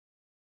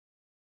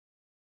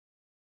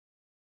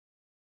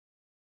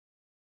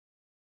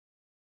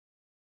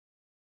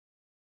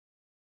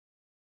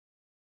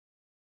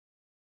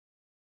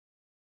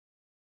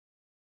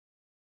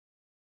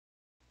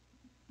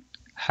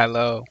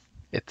Hello.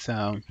 It's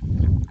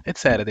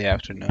Saturday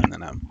afternoon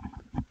and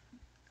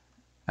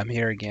I'm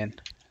here again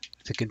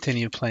to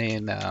continue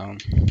playing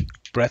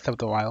Breath of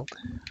the Wild.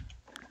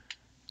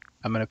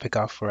 I'm gonna pick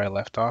off where I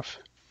left off.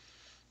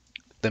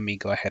 Let me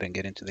go ahead and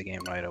get into the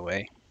game right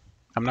away.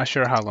 I'm not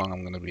sure how long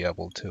I'm gonna be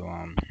able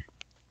to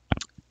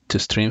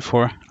stream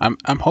for.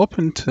 I'm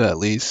hoping to at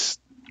least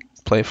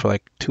play for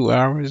like 2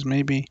 hours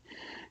maybe,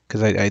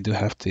 because I do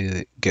have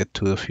to get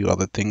to a few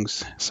other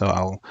things.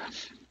 So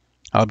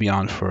I'll be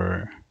on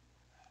for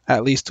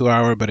at least 2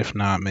 hours, but if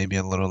not, maybe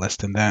a little less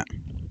than that.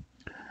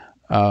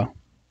 Uh,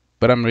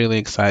 but I'm really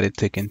excited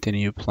to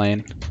continue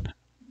playing.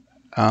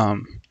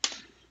 Um,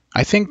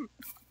 I think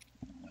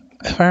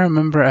if I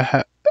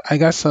remember, I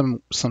got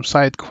some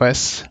side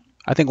quests.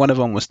 I think one of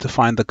them was to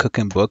find the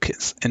cooking book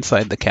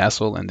inside the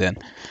castle, and then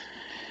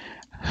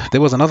there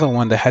was another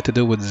one that had to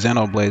do with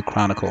Xenoblade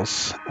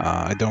Chronicles.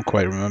 I don't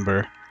quite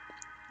remember.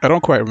 I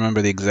don't quite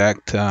remember the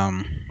exact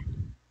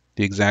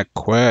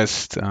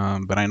quest,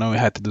 but I know it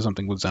had to do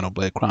something with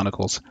Xenoblade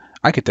Chronicles.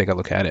 I could take a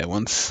look at it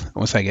once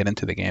I get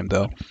into the game,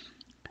 though.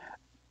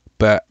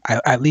 But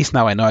at least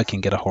now I know I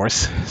can get a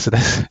horse, so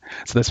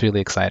that's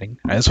really exciting.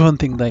 That's one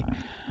thing, like,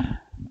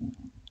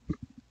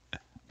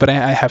 but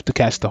I have to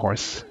catch the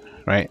horse,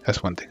 right?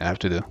 That's one thing I have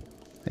to do.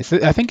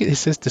 I think it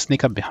says to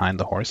sneak up behind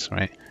the horse,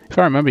 right? If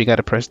I remember, you got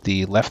to press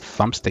the left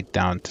thumbstick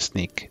down to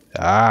sneak.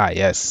 Ah,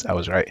 yes, I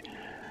was right.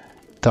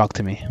 Talk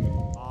to me.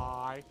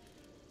 I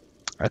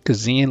A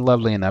cuisine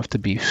lovely enough to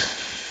be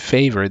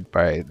favored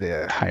by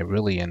the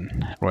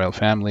Hyrulean royal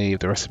family. If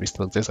the recipe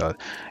still exists,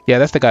 yeah,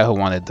 that's the guy who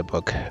wanted the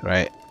book,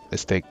 right?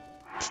 Let's take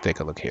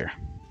a look here.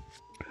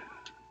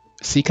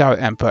 Seek out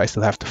Empa. I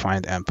still have to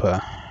find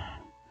Empa.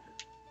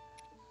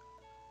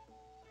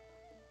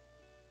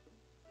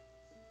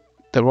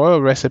 The royal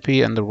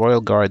recipe and the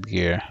royal guard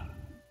gear.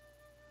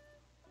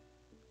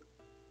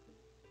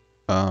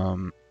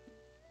 Um,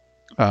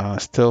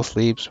 still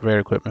sleeps. Rare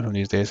equipment from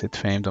these days. It's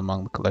famed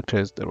among the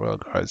collectors. The royal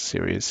guard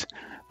series.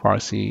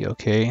 Parsi,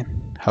 okay.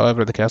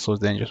 However, the castle is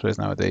dangerous place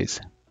nowadays.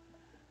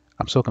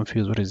 I'm so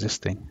confused. What is this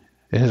thing?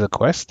 This is a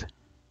quest?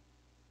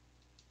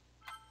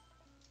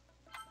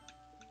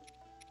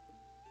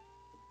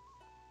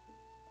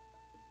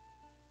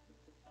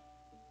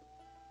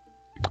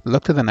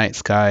 Look to the night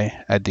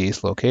sky at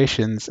these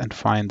locations and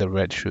find the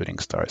red shooting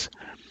stars.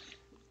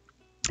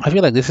 I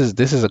feel like this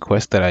is a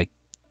quest that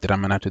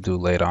I'm gonna have to do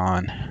later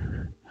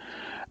on.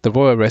 The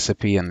royal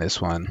recipe and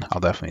this one, I'll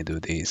definitely do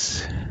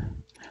these.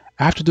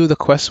 I have to do the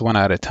quests one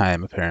at a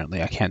time.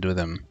 Apparently, I can't do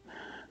them.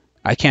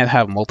 I can't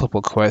have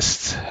multiple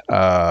quests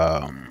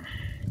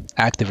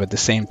active at the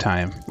same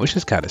time, which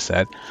is kind of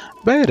sad,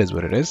 but it is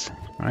what it is,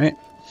 right?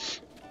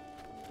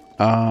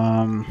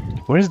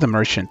 Where's the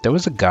merchant? There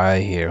was a guy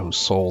here who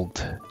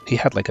sold. He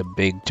had like a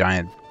big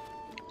giant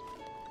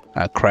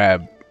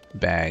crab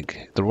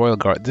bag. The royal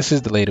guard. This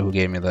is the lady who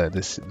gave me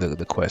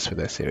the quest for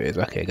that series.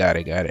 Okay, got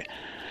it, got it.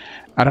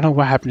 I don't know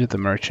what happened to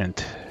the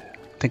merchant.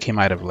 I think he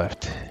might have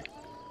left.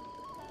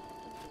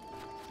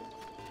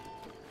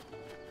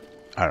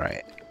 All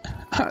right.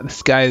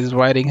 This guy is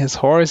riding his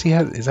horse.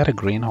 Is that a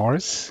green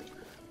horse?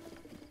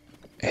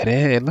 It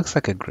is. It looks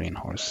like a green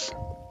horse.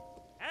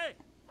 hey,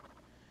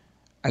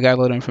 I got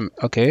a little information.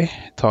 Okay,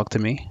 talk to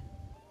me.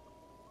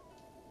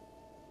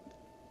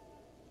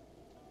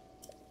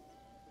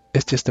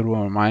 It's just a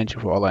room. Remind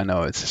you, for all I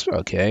know, it's just,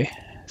 okay.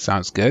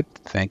 Sounds good.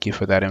 Thank you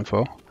for that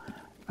info.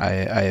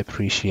 I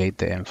appreciate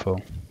the info.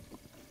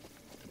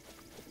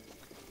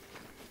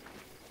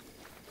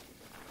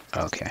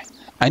 Okay.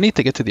 I need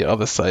to get to the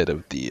other side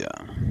of the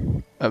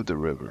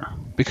river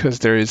because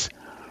there is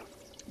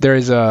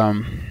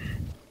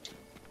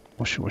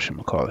what should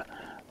we call it?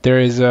 There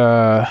is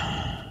does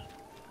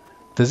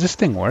this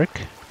thing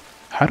work?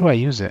 How do I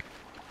use it?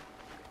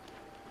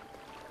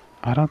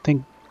 I don't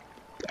think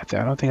I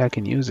don't think I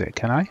can use it.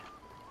 Can I?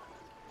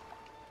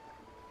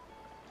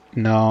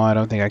 No, I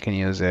don't think I can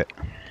use it.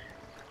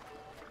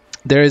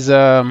 There's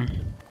yeah,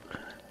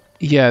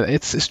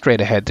 it's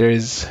straight ahead.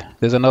 There's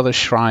another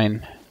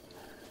shrine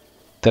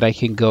that I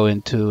can go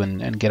into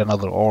and get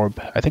another orb.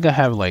 I think I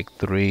have like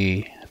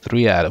three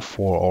out of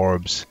four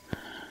orbs.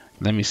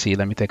 Let me see.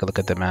 Let me take a look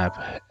at the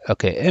map.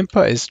 Okay,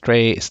 Impa is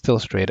still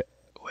straight.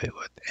 Wait,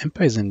 what?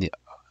 Impa is in the.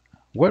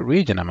 What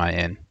region am I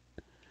in?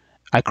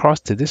 I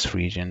crossed to this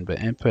region, but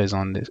Impa is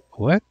on this.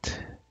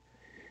 What?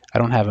 I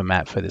don't have a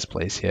map for this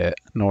place yet,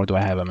 nor do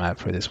I have a map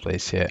for this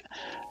place yet.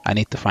 I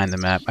need to find the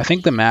map. I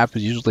think the map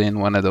is usually in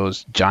one of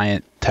those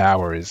giant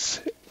towers.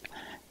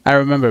 I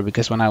remember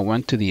because when I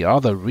went to the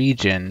other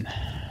region,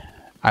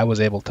 I was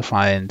able to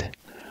find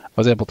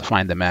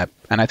the map,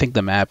 and I think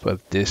the map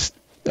of this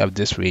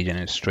region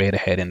is straight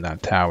ahead in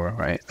that tower,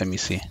 right? Let me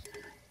see.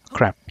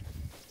 Crap.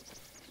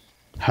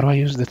 How do I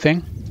use the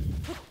thing?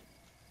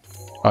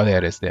 Oh, there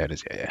it is. There it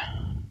is. Yeah, yeah.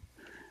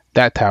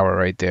 That tower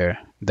right there.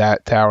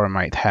 That tower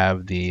might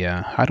have the.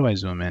 How do I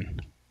zoom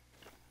in?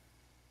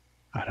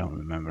 I don't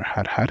remember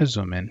how to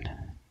zoom in.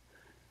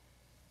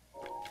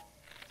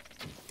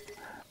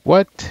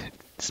 What?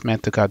 This man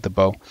took out the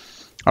bow.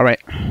 All right,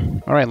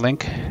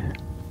 Link.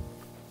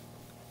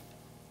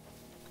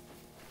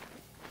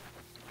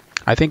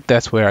 I think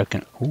that's where I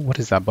can. Ooh, what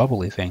is that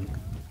bubbly thing?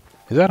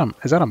 Is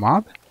that a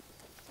mob?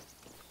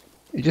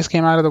 It just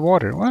came out of the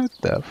water. What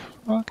the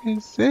fuck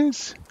is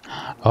this?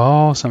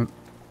 Oh, some.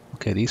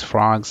 Okay, these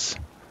frogs.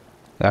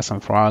 Got some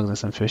frogs and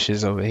some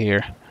fishes over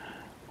here.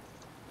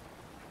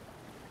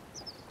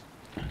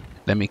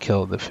 Let me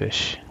kill the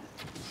fish.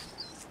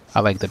 I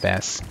like the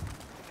bass.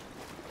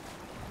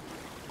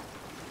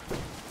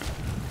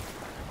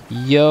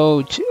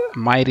 Yo,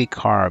 mighty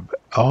carb.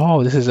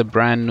 Oh, this is a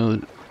brand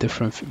new,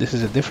 different. This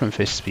is a different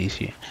fish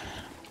species.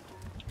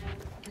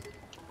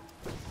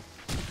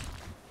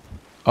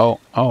 Oh,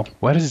 oh,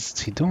 what is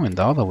he doing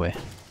the other way?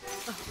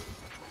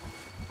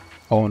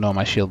 Oh no,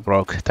 my shield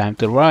broke. Time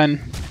to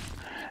run.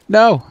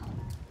 No.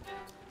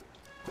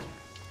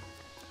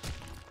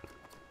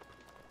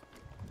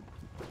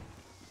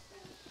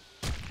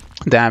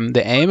 Damn,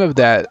 the aim of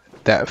that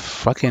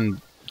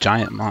fucking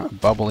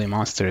giant bubbly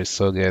monster is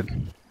so good.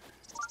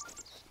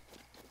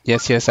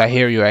 Yes, yes, I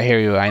hear you. I hear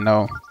you. I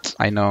know.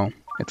 I know.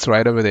 It's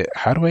right over there.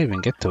 How do I even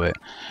get to it?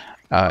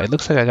 It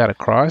looks like I gotta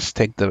cross,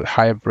 take the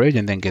higher bridge,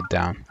 and then get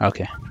down.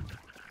 Okay.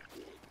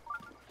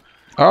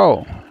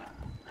 Oh,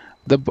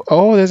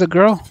 oh, there's a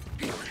girl.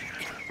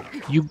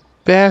 You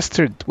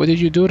bastard! What did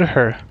you do to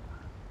her?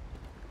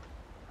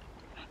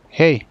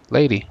 Hey,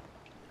 lady,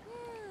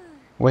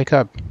 wake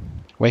up!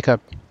 Wake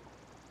up!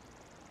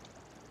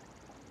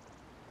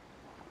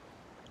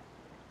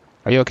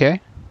 Are you okay?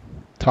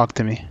 Talk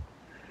to me.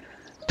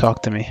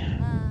 Talk to me.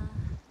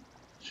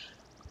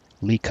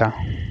 Lika,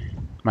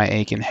 my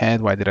aching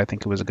head. Why did I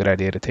think it was a good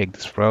idea to take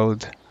this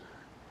road?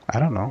 I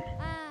don't know.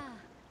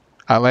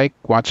 I like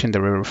watching the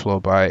river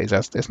flow by.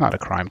 It's not a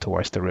crime to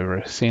watch the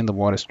river. Seeing the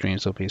water stream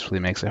so peacefully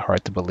makes it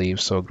hard to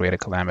believe so great a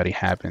calamity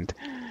happened.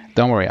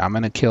 Don't worry, I'm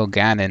gonna kill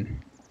Ganon.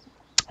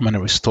 I'm gonna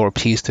restore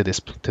peace to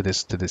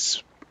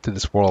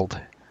this world.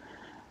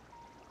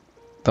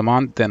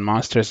 Then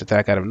monsters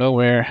attack out of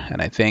nowhere,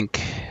 and I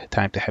think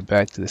time to head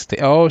back to the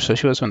sta. Oh, so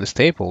she was from the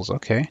Staples.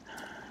 Okay,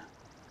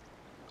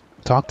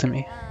 talk to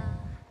me.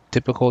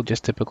 Typical,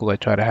 just typical. I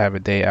try to have a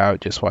day out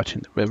just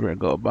watching the river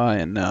go by,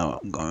 and now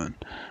I'm going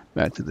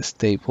back to the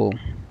staple.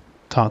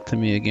 Talk to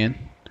me again.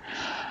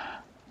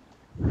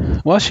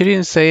 Well, she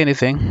didn't say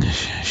anything.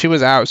 She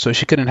was out, so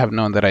she couldn't have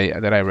known that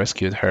I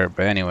rescued her.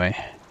 But anyway,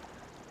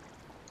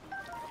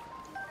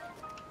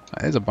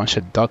 there's a bunch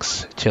of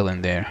ducks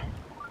chilling there.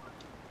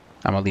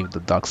 I'm gonna leave the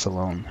ducks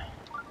alone.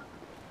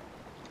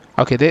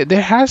 Okay,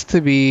 there has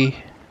to be.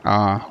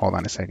 Hold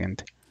on a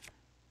second.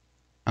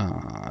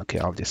 Okay,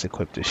 I'll just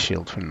equip this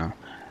shield for now.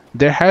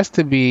 There has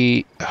to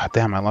be. Oh,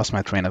 damn, I lost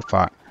my train of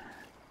thought.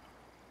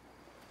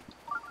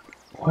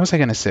 What was I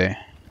gonna say?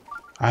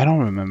 I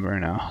don't remember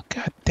now.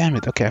 God damn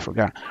it. Okay, I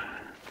forgot.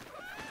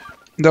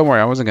 Don't worry,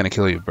 I wasn't gonna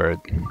kill you, bird.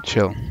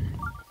 Chill.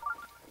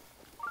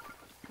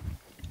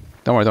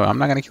 Don't worry, I'm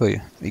not gonna kill you.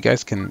 You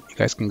guys can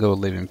go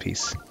live in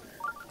peace.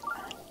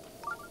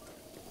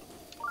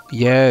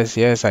 Yes,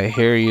 yes, I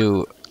hear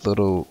you,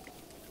 little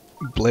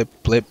blip,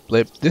 blip,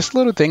 blip. This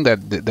little thing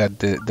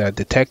that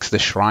detects the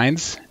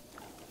shrines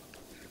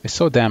is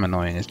so damn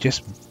annoying. It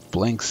just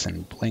blinks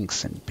and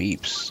blinks and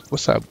beeps.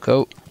 What's up,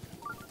 goat?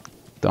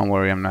 Don't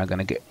worry, I'm not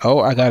gonna get. Oh,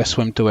 I gotta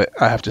swim to it.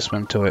 I have to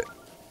swim to it.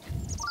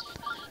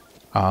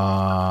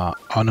 Oh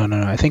no, no,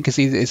 no. I think it's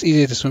easy. It's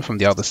easier to swim from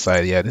the other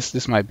side. Yeah,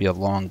 this might be a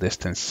long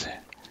distance.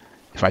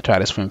 If I try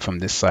to swim from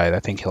this side, I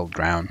think he'll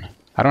drown.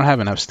 I don't have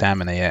enough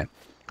stamina yet.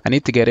 I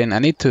need to get in. I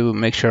need to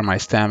make sure my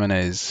stamina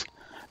is.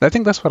 I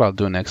think that's what I'll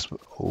do next.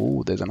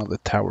 Oh, there's another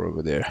tower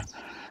over there.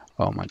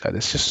 Oh my god,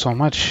 there's just so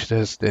much.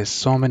 There's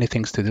so many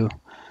things to do.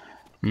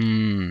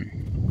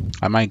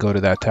 I might go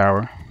to that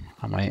tower.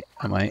 I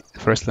might.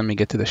 First, let me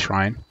get to the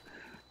shrine.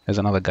 There's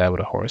another guy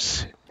with a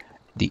horse.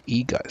 The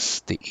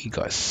Egos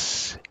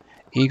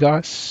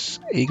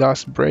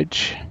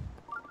Bridge.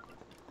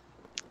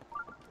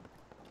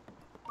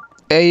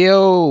 Hey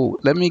yo,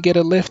 let me get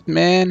a lift,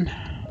 man.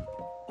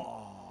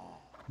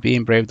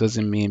 Being brave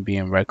doesn't mean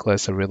being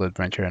reckless. A real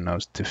adventurer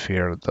knows to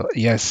fear the.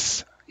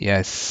 Yes,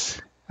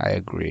 yes, I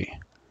agree.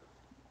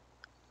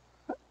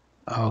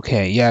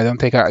 Okay, yeah, I don't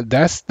think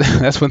that's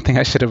that's one thing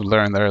I should have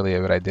learned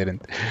earlier, but I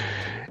didn't.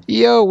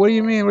 Yo, what do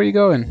you mean? Where are you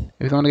going?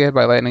 If you want to get hit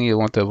by lightning, you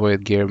want to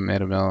avoid gear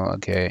middle.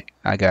 Okay,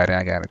 I got it.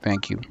 I got it.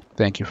 Thank you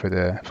for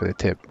the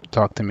tip.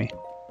 Talk to me.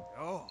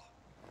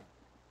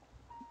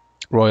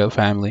 Royal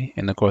family.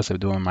 In the course of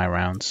doing my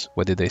rounds,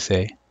 what did they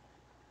say?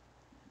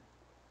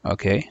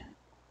 Okay,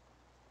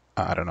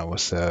 I don't know.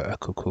 What's a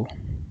cuckoo?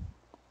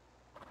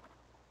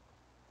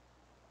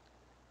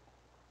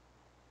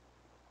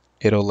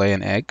 It'll lay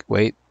an egg.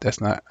 Wait,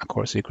 that's not a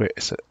core secret.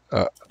 It's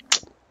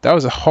that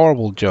was a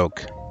horrible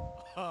joke.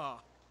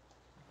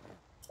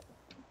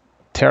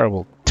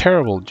 Terrible,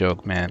 terrible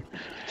joke, man.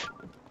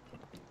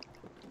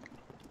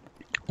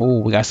 Oh,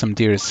 we got some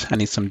deers. I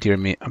need some deer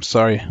meat. I'm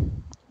sorry.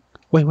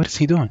 Wait, what is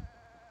he doing?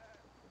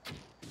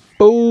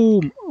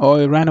 Boom! Oh,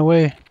 it ran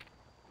away.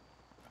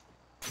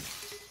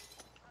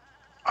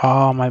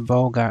 Oh, my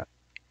bow got.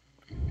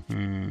 How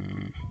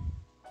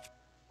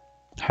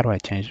do I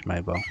change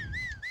my bow?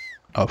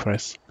 Oh,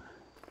 first.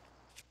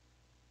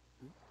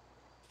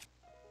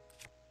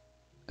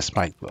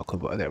 spike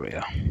bow. There we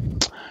go.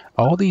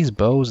 All these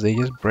bows, they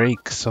just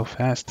break so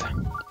fast.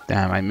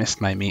 Damn, I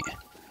missed my meat.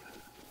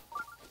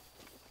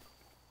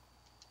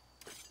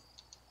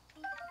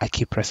 I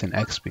keep pressing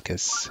X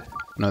because...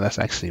 No, that's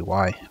actually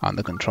Y on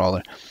the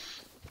controller.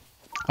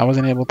 I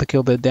wasn't able to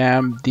kill the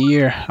damn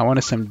deer. I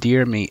wanted some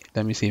deer meat.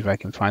 Let me see if I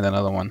can find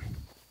another one.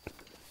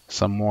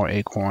 Some more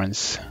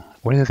acorns.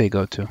 Where did they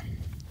go to?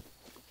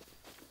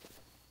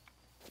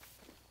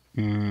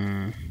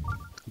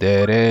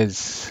 There it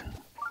is.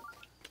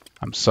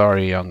 I'm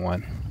sorry, young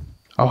one.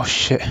 Oh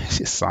shit,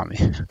 she saw me.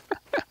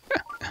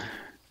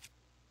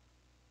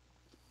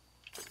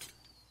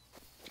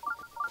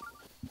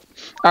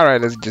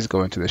 Alright, let's just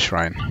go into the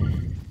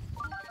shrine.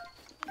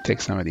 Take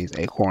some of these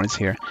acorns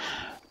here.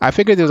 I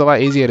figured it was a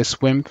lot easier to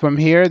swim from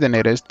here than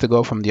it is to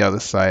go from the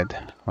other side.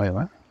 Wait,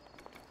 what?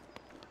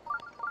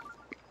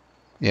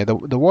 Yeah,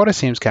 the water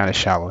seems kind of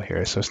shallow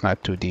here, so it's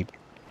not too deep.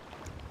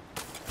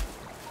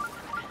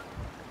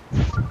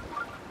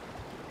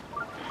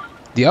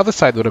 The other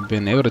side would have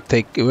been,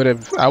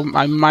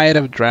 I might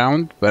have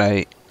drowned,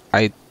 but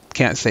I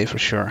can't say for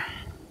sure.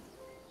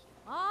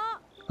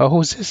 Oh,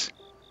 who's this?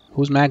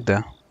 Who's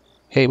Magda?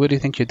 Hey, what do you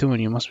think you're doing?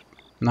 You must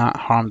not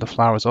harm the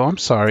flowers. Oh, I'm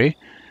sorry.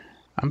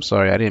 I'm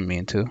sorry, I didn't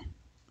mean to.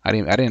 I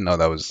didn't know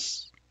that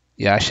was...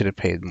 Yeah, I should have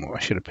paid more. I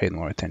should have paid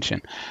more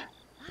attention.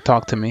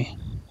 Talk to me.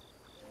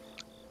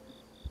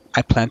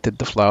 I planted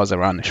the flowers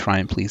around the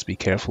shrine. Please be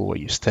careful where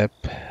you step.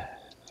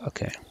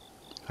 Okay.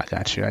 I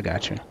got you. I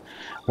got you.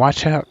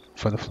 Watch out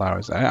for the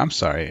flowers. I'm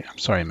sorry. I'm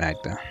sorry,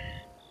 Magda.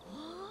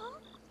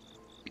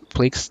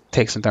 Please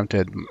take some time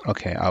to...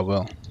 Okay, I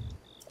will.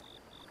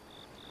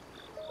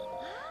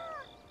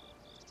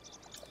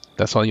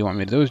 That's all you want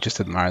me to do is just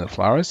admire the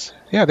flowers?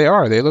 Yeah, they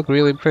are. They look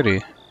really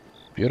pretty.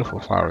 Beautiful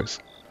flowers.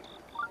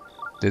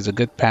 There's a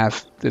good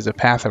path. There's a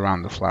path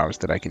around the flowers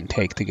that I can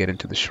take to get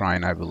into the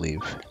shrine, I believe.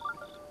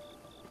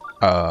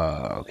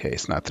 Okay,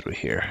 it's not through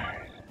here.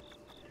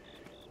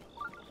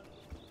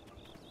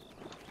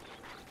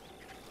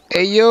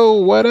 Hey, yo,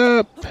 what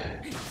up?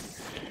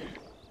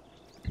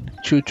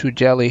 Choo-choo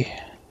jelly.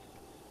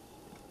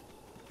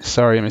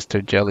 Sorry,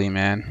 Mr. Jelly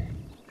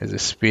Man. There's a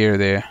spear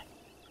there.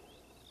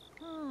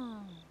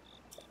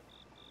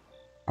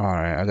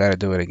 Alright, I gotta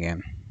do it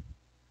again.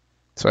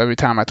 So every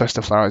time I touch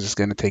the flowers, it's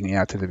gonna take me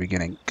out to the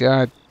beginning.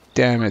 God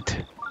damn it.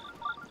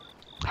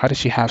 How does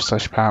she have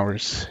such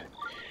powers?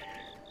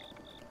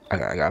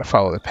 I gotta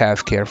follow the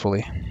path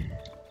carefully.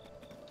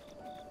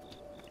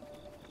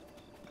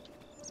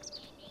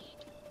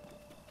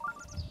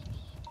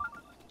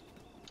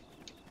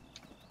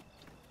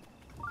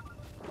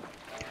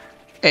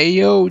 Hey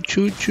yo,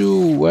 Choo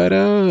Choo, what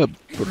up,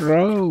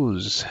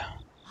 bros?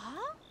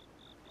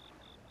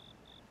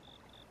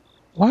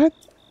 What?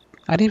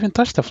 I didn't even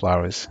touch the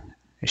flowers.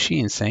 Is she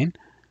insane?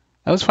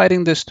 I was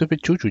fighting this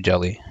stupid Choo Choo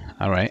jelly.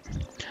 Alright.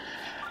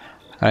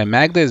 Alright,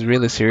 Magda is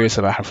really serious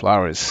about her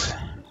flowers.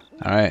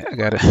 Alright,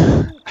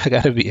 I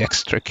gotta be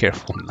extra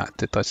careful not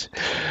to touch.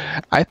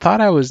 I thought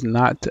I was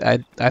not I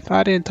thought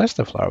I didn't touch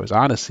the flowers,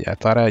 honestly. I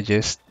thought I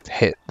just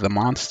hit the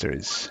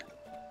monsters.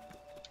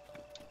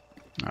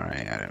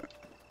 Alright,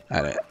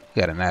 I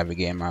gotta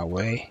navigate my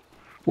way.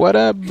 What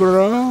up,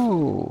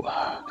 bro?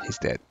 He's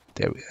dead.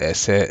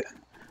 That's it.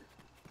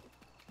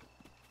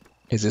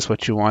 Is this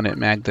what you wanted,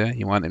 Magda?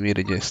 You wanted me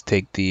to just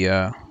take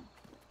the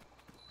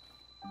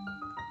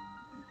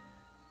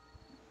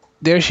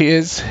There she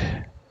is.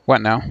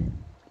 What now?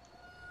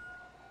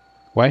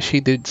 Why is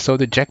she so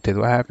dejected?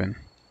 What happened?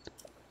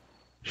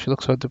 She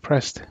looks so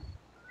depressed.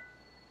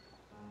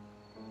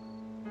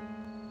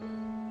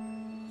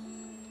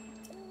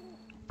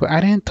 But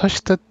I didn't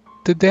touch the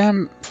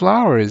damn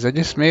flowers. I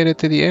just made it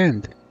to the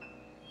end.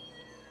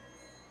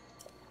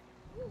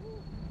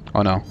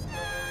 Oh no.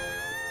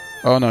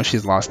 Oh no,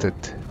 she's lost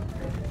it.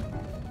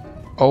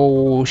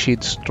 Oh, she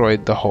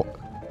destroyed the whole...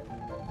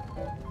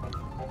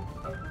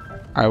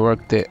 I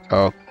worked it.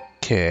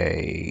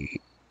 Okay.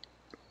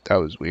 That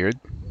was weird.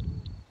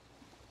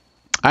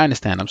 I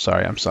understand. I'm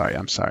sorry. I'm sorry.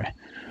 I'm sorry.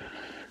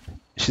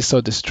 She's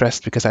so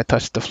distressed because I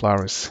touched the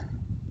flowers.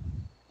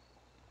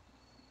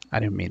 I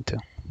didn't mean to.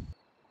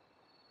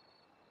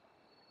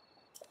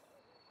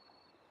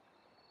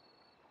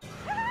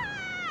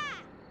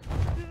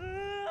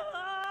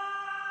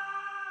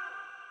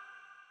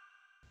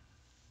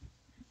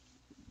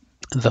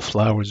 The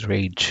flower's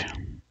rage.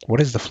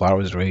 What is the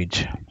flower's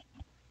rage?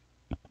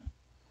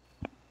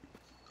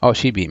 Oh,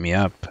 she beat me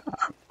up.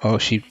 Oh,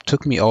 she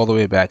took me all the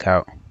way back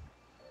out.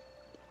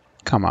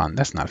 Come on,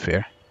 that's not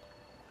fair.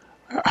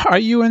 Are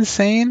you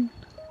insane?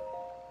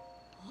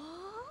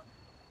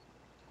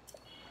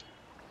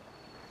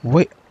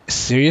 Wait,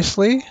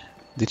 seriously?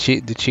 Did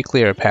she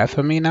clear a path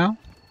for me now?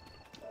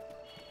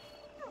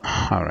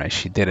 Alright,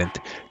 she didn't.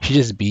 She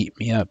just beat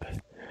me up.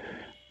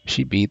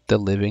 She beat the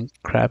living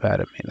crap out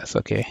of me. That's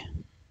okay.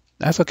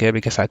 That's okay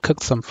because I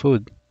cooked some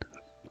food.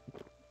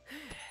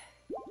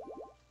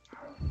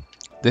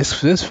 This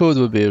food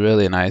would be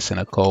really nice in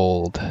a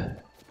cold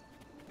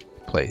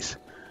place.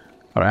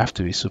 Or I have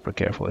to be super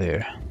careful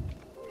here.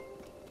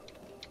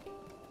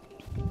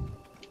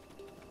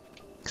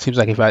 Seems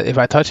like if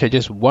I touch her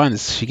just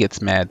once, she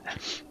gets mad.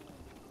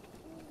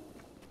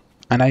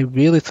 And I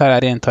really thought I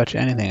didn't touch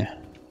anything.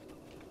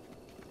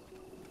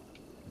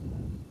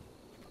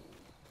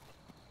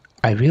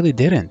 I really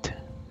didn't.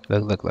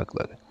 Look, look, look,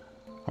 look.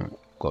 I'm gonna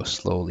go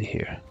slowly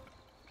here.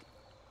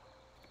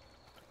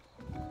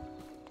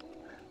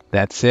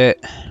 That's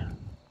it.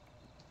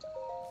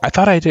 I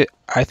thought I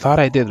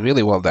did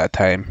really well that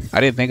time. I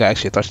didn't think I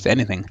actually touched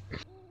anything.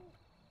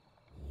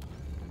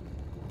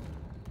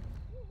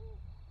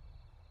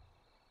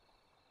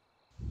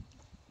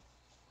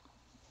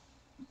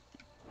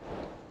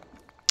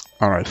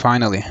 Alright,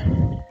 finally.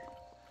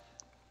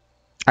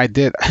 I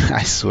did.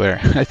 I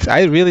swear.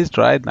 I really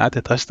tried not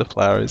to touch the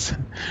flowers.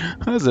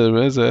 That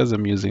was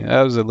amusing.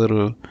 That was a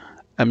little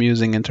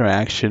amusing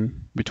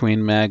interaction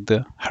between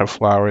Magda, her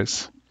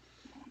flowers.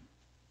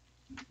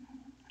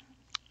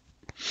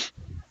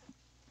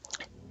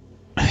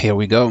 Here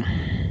we go.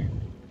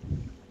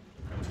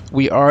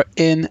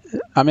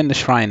 I'm in the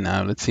shrine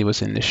now. Let's see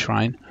what's in this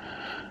shrine.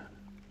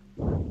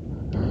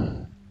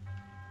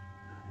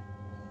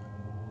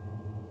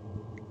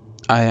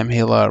 I am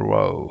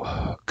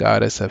Hilaro,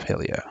 goddess of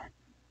Hylia.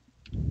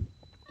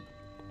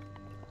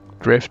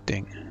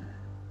 Drifting.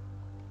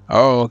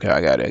 Oh, okay,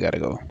 I got it. I gotta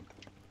go.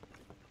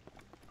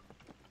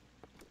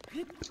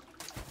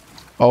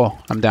 Oh,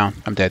 I'm down.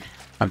 I'm dead.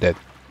 I'm dead.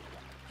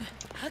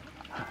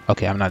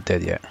 Okay, I'm not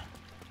dead yet.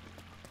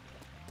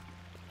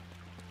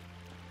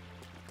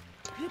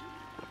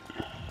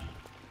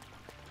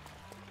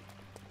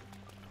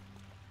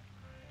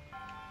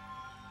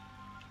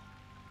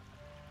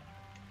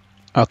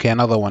 Okay,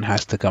 another one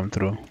has to come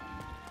through.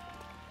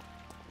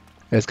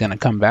 It's gonna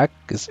come back.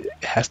 It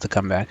has to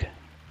come back.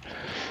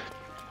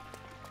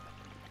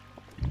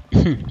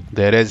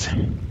 There it is.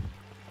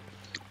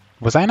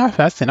 Was I not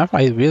fast enough?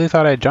 I really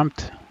thought I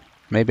jumped.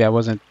 Maybe I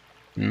wasn't.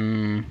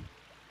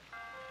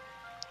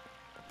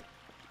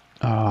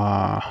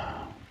 Uh,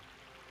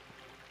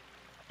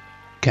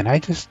 can I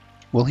just...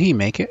 Will he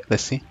make it?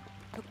 Let's see.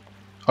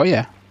 Oh,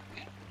 yeah.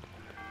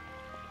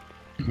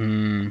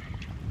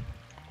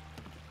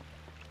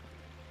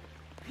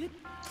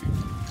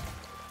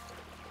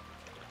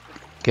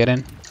 Get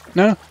in.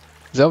 No, no.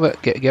 Zelda,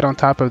 get on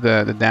top of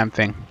the damn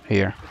thing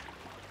here.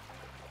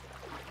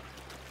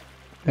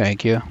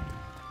 Thank you.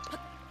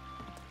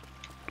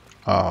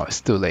 Oh,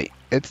 it's too late.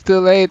 It's too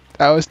late.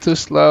 I was too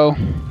slow.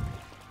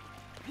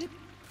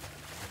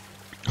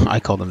 I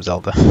called him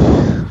Zelda.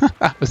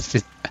 I was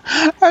just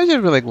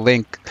like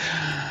Link.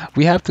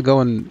 We have to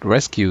go and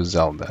rescue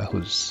Zelda,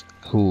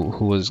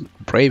 who was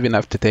brave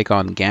enough to take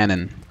on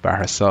Ganon by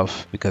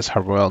herself because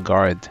her royal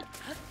guard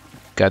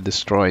got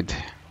destroyed.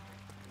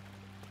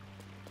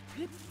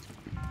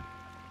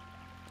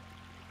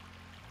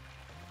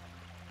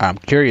 I'm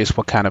curious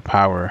what kind of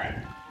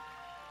power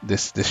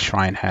this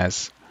shrine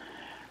has.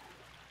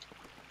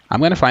 I'm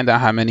gonna find out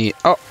how many.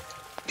 Oh,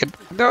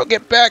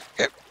 get back,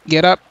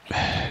 get up.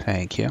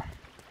 Thank you.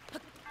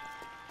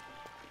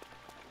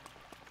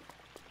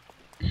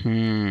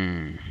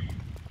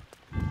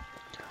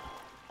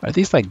 Are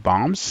these like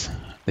bombs?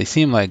 They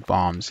seem like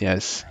bombs.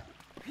 Yes.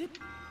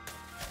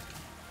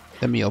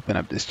 Let me open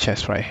up this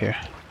chest right here.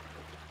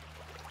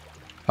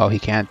 Oh, he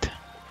can't.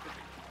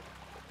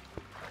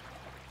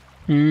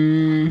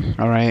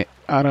 Alright.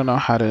 I don't know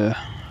how to...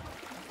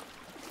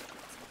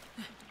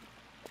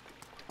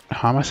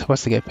 How am I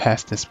supposed to get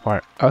past this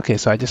part? Okay,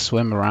 so I just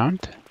swim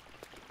around.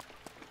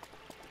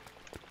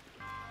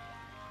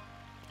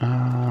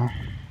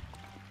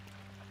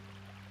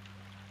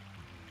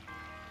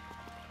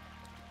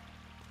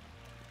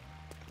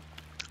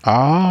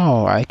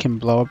 Oh, I can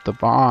blow up the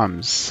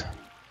bombs.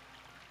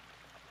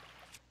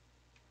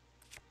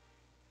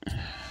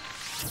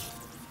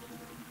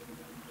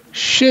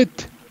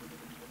 Shit!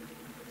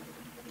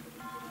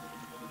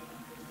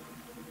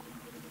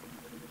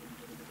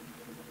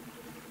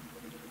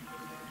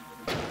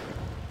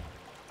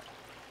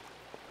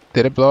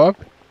 Did it blow up?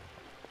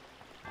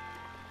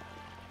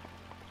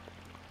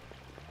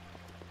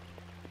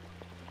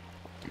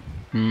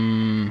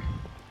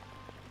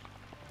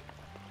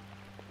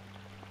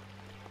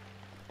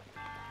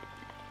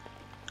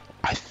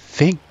 I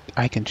think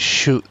I can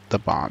shoot the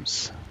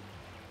bombs.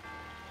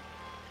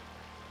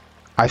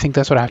 I think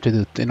that's what I have to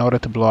do in order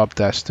to blow up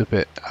that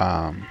stupid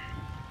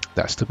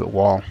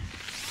wall.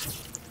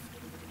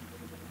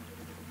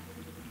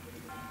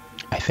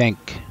 I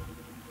think.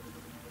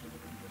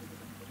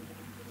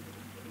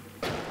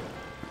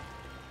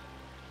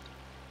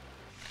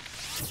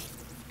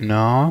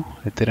 No,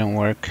 it didn't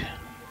work.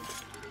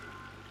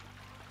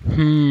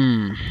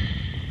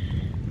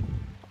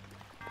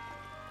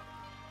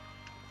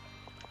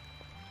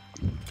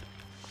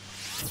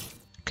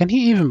 Can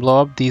he even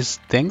blow up these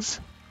things?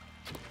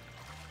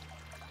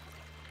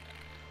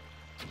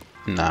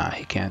 Nah,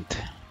 he can't.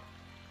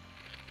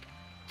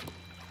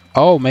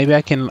 Oh, maybe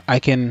I can...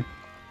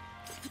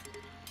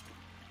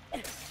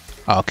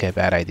 Okay,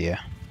 bad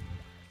idea.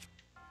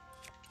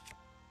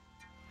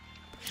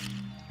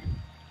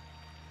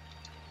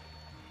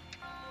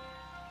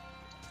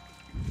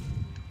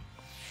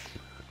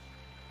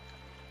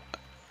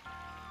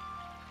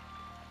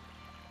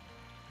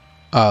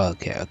 Oh,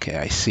 okay, okay,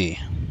 I see.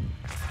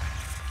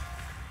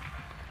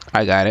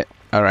 I got it.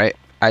 All right.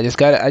 I just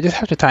got it. I just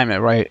have to time it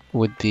right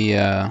with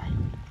the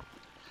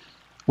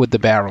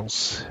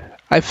barrels.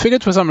 I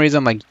figured for some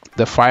reason like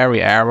the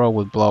fiery arrow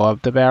would blow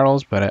up the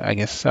barrels, but I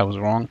guess I was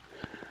wrong.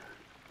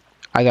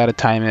 I gotta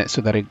time it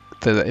so that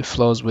it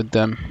flows with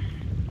them.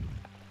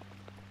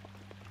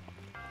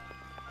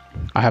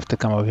 I have to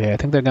come over here. I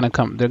think they're gonna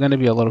come. They're gonna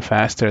be a little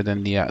faster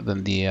than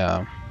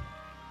the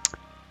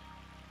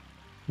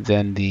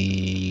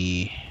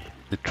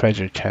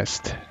treasure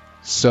chest.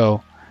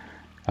 So,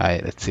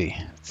 alright, let's see.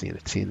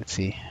 Let's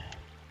see.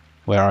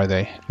 Where are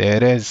they? There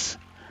it is.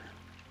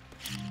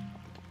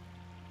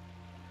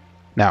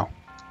 Now.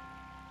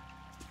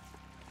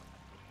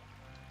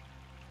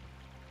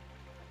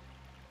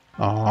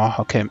 Oh,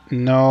 okay.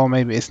 No,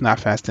 maybe it's not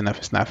fast enough.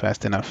 It's not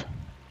fast enough.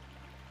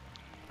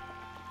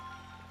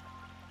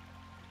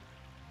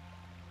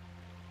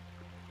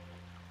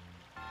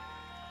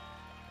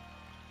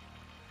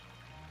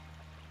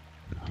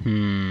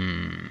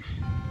 Hmm.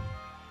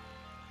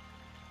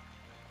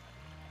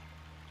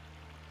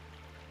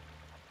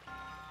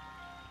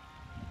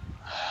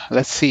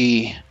 Let's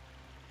see.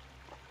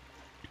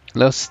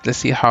 Let's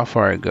see how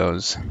far it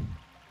goes.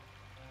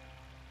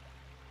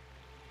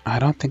 I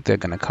don't think they're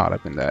gonna caught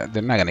up in that.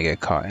 They're not gonna get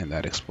caught in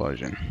that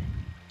explosion.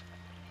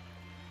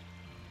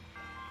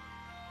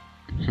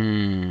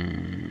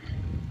 Hmm.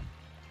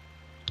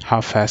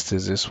 How fast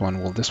is this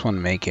one? Will this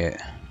one make it?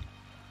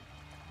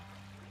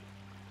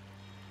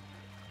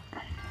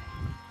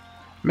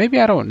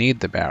 Maybe I don't need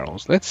the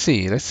barrels. Let's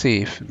see. Let's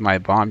see if my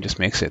bomb just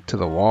makes it to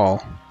the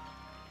wall.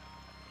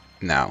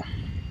 No.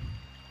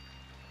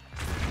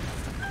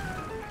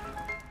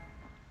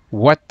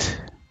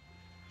 What?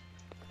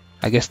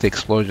 I guess the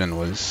explosion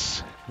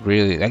was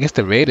really... I guess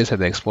the radius of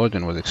the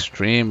explosion was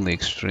extremely,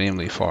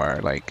 extremely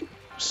far. Like,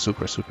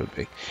 super, super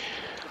big.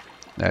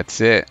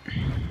 That's it.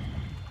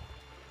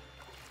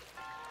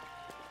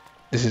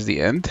 This is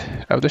the end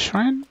of the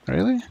shrine?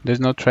 Really? There's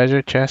no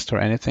treasure chest or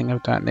anything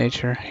of that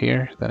nature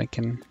here that I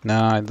can...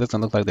 No, it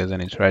doesn't look like there's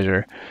any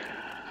treasure.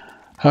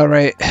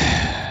 Alright.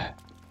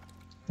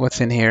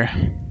 What's in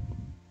here?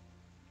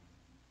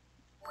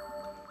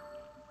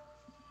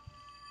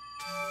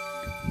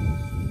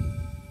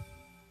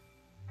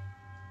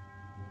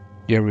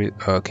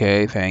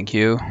 Okay, thank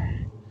you.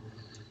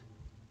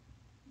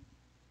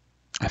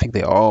 I think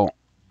they all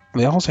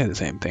say the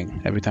same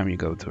thing every time you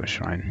go to a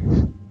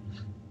shrine.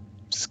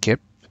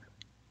 Skip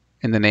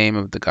in the name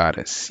of the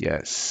goddess.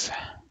 Yes.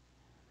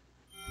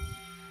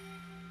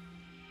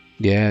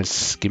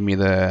 Yes, give me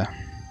the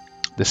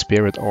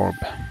spirit orb.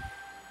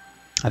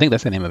 I think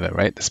that's the name of it,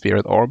 right? The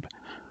spirit orb.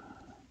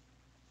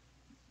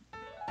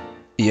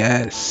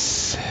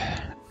 Yes.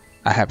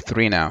 I have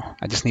 3 now.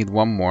 I just need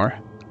one more.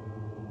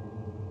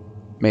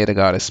 May the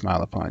goddess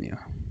smile upon you.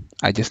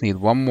 I just need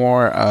one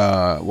more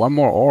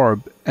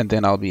orb, and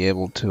then I'll be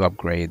able to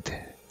upgrade.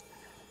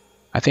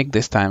 I think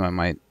this time I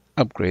might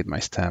upgrade my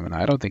stamina.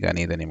 I don't think I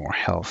need any more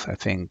health. I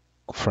think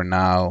for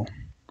now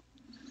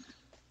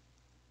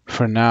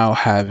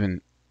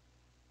having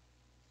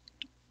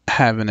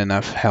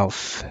enough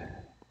health.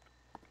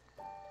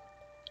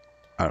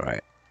 All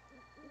right.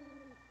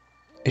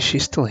 Is she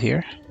still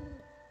here?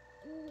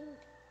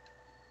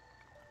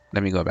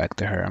 Let me go back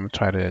to her. I'm gonna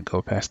try to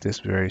go past this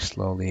very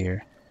slowly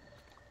here.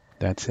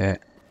 That's it.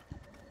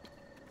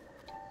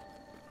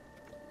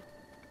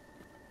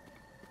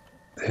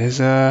 There's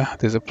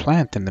a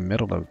plant in the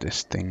middle of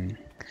this thing.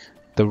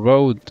 The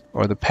road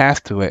or the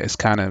path to it is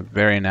kind of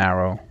very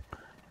narrow.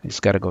 You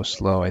just gotta go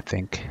slow, I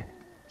think.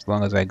 As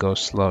long as I go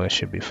slow, it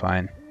should be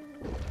fine.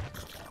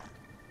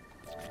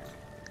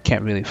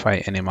 Can't really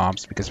fight any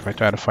mobs because if I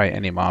try to fight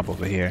any mob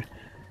over here,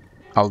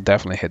 I'll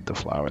definitely hit the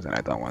flowers and I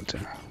don't want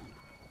to.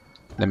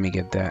 Let me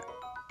get that.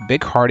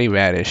 Big hearty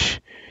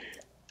radish.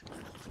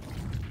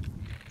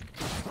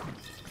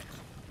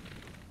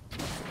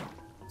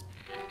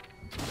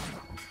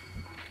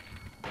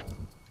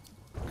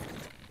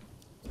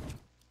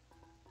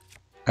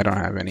 I don't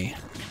have any.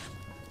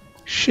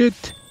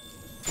 Shit.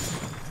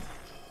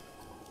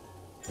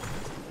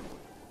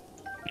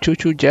 Choo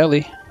choo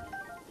jelly.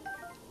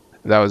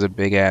 That was a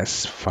big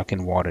ass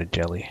fucking water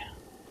jelly.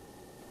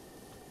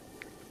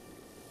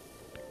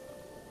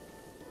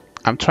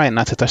 I'm trying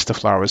not to touch the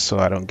flowers so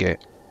I don't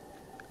get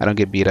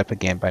beat up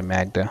again by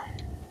Magda.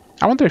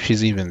 I wonder if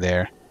she's even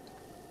there.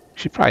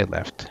 She probably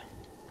left.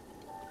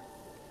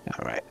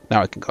 Alright,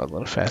 now I can go a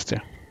little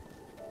faster.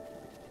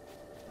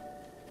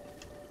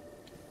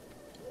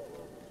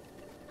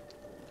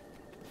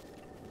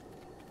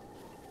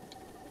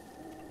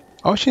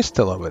 Oh, she's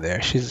still over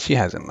there. She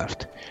hasn't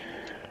left.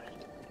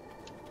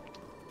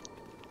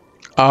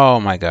 Oh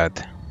my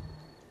god.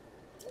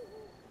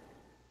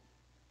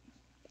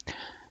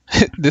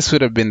 This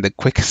would have been the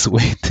quickest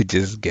way to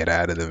just get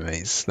out of the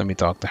maze. Let me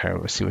talk to her.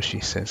 We'll see what she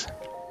says.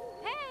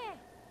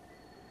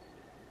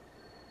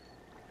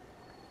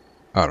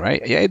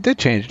 Alright, yeah, it did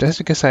change. That's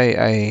because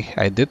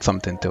I did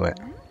something to it.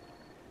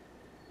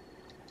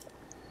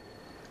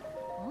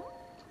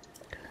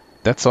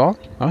 That's all?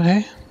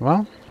 Okay,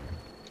 well.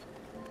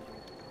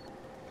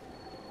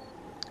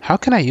 How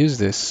can I use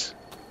this?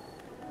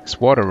 This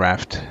water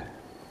raft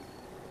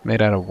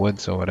made out of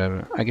woods or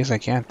whatever. I guess I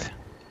can't.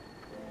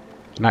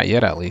 Not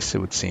yet, at least, it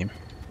would seem.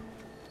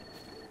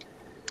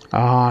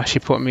 Ah, she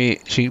brought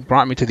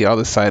me to the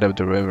other side of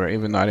the river,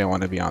 even though I didn't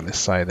want to be on this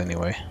side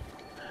anyway.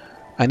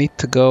 I need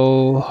to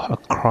go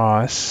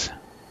across.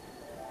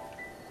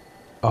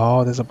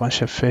 Oh, there's a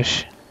bunch of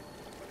fish.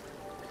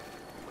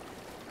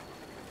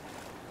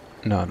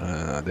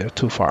 No, they're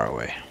too far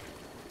away.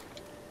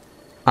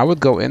 I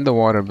would go in the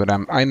water, but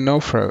I know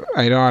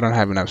I don't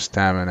have enough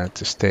stamina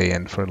to stay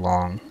in for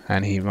long,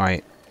 and he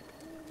might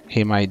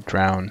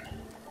drown.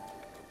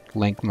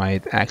 Link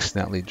might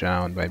accidentally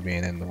drown by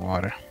being in the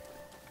water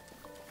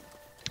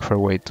for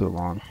way too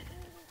long.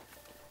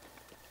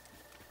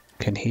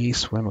 Can he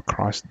swim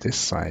across this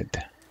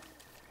side?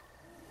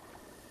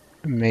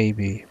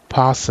 Maybe,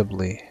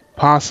 possibly.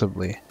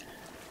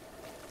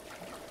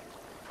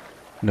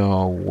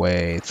 No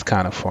way, it's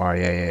kind of far.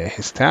 Yeah,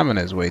 his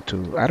stamina is way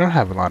too. I don't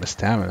have a lot of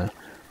stamina.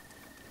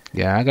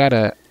 Yeah,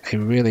 I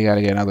really gotta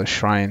get another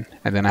shrine,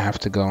 and then I have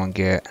to go and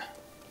get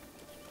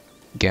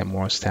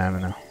more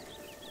stamina.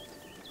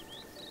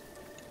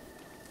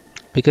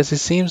 Because it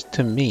seems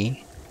to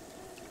me,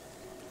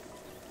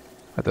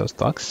 are those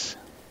ducks?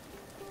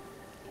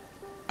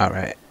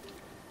 Alright.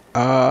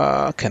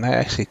 Can I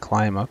actually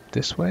climb up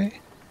this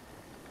way?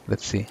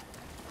 Let's see.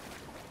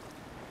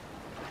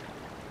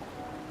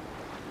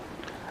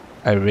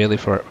 I really,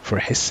 for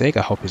his sake,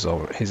 I hope he's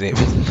able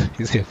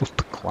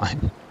to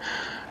climb.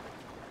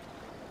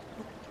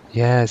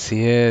 Yes,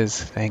 he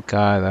is. Thank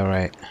God.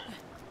 Alright.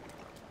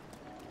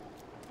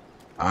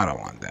 I don't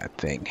want that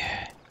thing.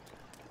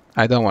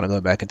 I don't want to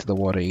go back into the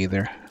water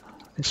either.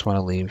 I just want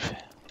to leave.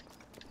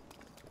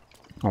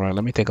 Alright,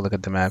 let me take a look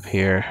at the map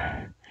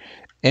here.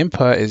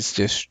 Impa is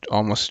just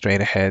almost straight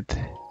ahead.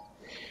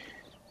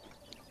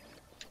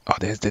 Oh,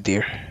 there's the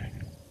deer.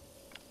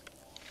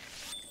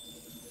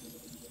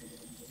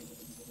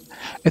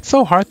 It's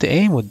so hard to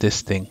aim with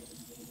this thing.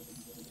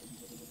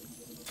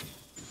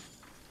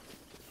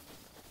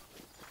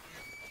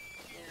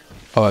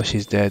 Oh,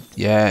 she's dead.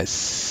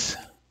 Yes.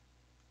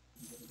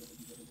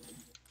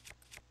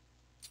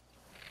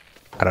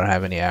 I don't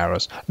have any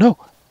arrows. No!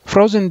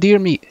 Frozen deer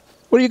meat!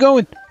 Where are you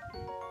going?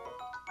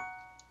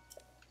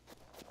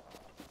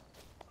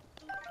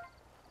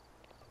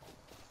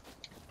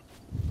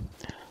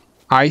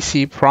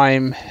 Icy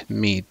prime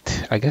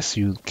meat. I guess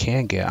you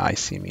can get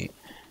icy meat.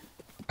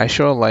 I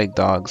sure like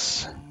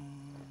dogs.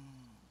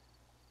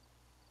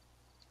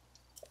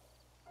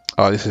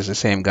 Oh, this is the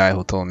same guy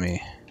who told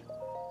me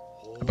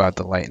about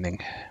the lightning.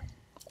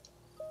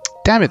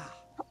 Damn it!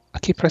 I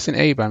keep pressing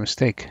A by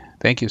mistake.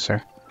 Thank you,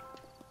 sir.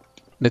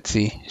 Let's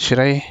see. Should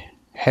I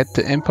head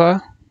to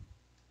Impa?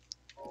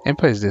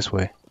 Impa is this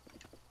way.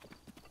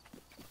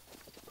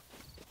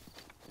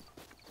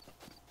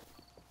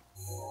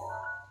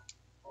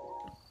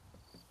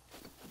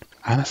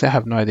 Honestly, I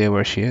have no idea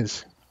where she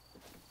is.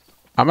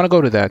 I'm gonna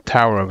go to that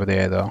tower over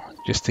there though,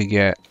 just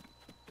to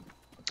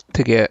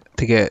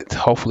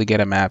hopefully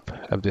get a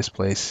map of this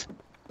place.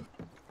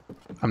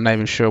 I'm not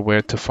even sure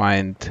where to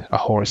find a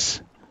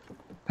horse.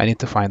 I need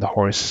to find a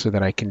horse so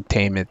that I can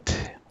tame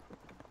it.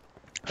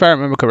 If I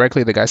remember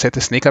correctly, the guy said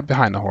to sneak up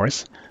behind the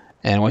horse,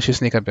 and once you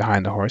sneak up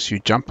behind the horse, you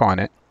jump on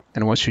it,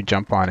 and once you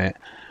jump on it,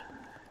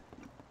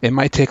 it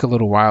might take a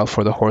little while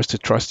for the horse to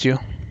trust you.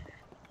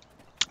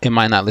 It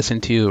might not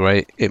listen to you,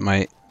 right? It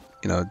might,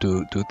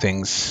 do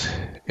things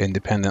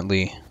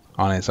independently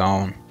on its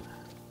own.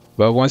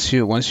 But once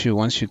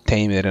you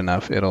tame it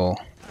enough, it'll.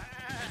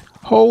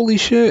 Holy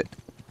shit!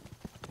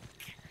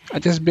 I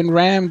just been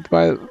rammed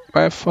by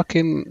a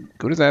fucking.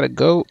 What is that? A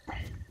goat?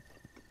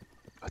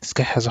 Oh, this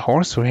guy has a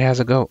horse or he has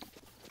a goat?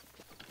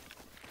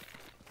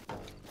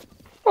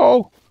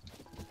 Oh!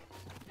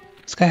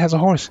 This guy has a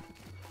horse.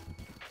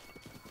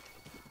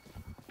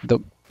 The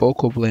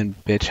Bokoblin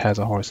bitch has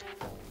a horse.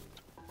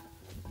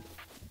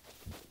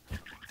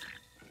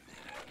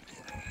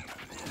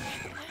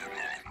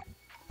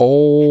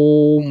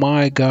 Oh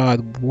my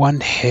god, one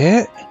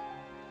hit?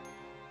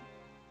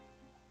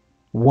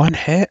 One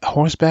hit?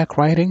 Horseback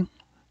riding?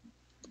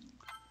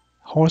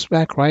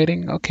 Horseback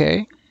riding?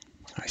 Okay.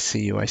 I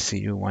see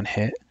you. One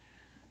hit.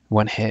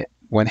 One hit.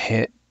 One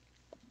hit.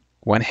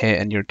 One hit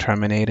and you're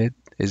terminated.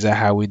 Is that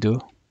how we do?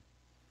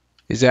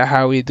 Is that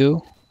how we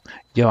do?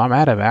 Yo, I'm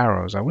out of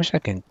arrows. I wish I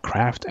can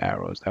craft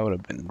arrows. That would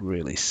have been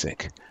really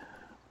sick.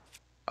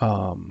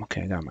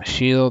 Okay, I got my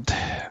shield.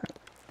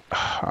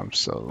 I'm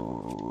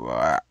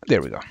so...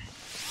 there we go.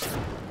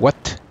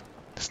 What?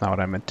 That's not what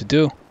I meant to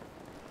do.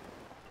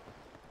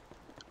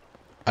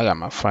 I got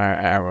my fire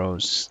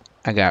arrows.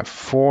 I got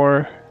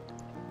 4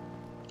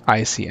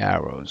 icy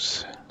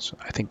arrows. So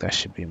I think that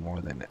should be more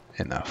than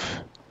enough.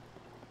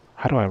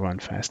 How do I run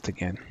fast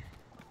again?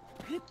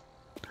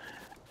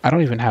 I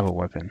don't even have a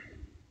weapon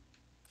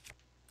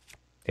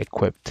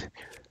equipped.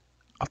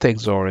 I'll take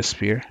Zora's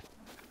spear.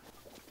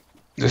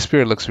 The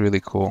spear looks really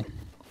cool.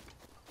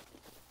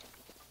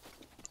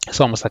 It's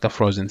almost like a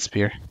frozen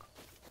spear.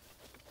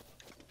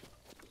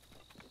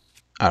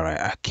 Alright,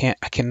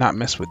 I cannot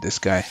mess with this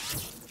guy.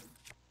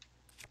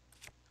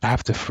 I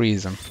have to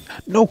freeze him.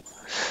 No!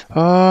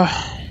 Uh,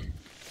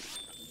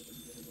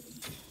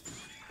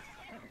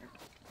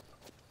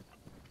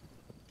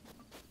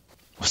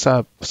 what's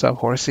up? What's up,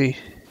 horsey?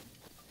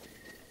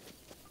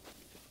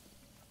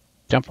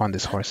 Jump on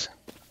this horse.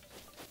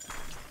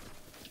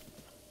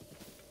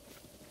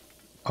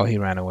 Oh, he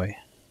ran away.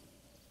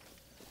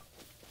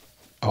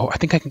 Oh, I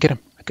think I can get him.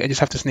 I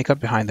just have to sneak up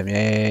behind him.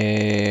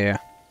 Yeah.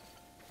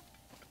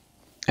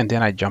 And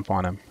then I jump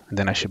on him. And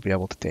then I should be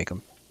able to take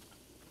him.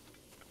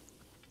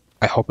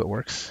 I hope it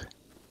works.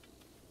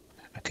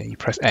 Okay, you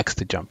press X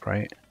to jump,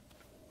 right?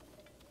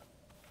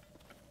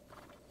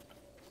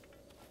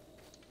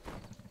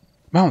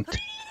 Mount.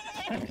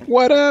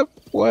 What up?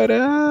 What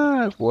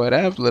up? What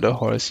up, little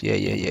horse?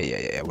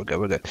 Yeah. We're good,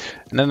 we're good.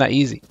 No, no,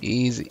 easy.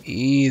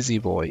 Easy,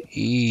 boy.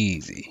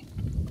 Easy.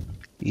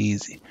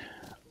 Easy.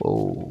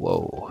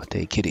 Whoa.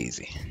 Take it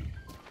easy.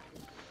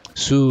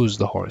 Soothe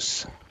the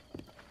horse.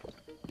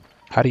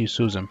 How do you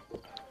soothe him?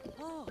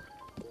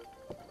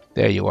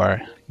 There you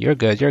are. You're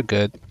good.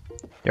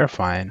 You're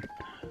fine.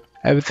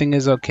 Everything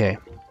is okay.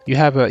 You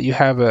have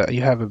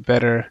a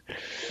better.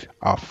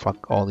 Oh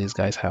fuck! All these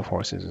guys have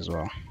horses as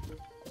well.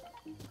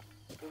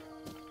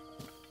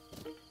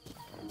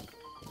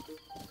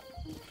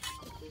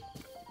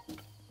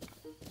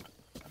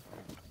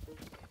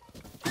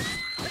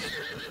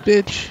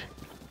 Bitch!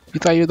 You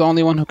thought you're the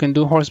only one who can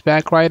do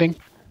horseback riding?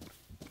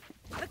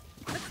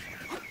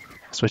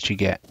 That's what you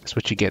get. That's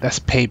what you get. That's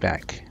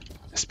payback.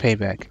 That's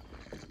payback.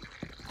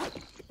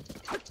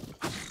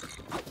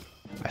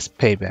 That's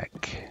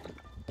payback.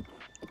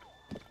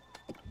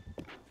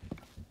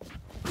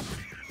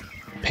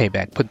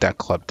 Payback. Put that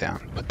club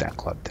down. Put that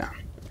club down.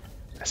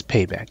 That's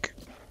payback.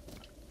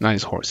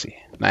 Nice horsey.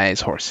 Nice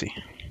horsey.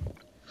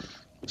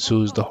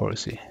 Soothe the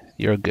horsey.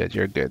 You're good.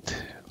 You're good.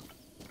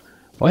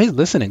 Well, he's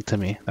listening to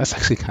me. That's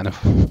actually kind of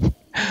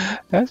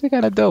that's actually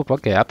kind of dope.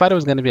 Okay, I thought it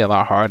was gonna be a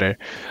lot harder.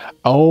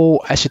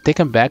 Oh, I should take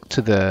him back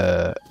to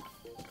the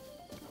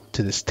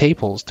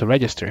staples to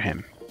register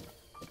him.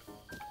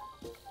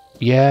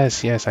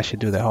 Yes, I should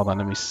do that. Hold on,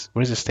 let me.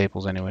 Where's the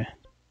staples anyway?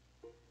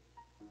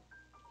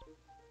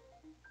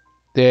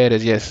 There it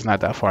is. Yes, it's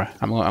not that far.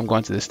 I'm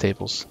going to the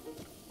staples.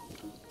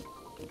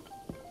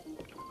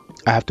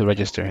 I have to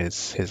register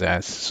his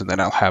ass so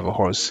that I'll have a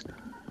horse.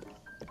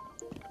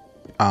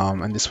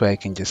 And this way I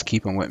can just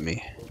keep him with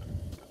me.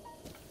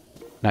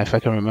 Now, if I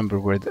can remember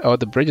where oh,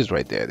 the bridge is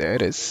right there. There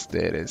it is.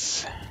 There it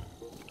is.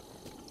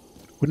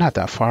 We're not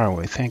that far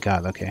away. Thank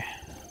God. Okay.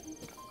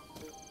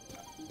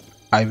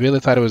 I really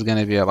thought it was going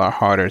to be a lot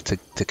harder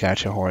to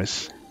catch a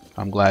horse.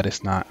 I'm glad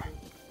it's not.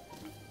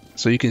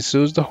 So you can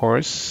soothe the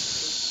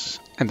horse,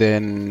 and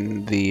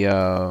then the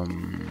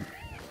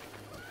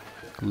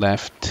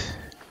left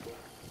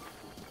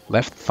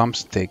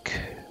thumbstick,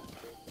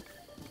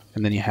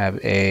 and then you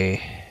have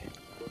A.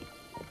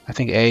 I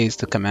think A is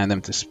to command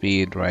them to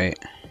speed, right?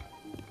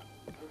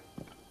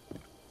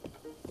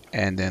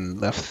 And then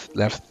left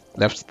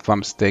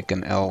thumbstick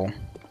and L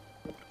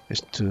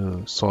is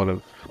to sort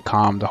of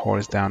calm the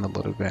horse down a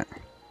little bit.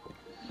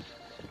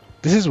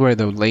 This is where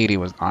the lady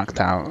was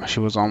knocked out. She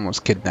was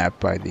almost kidnapped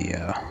by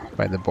the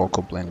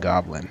Bokoblin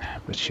Goblin,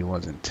 but she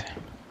wasn't.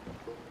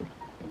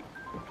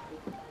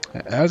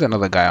 There's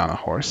another guy on a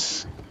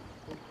horse.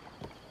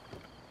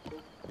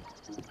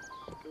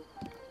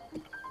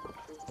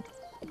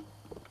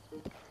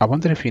 I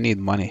wonder if you need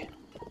money.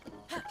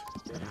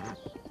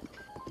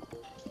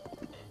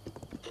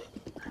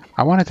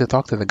 I wanted to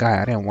talk to the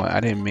guy. I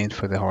didn't mean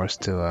for the horse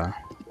to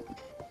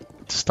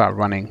start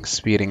running,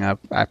 speeding up.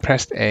 I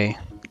pressed A.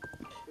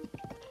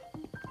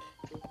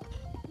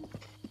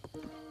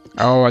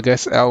 Oh, I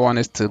guess L1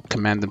 is to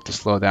command them to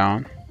slow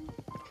down.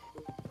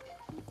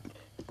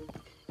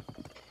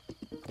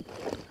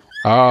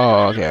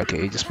 Oh,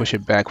 okay. You just push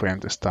it back for him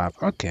to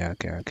stop. Okay.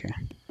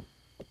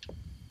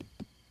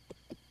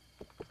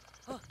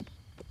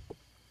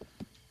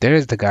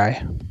 There's the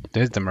guy.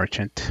 There's the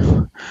merchant.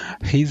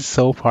 He's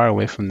so far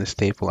away from the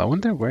staple. I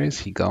wonder where is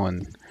he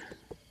going?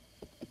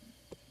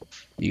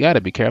 You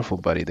gotta be careful,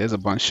 buddy. There's a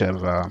bunch of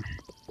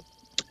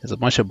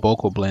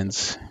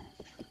Bokoblins,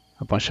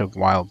 a bunch of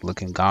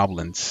wild-looking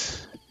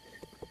goblins.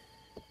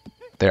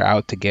 They're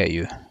out to get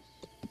you.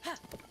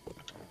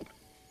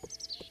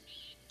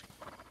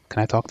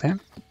 Can I talk to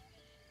him?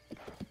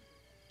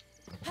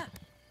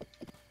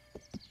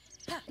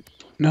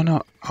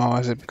 No. Oh,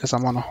 is it because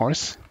I'm on a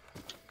horse?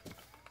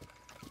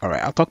 All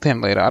right, I'll talk to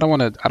him later. I don't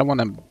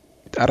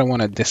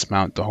want to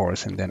dismount the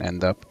horse and then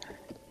end up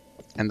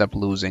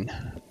losing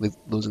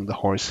the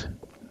horse.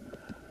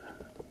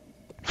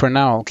 For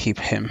now, I'll keep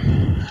him.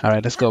 All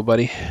right, let's go,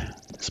 buddy.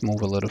 Let's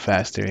move a little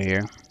faster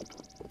here.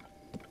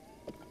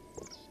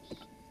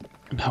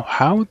 Now,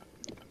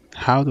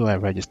 how do I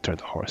register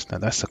the horse? Now,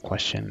 that's a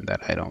question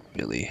that I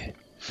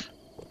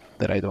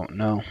don't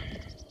know.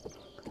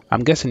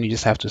 I'm guessing you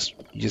just have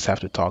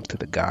to talk to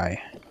the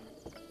guy.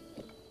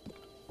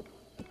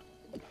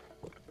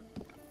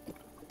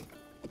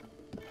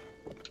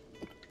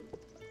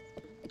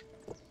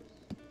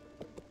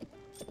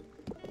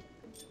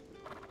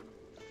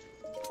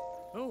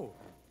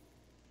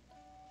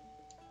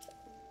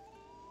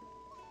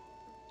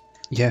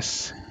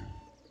 Yes.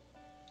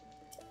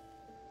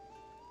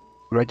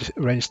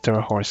 Register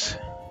a horse.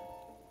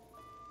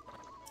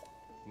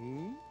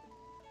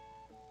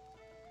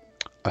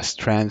 A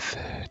strength,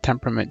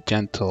 temperament,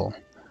 gentle.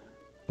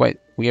 Wait,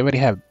 we already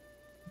have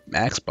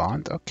max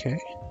bond? Okay.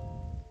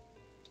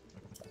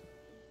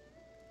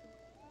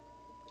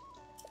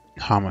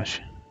 How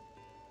much?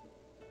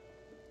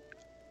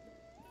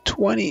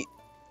 20.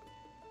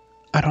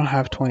 I don't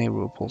have 20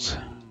 rubles.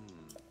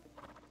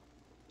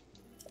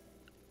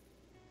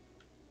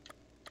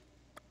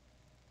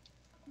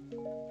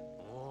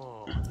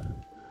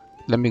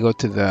 Let me go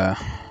to the...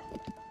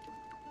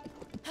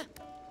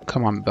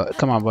 come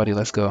on, buddy,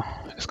 let's go.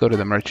 Let's go to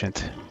the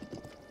merchant.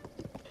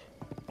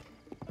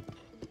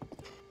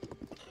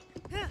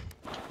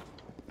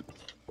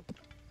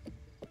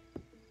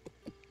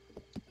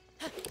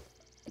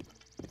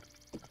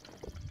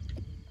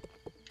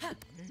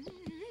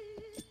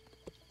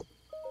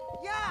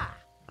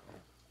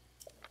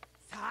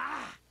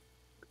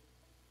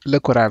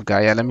 Look what I've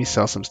got. Yeah, let me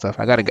sell some stuff.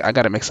 I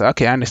gotta mix it.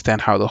 Okay, I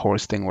understand how the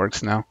horse thing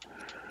works now.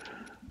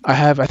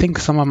 I think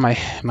some of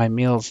my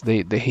meals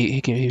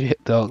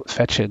they'll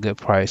fetch a good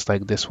price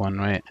like this one,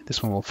 right?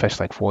 This one will fetch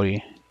like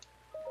 40.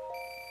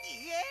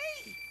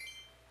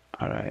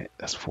 All right,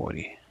 that's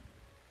 40.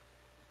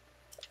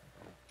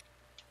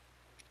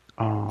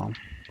 Um,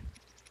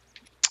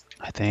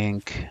 I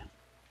think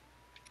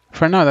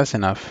for now that's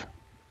enough.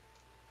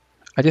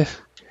 I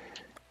just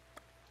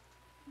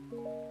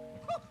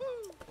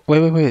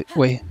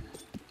wait.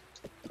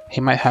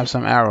 He might have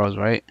some arrows,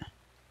 right?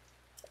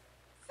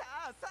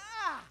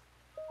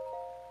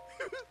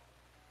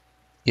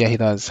 Yeah, he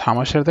does. How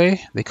much are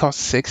they? They cost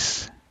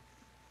 6.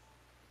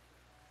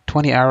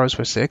 20 arrows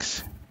for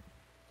 6.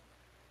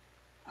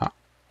 Huh?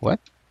 What?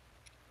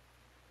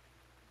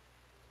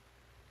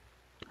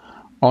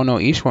 Oh no,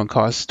 each one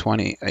costs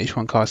 20. Each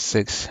one costs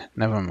 6.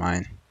 Never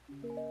mind.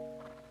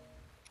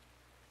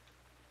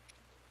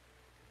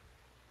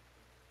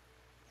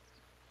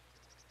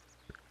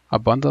 A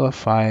bundle of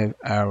 5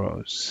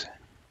 arrows.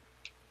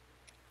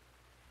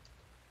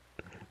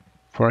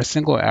 For a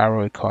single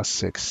arrow, it costs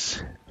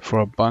 6. For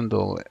a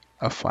bundle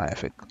of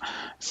 5,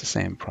 it's the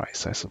same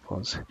price, I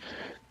suppose.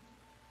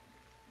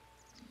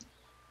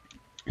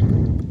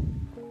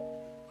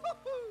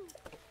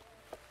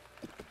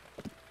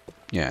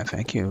 Yeah,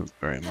 thank you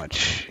very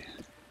much.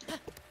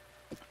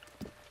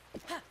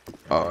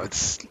 Oh,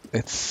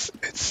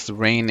 it's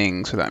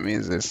raining, so that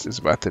means it's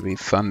about to be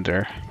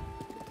thunder.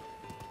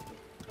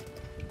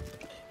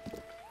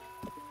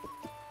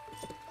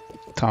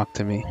 Talk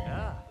to me.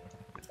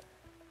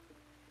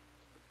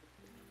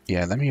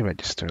 Yeah, let me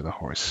register the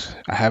horse.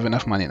 I have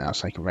enough money now,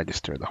 so I can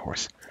register the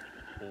horse.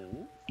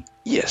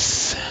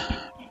 Yes.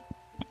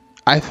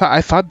 I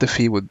thought the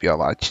fee would be a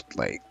lot.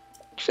 Like,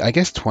 I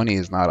guess 20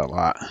 is not a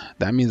lot.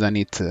 That means I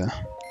need to.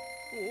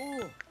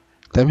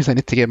 That means I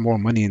need to get more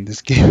money in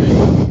this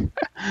game.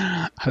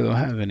 I don't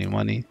have any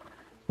money.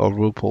 Or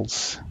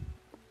rupees.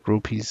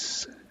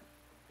 Rupees.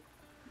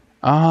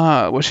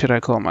 What should I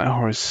call my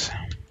horse?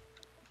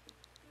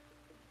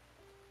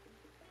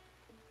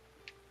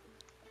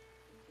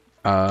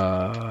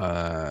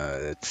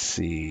 Let's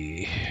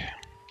see.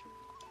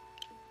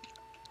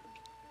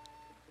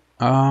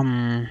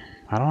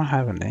 I don't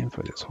have a name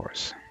for this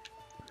horse.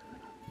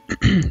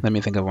 Let me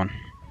think of one.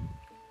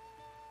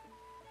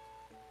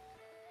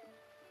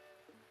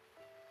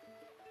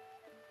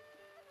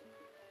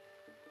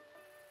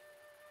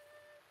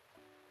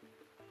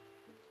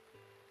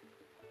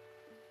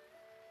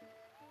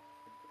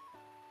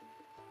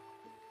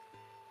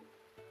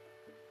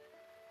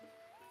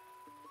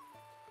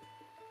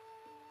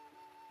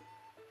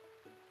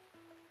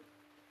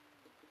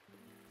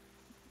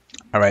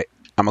 All right,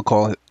 I'm gonna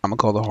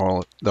call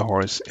the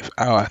horse. If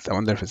I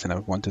wonder if it's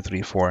enough. 1, 2,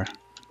 3, 4.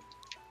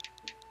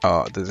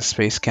 Oh, does the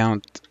space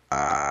count?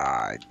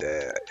 But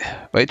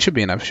it should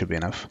be enough. Should be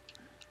enough.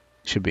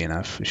 Should be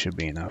enough. It should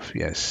be enough.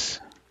 Yes.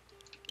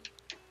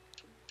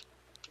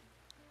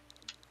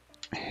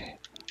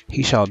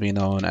 He shall be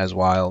known as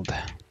Wild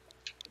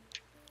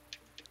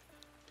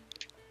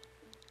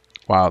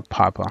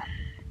Papa.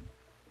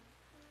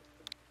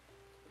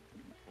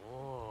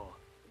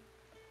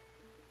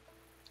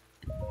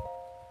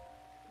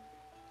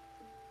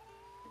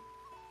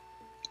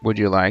 Would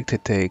you like to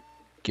take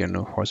your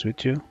new horse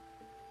with you?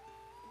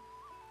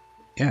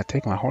 Yeah,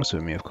 take my horse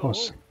with me, of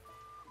course.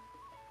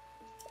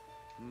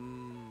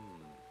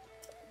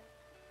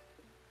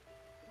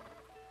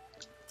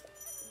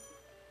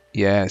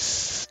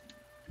 Yes.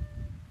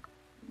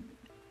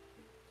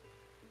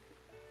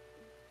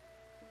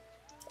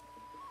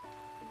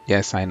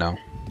 Yes, I know.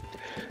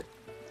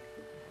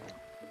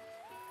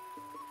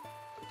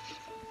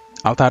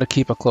 I'll try to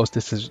keep a close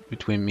distance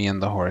between me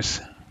and the horse.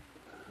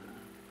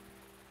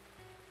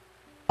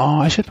 Oh,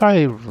 I should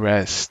probably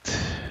rest,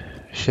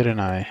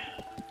 shouldn't I?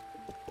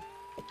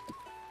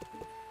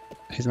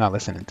 He's not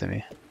listening to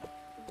me.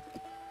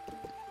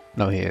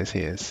 No, he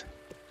is.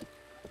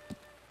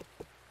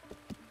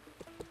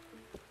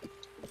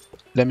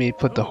 Let me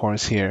put the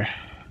horse here.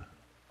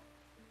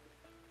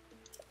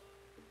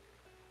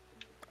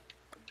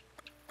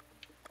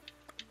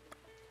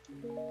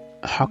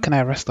 How can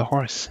I rest the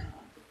horse?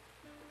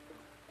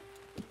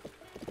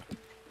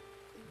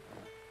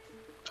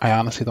 I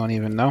honestly don't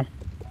even know.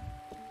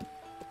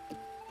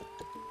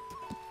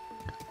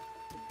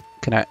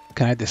 Can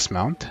I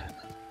dismount?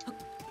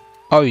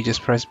 Oh, you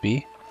just press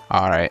B?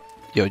 Alright.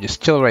 Yo,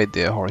 just chill right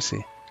there,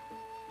 horsey.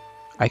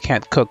 I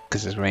can't cook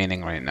because it's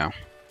raining right now.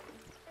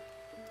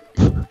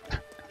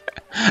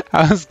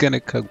 I was gonna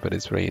cook, but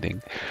it's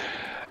raining.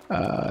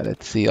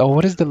 Let's see. Oh,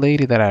 what is the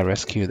lady that I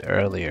rescued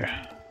earlier?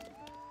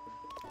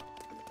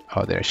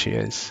 Oh, there she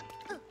is.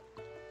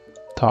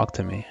 Talk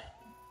to me.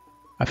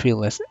 I feel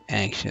less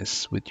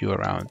anxious with you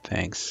around,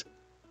 thanks.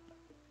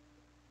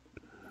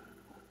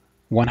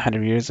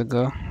 100 years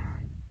ago?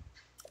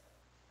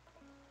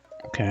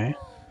 Okay.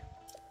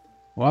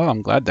 Well,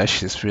 I'm glad that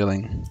she's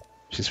feeling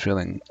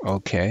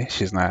okay.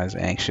 She's not as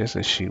anxious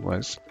as she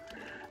was.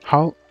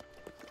 How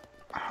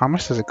how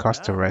much does it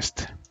cost to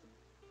rest?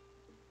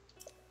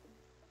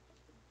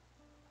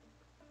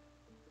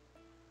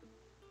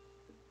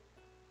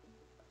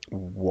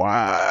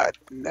 What?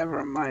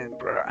 Never mind,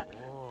 bruh.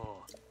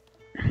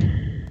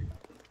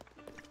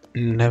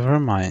 Never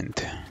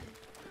mind.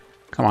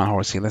 Come on,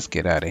 horsey, let's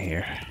get out of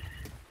here.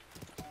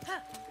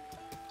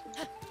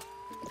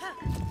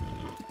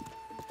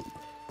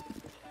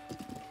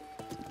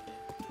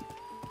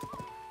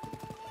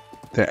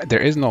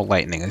 There is no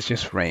lightning, it's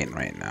just rain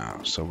right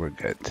now, so we're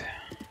good.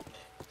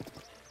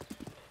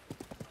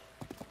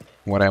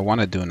 What I want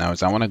to do now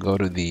is I want to go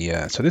to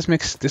the so this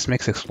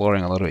makes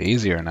exploring a little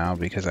easier now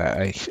because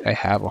I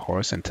have a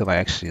horse until I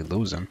actually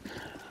lose him.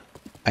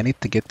 I need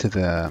to get to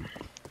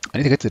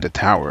the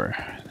tower.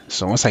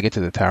 So once I get to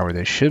the tower,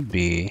 there should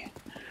be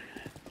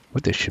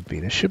there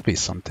should be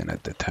something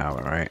at the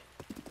tower, right?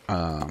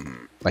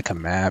 Like a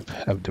map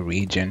of the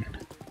region,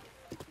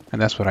 and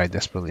that's what I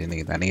desperately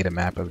need. I need a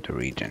map of the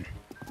region.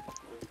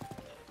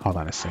 Hold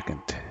on a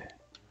second.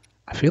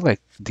 I feel like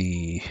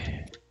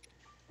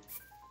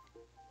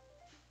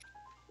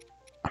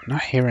I'm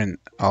not hearing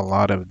a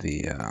lot of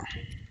the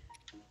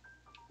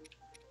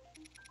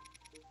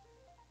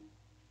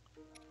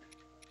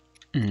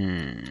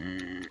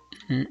mm,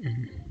 mm,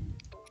 mm.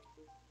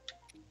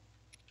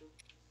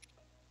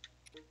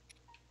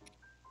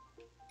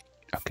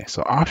 Okay,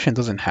 so option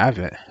doesn't have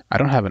it. I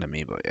don't have an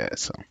amiibo yet,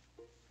 so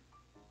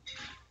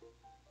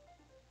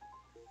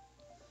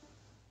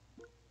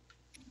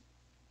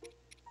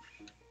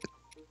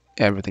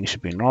everything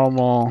should be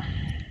normal.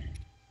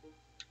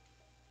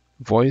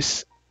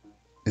 Voice,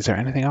 is there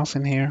anything else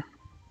in here?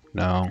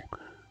 No.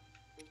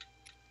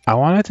 I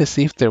wanted to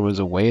see if there was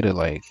a way to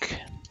like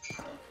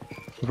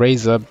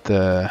raise up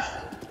the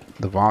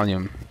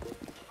volume.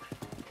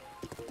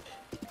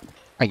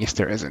 I guess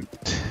there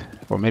isn't.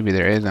 Or maybe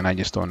there is and I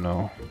just don't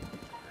know.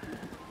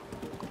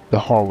 The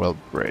Horwell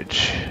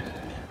Bridge.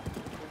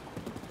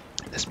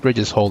 This bridge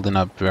is holding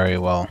up very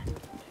well.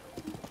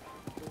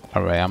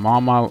 Alright, I'm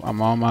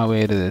on my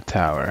way to the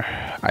tower.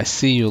 I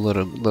see you,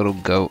 little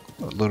goat,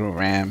 little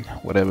ram,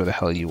 whatever the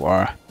hell you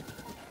are.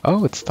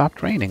 Oh, it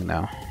stopped raining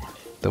now.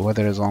 The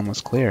weather is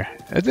almost clear.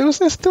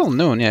 It's still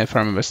noon, yeah, if I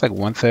remember. It's like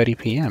 1:30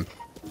 p.m.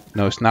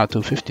 No, it's now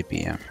 2:50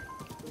 p.m.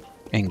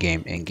 In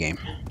game.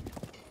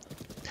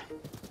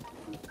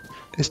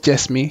 It's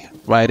just me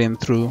riding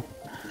through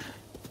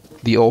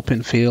the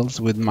open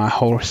fields with my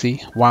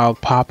horsey,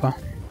 Wild Papa.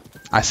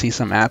 I see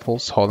some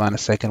apples. Hold on a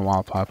second,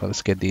 Wild Papa.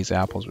 Let's get these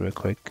apples real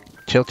quick.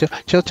 Chill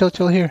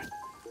here.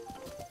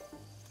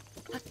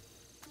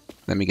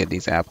 Let me get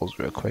these apples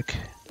real quick.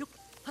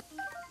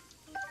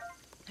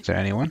 Is there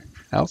anyone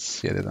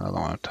else? Yeah, there's another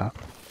one up top.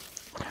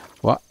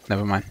 What?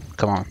 Never mind.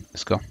 Come on,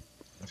 let's go.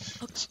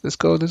 Let's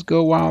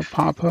go, Wild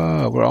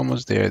Papa. We're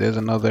almost there. There's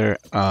another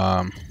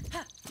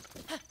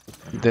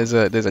there's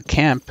a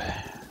camp.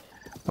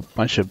 A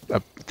bunch of I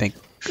think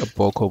a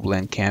Boko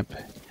blend camp.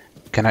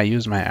 Can I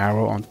use my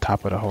arrow on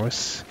top of the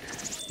horse?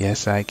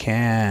 Yes, I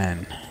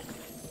can.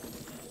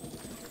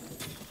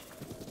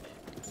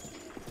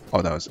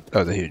 Oh, that was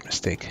a huge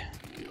mistake.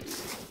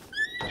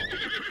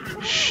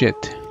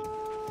 Shit.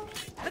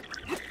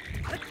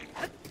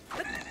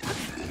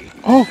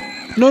 Oh,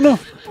 no.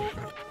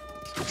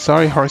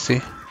 Sorry,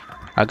 horsey.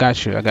 I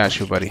got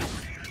you, buddy.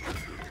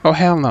 Oh,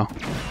 hell no.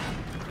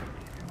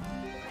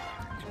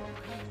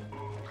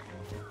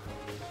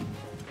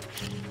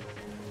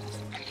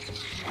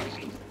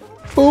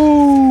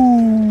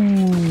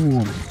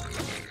 Boom!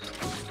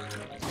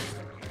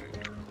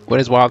 What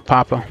is Wild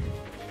Papa?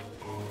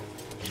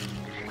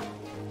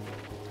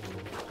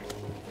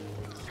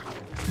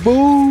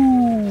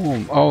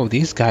 Boom! Oh,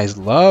 these guys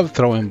love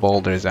throwing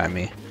boulders at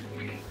me.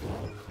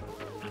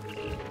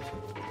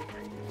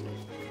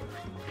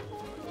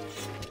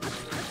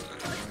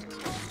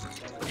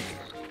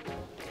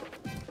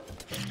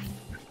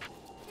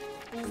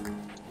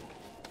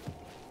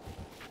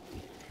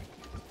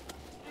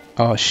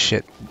 Oh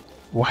shit.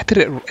 Why did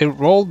it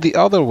rolled the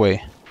other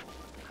way?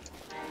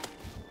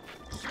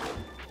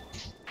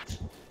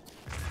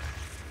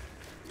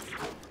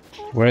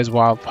 Where's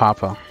Wild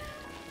Papa?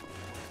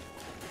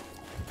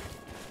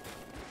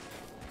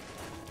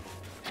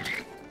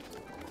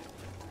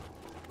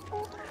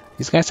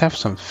 These guys have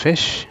some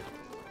fish.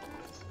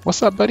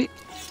 What's up, buddy?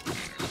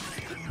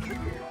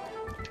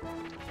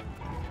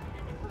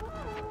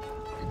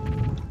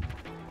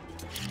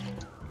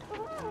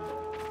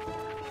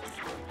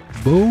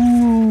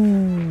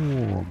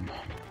 Boom!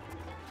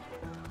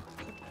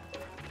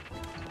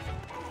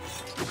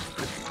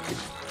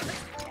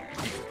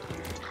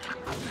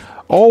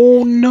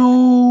 Oh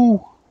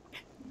no!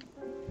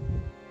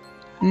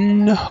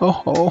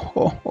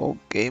 No!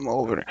 Game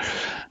over.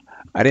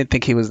 I didn't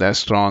think he was that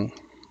strong.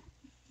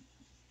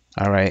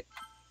 All right,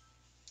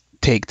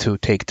 take two,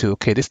 take two.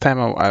 Okay, this time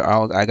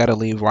I gotta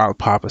leave Wild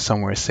Papa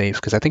somewhere safe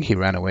because I think he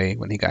ran away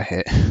when he got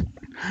hit.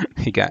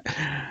 He got.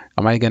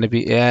 Am I gonna be?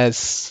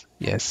 Yes,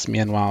 yes. Me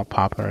and Wild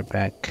Papa are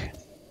back,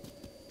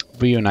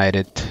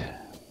 reunited.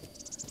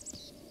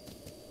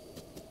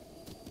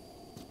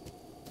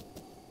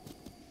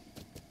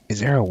 Is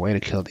there a way to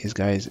kill these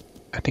guys?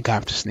 I think I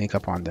have to sneak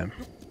up on them.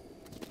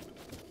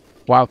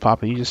 Wild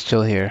Papa, you just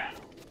chill here.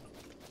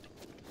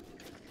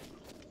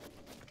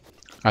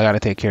 I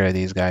gotta take care of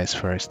these guys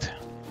first.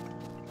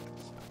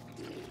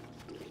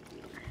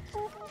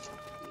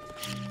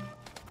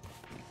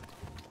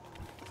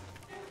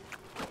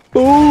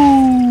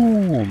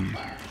 Boom!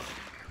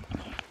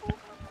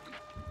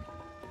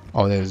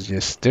 Oh, there's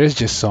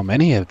just so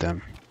many of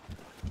them.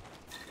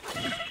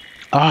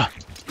 Ah!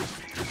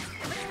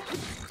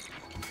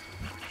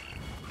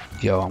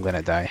 Yo, I'm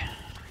gonna die.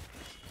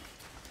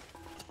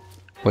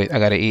 Wait, I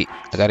gotta eat.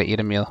 I gotta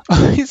eat a meal.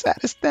 He's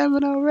out of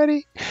stamina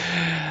already.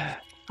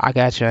 I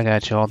got you. I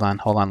got you. Hold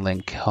on,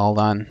 Link. Hold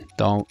on.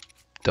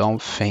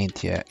 Don't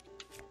faint yet.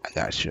 I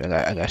got you.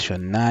 I got you a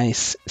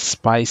nice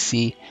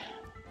spicy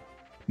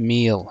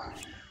meal.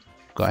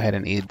 Go ahead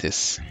and eat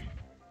this.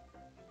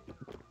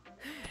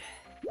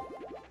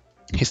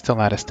 He's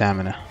still out of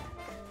stamina.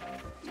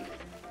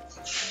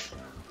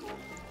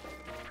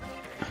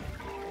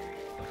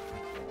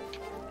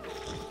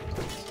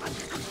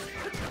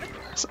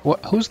 So,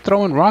 who's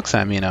throwing rocks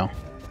at me now?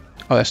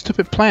 Oh, that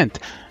stupid plant.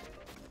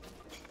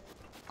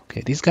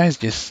 Okay, these guys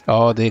just...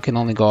 Oh, they can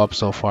only go up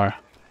so far.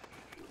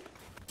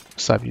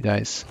 What's up, you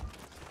guys?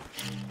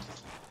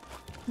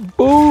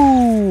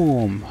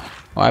 Boom!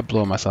 Oh, I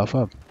blew myself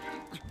up.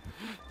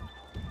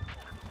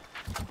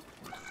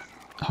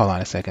 Hold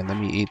on a second. Let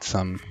me eat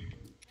some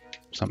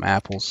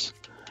apples.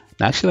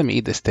 Now, actually, let me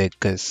eat the steak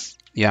because,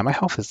 yeah, my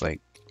health is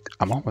like...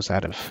 I'm almost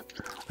out of...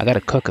 I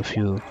gotta cook a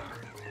few...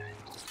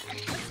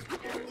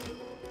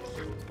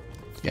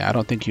 Yeah, I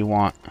don't think you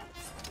want...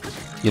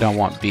 You don't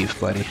want beef,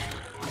 buddy.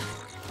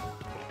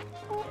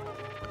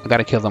 I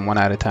gotta kill them one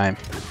at a time.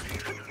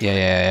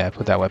 Yeah.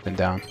 Put that weapon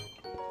down.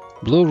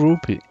 Blue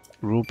rupee,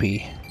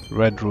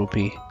 red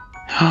rupee.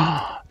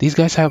 These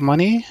guys have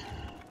money?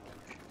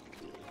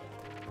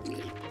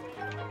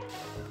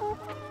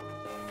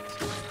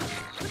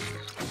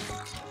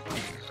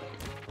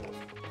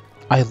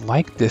 I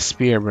like this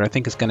spear, but I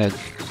think it's gonna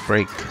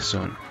break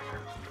soon.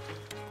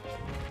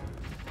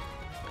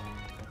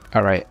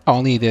 Alright,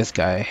 only this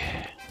guy.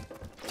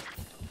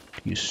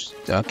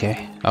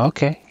 Okay.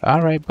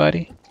 Alright,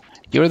 buddy.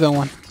 You're the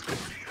one.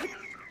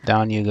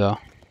 Down you go.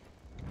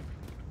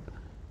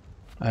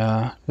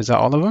 Is that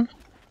all of them?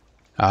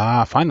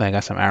 Ah, finally I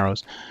got some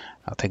arrows.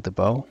 I'll take the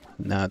bow.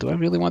 No, do I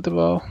really want the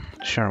bow?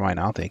 Sure, why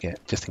not? I'll take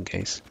it, just in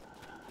case.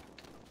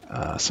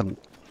 Some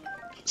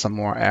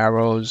more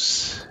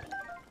arrows.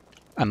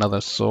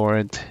 Another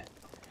sword.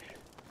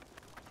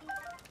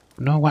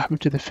 No, what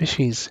happened to the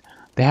fishies?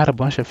 They had a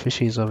bunch of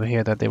fishies over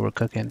here that they were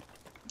cooking.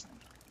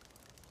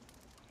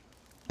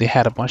 They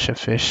had a bunch of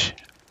fish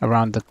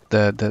around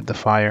the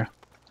fire.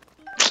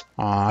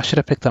 Aw, I should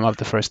have picked them up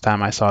the first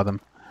time I saw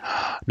them.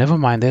 Never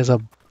mind, there's a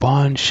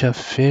bunch of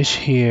fish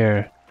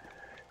here.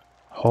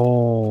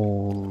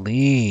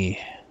 Holy.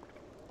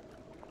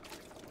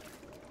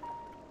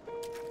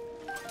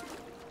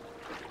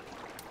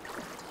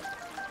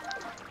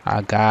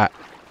 I got...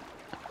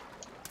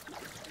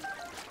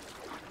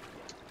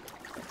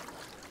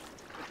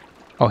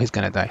 Oh, he's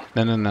gonna die.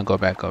 No, go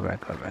back.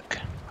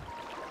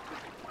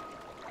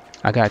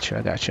 I got you.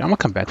 I'm gonna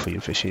come back for you,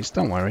 fishies.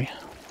 Don't worry.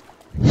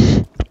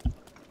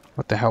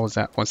 What the hell was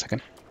that? 1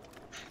 second.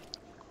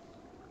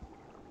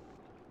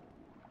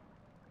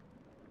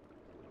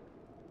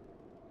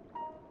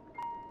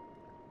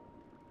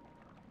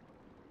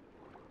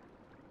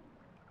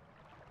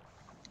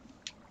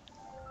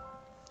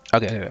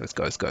 Okay, let's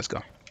go.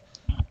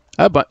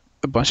 A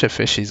bunch of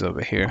fishies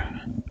over here.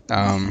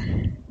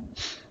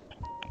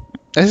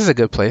 This is a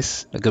good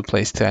place. A good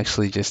place to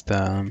actually just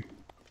I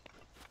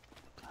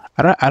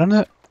don't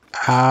know.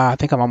 I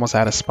think I'm almost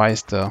out of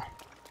spice though.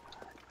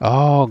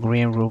 Oh,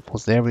 green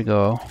ruples. There we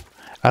go.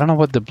 I don't know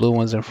what the blue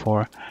ones are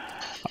for.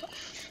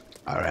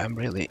 Alright, I'm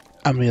really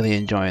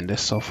enjoying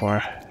this so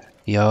far.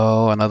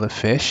 Yo, another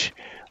fish.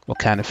 What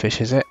kind of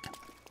fish is it?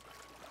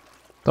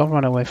 Don't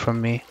run away from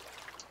me.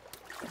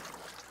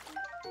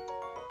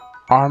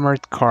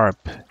 Armored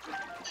carp.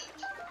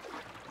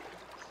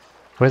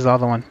 Where's the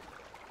other one?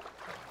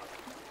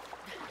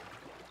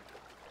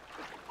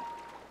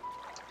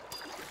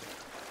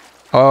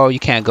 Oh, you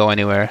can't go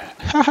anywhere.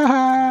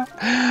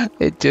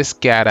 It just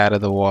got out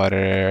of the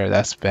water.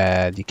 That's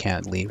bad. You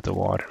can't leave the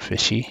water,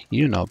 fishy.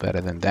 You know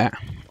better than that.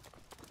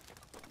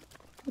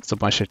 It's a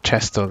bunch of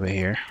chests over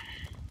here.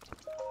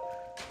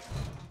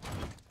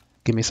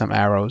 Give me some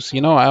arrows.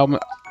 You know, I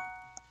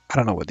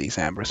don't know what these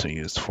ambers are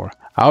used for.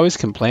 I always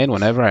complain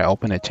whenever I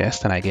open a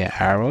chest and I get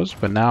arrows,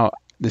 but now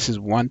this is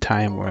one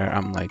time where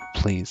I'm like,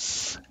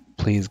 please,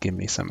 please give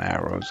me some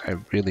arrows. I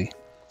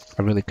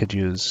really could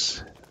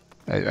use,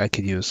 I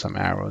could use some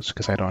arrows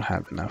because I don't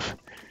have enough.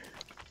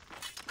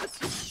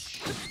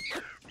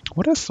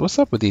 What's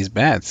up with these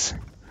bats?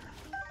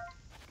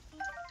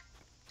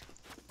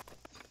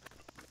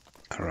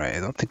 Alright, I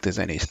don't think there's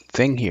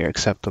anything here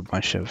except a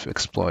bunch of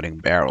exploding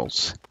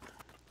barrels.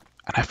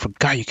 And I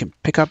forgot you can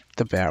pick up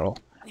the barrel.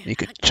 You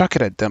could chuck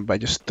it at them by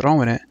just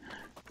throwing it.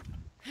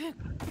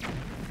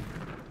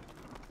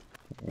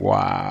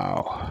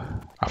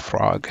 Wow. A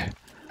frog.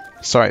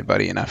 Sorry,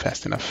 buddy, you're not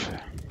fast enough.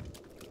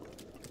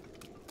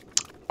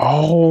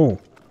 Oh!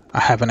 I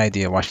have an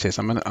idea. Watch this.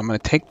 I'm gonna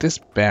take this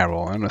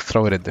barrel and I'm gonna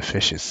throw it at the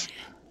fishes.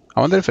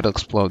 I wonder if it'll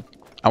explode.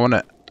 I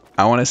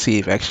wanna see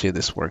if actually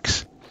this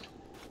works.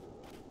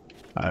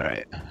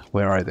 Alright.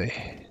 Where are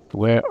they?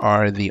 Where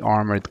are the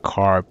armored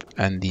carp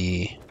and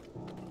the...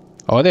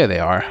 Oh, there they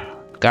are.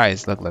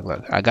 Guys, look.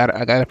 I got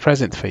a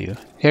present for you.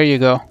 Here you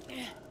go.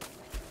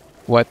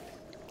 What?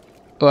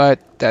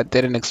 What? That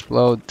didn't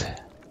explode.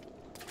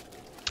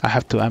 I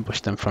have to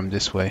ambush them from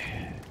this way.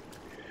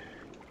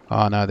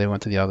 Oh no, they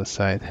went to the other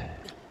side.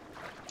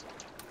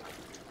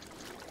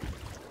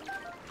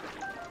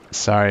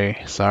 Sorry,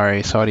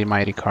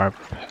 mighty carp.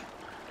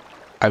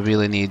 I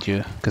really need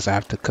you because I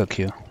have to cook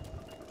you.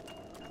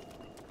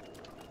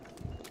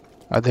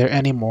 Are there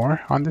any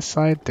more on this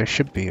side? There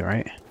should be,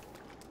 right?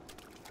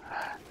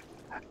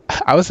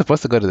 I was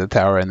supposed to go to the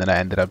tower and then I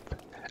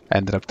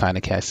ended up trying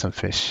to catch some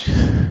fish.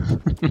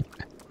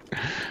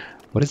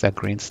 What is that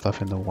green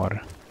stuff in the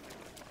water?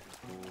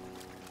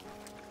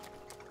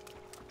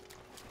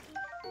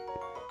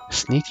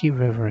 Sneaky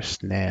river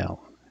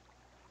snail.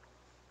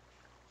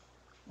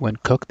 When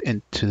cooked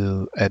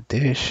into a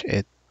dish,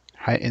 it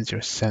heightens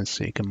your sense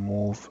so you can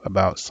move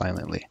about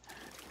silently.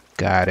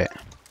 Got it.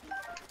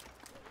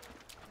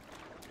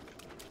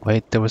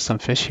 Wait, there was some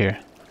fish here.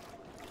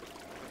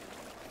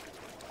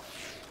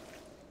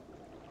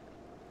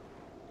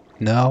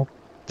 No,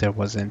 there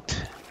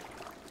wasn't.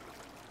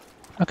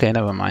 Okay,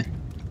 never mind.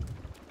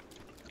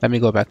 Let me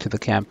go back to the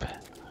camp.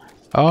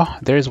 Oh,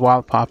 there's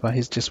Wild Papa.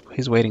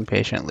 He's waiting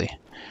patiently.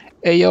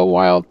 Hey yo,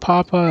 Wild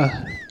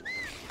Papa,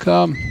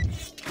 come.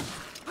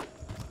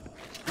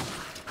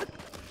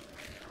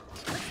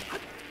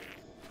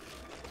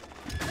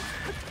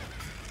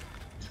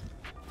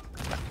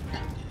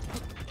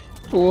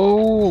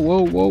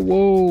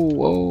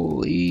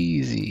 Whoa,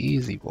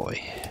 easy boy.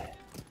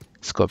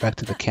 Let's go back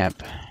to the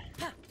camp.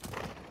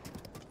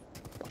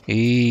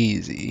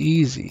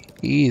 Easy,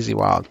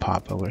 Wild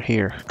Papa. We're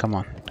here. Come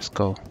on, let's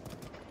go.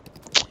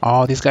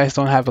 Oh, these guys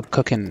don't have a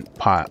cooking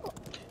pot.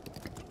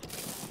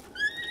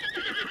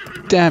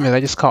 Damn it, I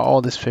just caught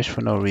all this fish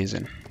for no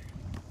reason.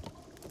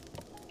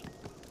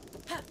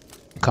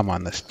 Come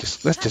on, let's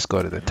just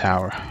go to the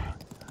tower.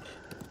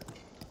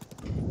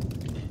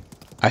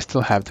 I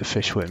still have the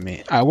fish with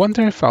me. I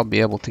wonder if I'll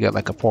be able to get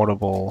like a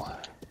portable...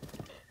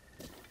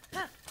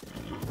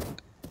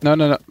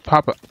 No,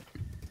 Papa.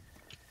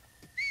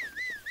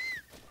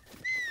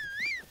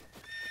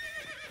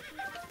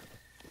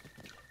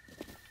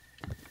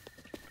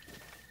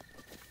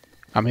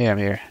 I'm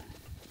here.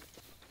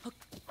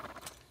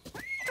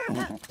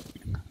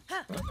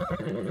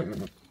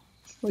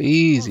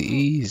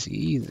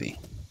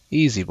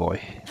 Easy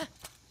boy.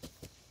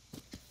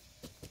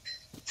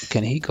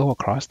 Can he go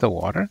across the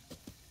water?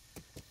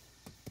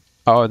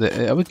 Oh,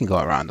 we can go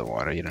around the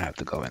water. You don't have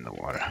to go in the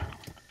water.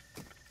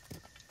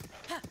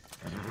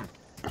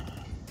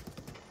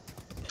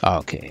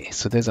 Okay,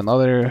 so there's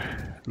another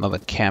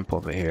camp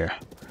over here.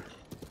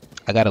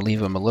 I gotta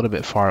leave him a little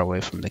bit far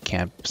away from the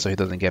camp so he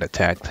doesn't get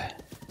attacked.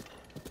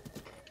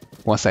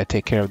 Once I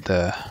take care of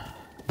the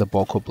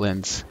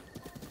bokoblins,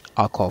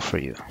 I'll call for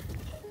you.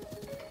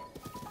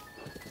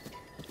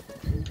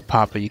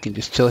 Papa, you can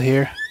just chill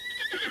here.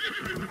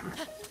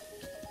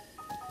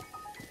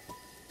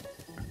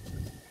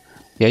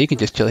 Yeah, you can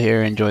just chill here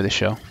and enjoy the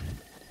show.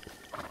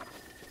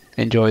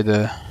 Enjoy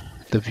the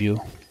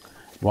view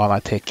while I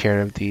take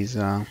care of these.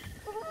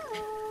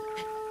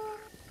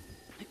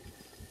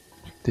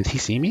 Did he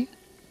see me?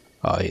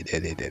 Oh, he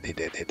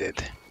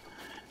did.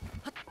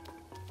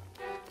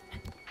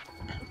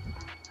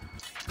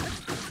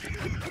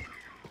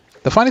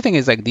 The funny thing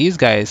is, like, these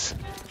guys...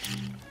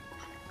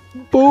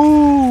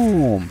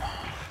 Boom!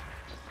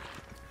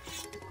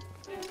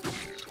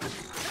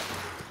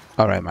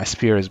 Alright, my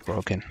spear is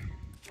broken.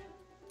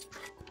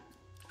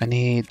 I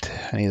need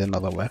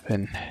another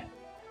weapon.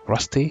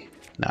 Rusty?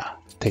 Nah,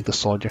 take the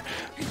soldier.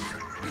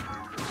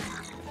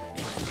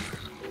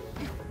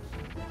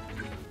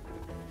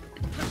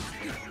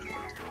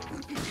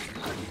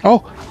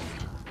 Oh!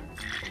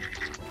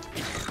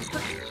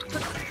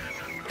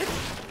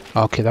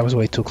 Okay, that was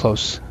way too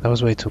close. That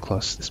was way too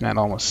close. This man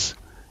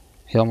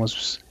he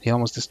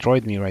almost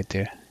destroyed me right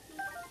there.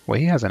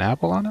 Wait, he has an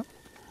apple on him?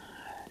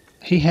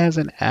 He has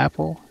an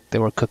apple. They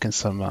were cooking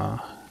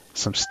some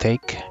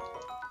steak.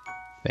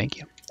 Thank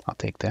you. I'll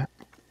take that.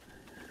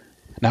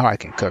 Now I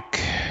can cook.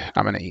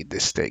 I'm gonna eat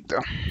this steak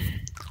though.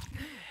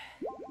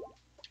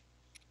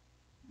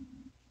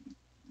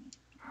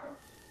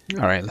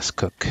 All right, let's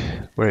cook.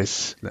 Where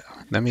is?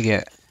 Let me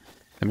get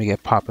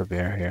Papa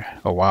Bear here.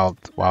 A wild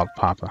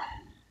Papa.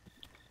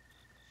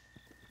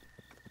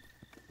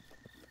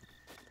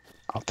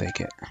 I'll take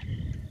it.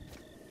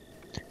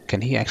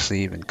 Can he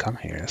actually even come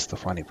here? That's the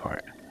funny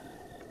part.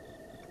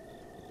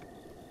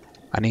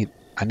 I need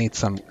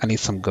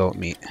some goat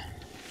meat.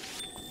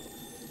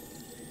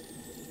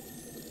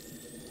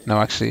 No,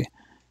 actually,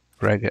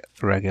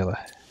 regular.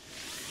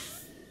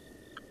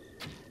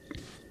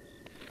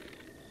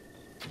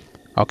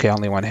 Okay,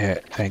 only one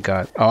hit. Thank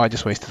God. Oh, I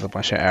just wasted a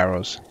bunch of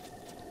arrows.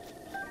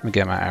 Let me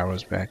get my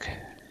arrows back.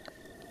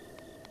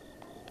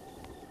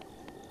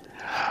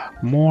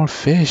 More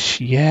fish.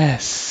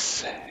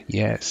 Yes.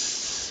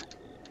 Yes.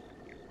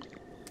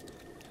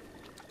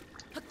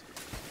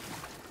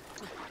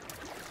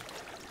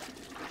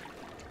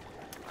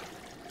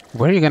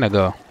 Where are you gonna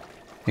go?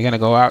 You're gonna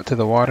go out to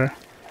the water?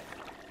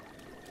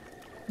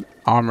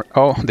 Armor.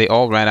 Oh, they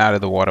all ran out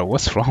of the water.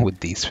 What's wrong with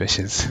these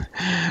fishes?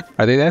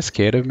 Are they that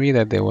scared of me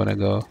that they wanna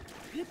go?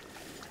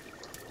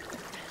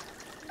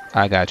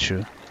 I got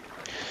you.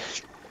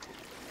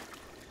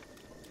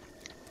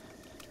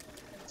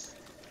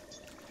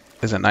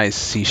 There's a nice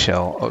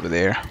seashell over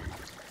there.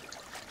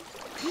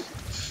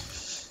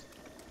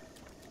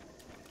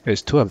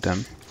 There's two of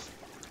them.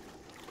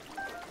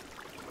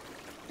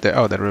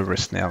 Oh, the river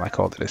snail. I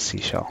called it a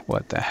seashell.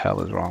 What the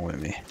hell is wrong with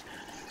me?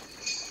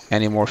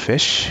 Any more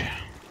fish?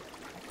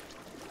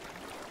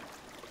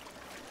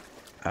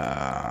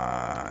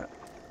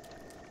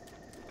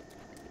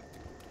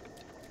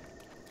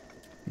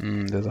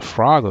 There's a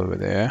frog over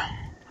there.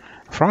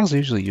 Frogs are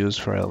usually used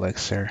for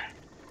elixir.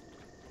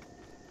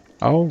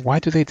 Oh, why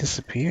do they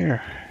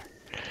disappear?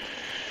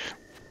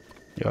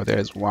 Yo,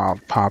 there's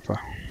wild Papa.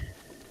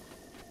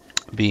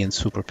 Being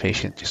super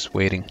patient, just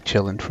waiting,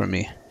 chilling for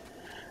me.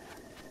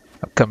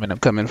 I'm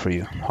coming for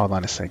you. Hold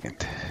on a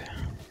second.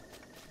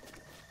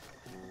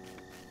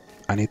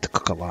 I need to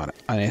cook a lot.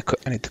 I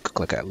need to cook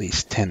like at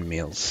least 10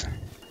 meals.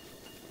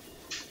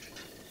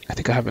 I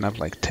think I have enough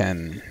like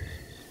 10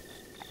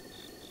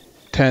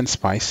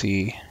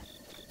 spicy.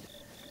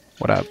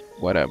 What up?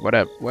 What up? What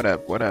up? What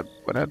up? What up?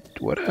 What up?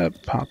 What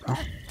up, Papa?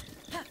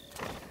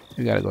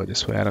 We gotta go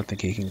this way. I don't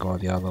think he can go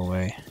the other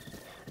way.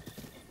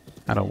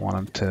 I don't want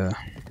him to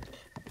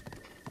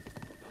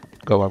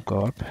go up,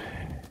 go up.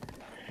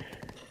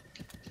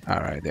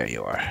 Alright, there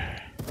you are.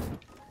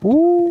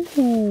 Ooh,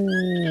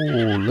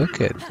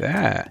 look at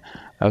that.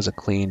 That was a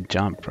clean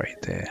jump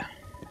right there.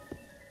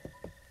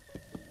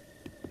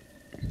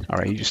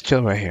 Alright, you just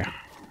chill right here.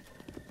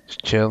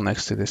 Just chill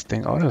next to this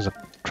thing. Oh, there's a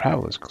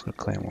traveler's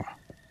claymore.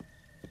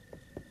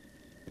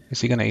 Is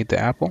he gonna eat the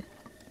apple?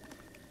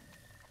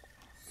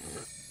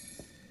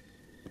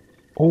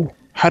 Oh,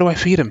 how do I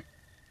feed him?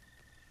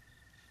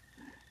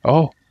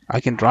 Oh,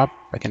 I can drop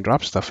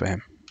stuff for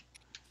him.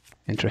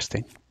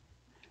 Interesting.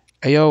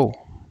 Ayo.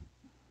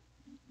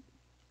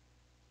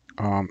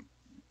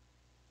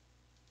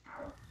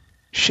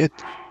 Shit.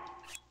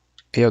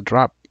 Ayo,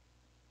 drop.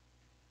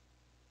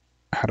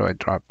 How do I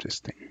drop this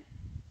thing?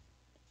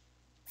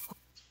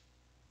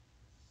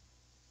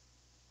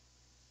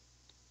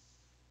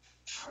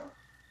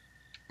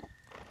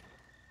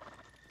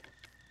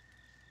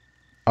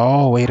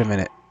 Oh, wait a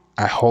minute.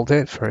 I hold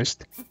it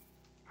first,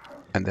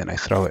 and then I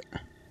throw it.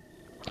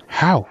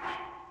 How?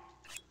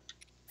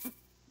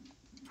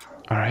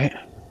 Alright.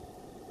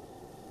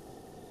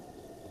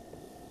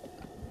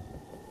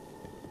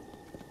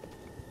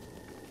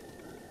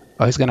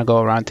 Oh, he's gonna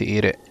go around to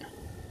eat it.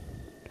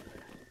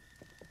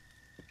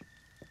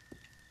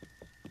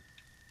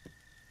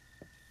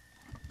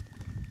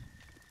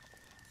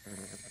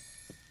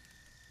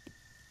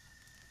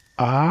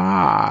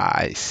 Ah,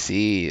 I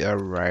see.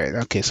 Alright.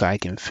 Okay, so I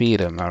can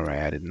feed him.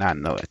 Alright, I did not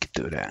know I could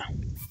do that.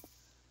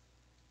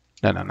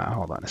 No.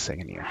 Hold on a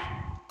second here.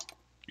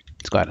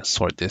 Let's go ahead and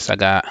sort this.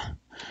 I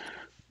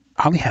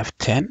only have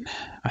 10?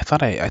 I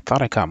thought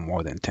I got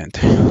more than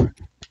 10.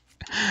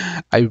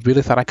 I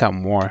really thought I got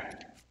more.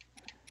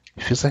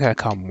 It feels like I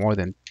got more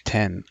than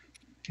 10.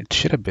 It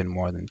should have been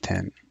more than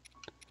 10.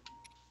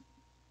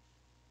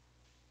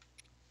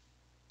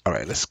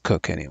 Alright, let's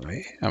cook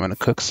anyway. I'm gonna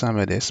cook some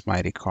of this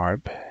mighty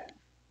carb.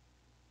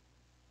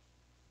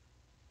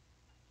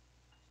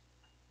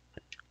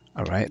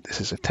 Alright,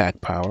 this is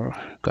attack power.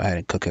 Go ahead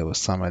and cook it with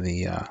some of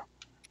the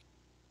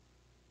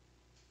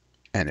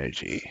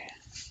energy.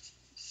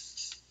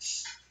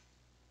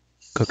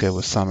 Cook it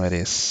with some of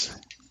this,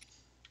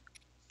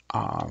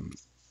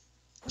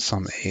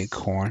 some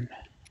acorn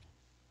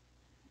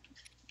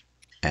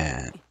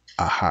and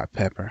a hot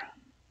pepper.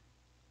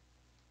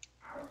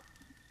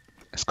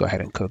 Let's go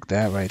ahead and cook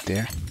that right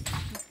there.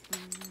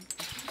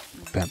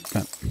 Bam,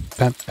 bam,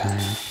 bam,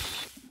 bam.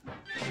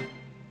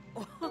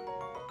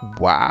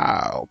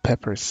 Wow,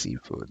 pepper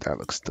seafood. That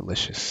looks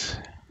delicious.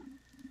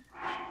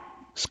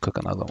 Let's cook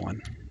another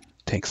one.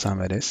 Take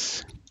some of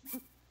this.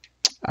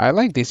 I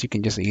like this. You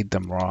can just eat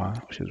them raw,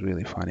 which is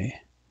really funny.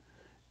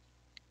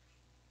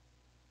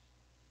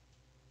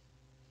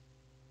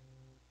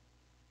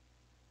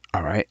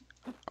 All right,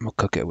 I'm gonna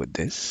cook it with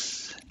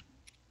this.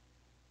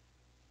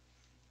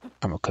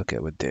 I'm gonna cook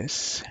it with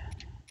this.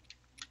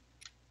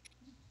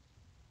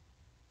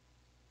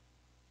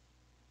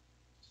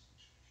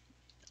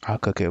 I'll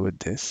cook it with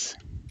this.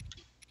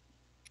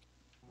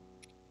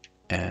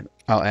 And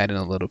I'll add in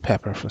a little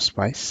pepper for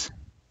spice.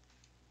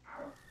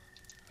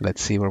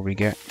 Let's see what we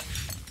get.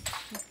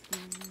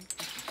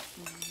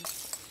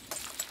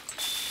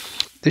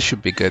 This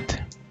should be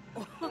good.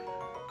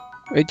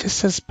 It just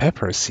says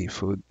pepper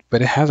seafood,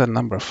 but it has a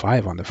number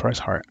 5 on the first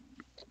heart.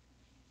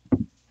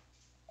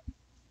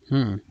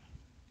 I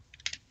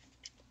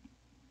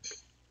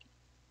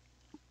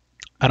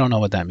don't know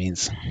what that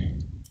means.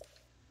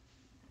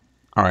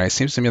 All right, it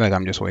seems to me like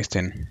I'm just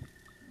wasting.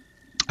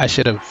 I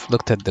should have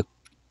looked at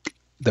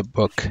the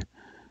book.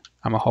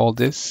 I'm gonna hold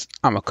this.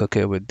 I'm gonna cook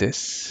it with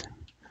this,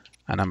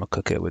 and I'm gonna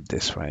cook it with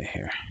this right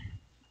here.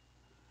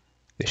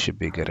 This should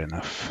be good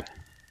enough.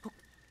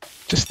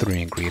 Just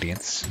 3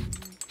 ingredients.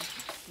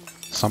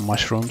 Some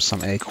mushrooms,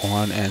 some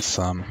acorn, and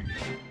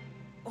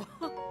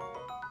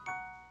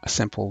a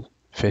simple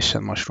fish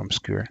and mushroom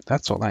skewer.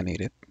 That's all I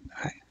needed.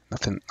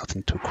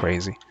 Nothing too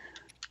crazy.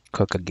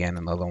 Cook again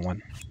another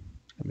one.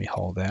 Let me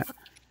hold that.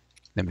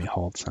 Let me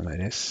hold some of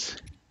this.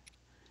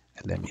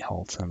 And let me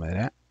hold some of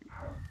that.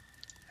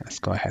 Let's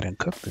go ahead and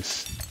cook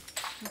this.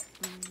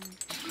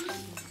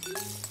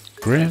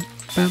 Bam,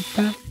 bam,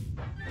 bam.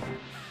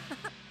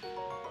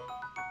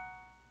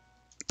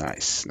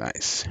 Nice,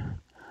 nice.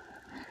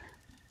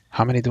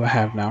 How many do I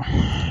have now?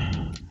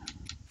 I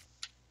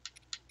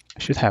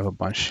should have a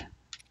bunch.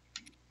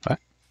 What?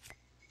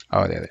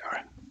 Oh, there they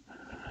are.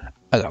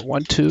 I got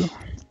 1, 2.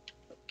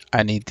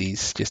 I need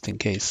these just in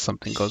case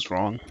something goes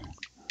wrong.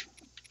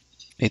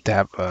 Need to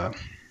have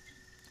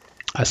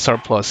a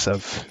surplus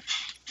of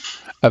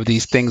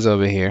these things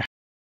over here.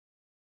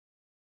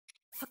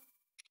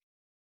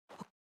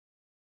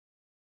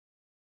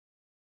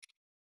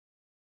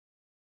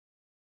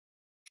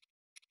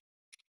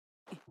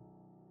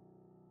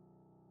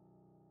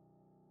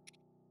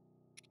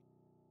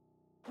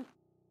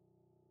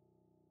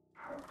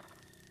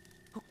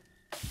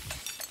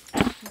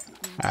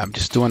 I'm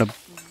just doing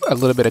a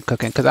little bit of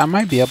cooking because I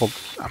might be able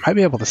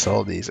to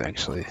sell these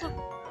actually.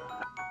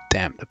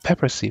 Damn, the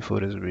pepper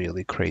seafood is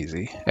really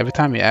crazy. Every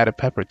time you add a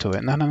pepper to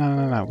it,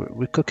 no.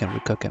 We're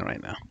cooking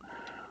right now.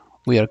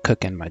 We are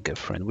cooking, my good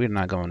friend. We're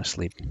not going to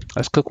sleep.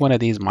 Let's cook one of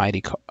these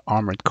mighty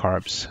armored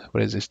carbs.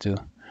 What does this do?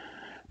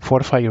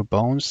 Fortify your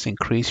bones,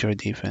 increase your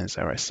defense.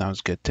 All right,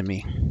 sounds good to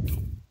me.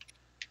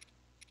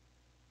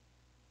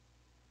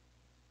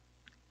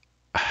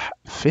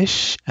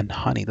 Fish and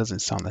honey doesn't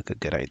sound like a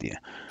good idea.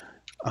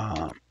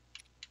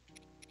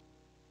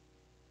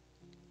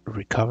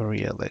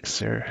 Recovery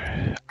elixir.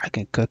 I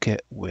can cook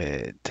it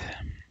with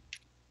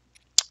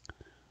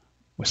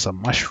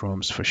some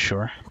mushrooms for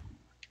sure,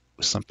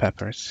 with some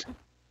peppers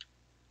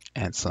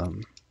and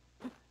some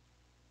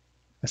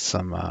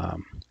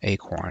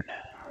acorn.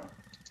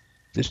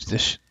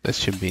 This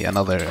should be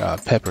another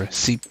pepper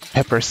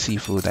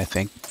seafood, I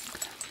think.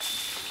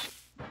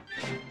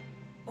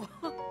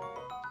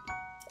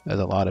 There's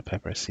a lot of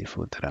pepper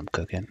seafood that I'm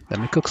cooking. Let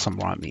me cook some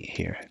raw meat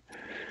here.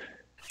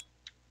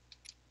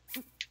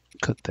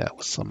 Cook that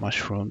with some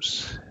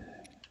mushrooms,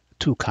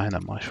 2 kind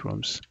of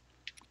mushrooms,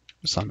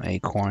 some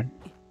acorn,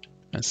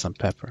 and some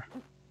pepper.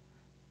 All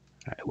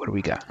right, what do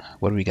we got?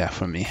 What do we got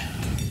for me?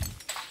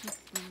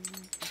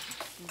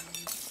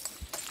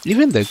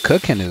 Even the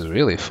cooking is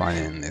really fun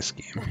in this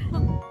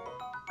game.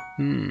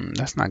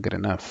 That's not good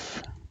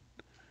enough.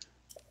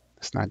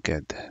 It's not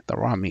good. The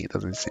raw meat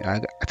doesn't seem.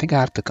 I think I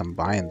have to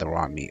combine the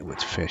raw meat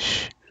with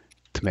fish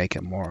to make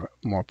it more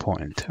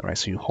potent. All right,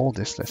 so you hold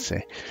this. Let's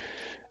say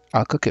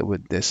I'll cook it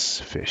with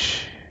this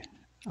fish.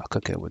 I'll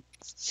cook it with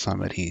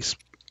some of these.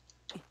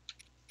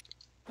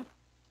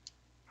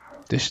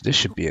 This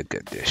should be a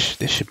good dish.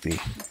 This should be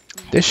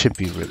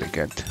really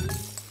good.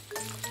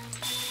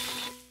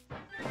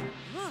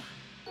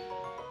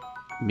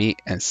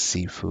 Meat and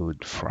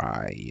seafood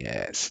fry.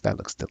 Yes, that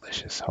looks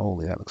delicious.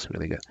 Holy, that looks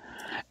really good.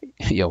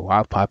 Yo,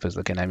 Wild Pop is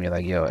looking at me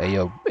like, yo,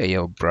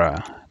 ayo,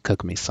 bruh,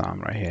 cook me some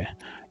right here.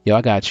 Yo,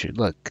 I got you.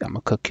 Look, I'm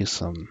gonna cook you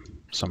some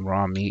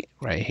raw meat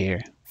right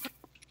here.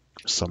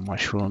 Some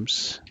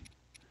mushrooms.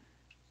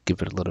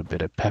 Give it a little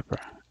bit of pepper.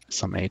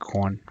 Some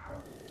acorn.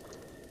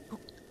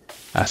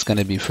 That's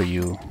gonna be for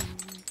you,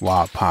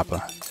 Wild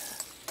Papa.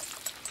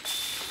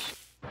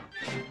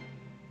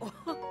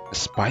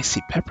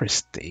 Spicy pepper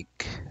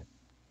steak.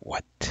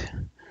 What?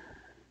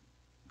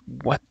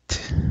 What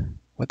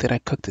did I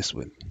cook this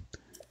with?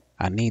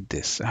 I need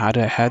this. How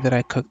did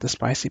I cook the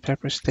spicy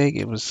pepper steak?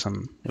 It was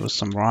some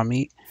raw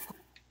meat.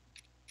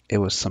 It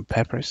was some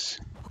peppers.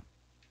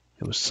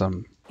 It was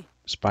some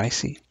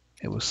spicy.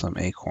 It was some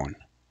acorn,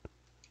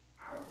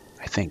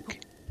 I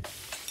think.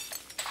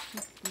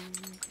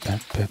 Ba,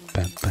 ba,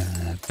 ba,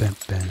 ba, ba,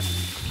 ba.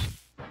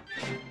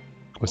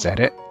 Was that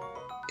it?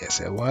 Yes,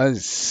 it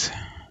was.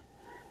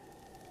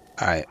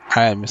 Alright,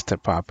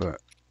 Mr. Papa.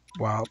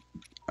 Wow.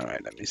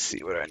 Alright, let me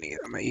see what I need.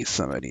 I'm gonna eat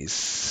some of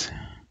these.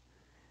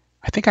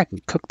 I think I can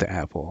cook the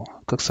apple.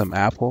 Cook some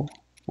apple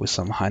with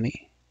some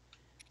honey,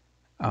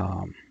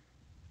 um,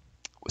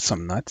 with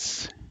some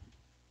nuts.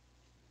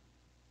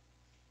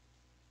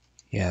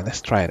 Yeah,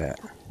 let's try that.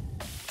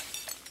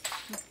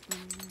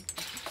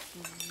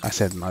 I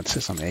said nuts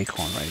is some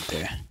acorn right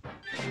there.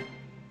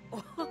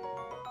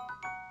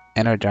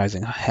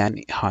 Energizing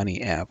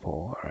honey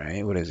apple.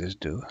 Alright, what does this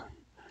do?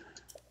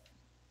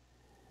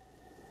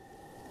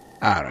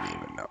 I don't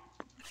even know.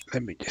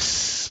 Let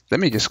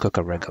me just cook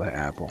a regular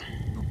apple.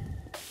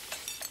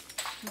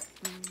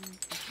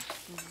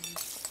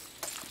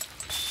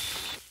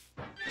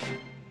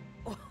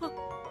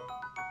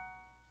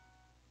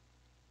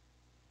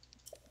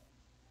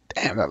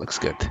 Damn, that looks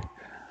good.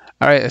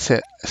 Alright, that's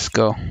it. Let's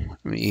go.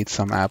 Let me eat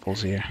some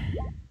apples here.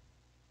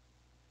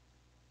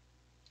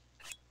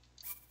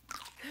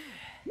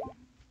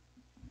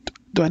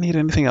 Do I need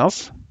anything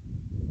else?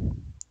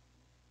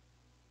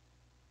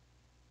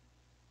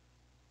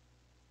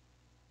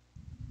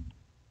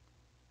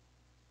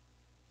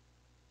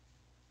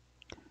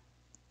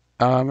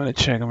 I'm gonna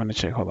check.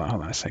 Hold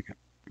on a second.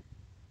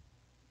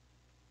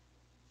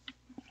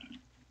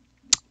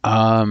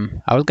 I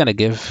was gonna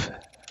give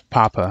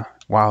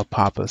Wild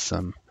Papa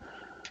some.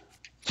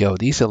 Yo,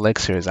 these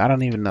elixirs, I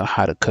don't even know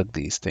how to cook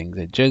these things.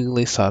 A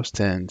jiggly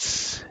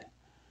substance.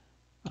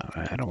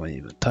 Alright, I don't want to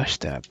even touch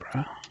that,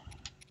 bro.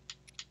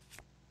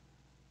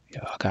 Yo,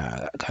 I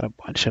got a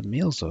bunch of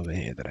meals over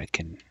here that I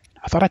can.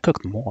 I thought I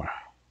cooked more.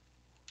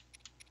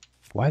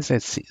 Why does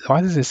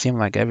it seem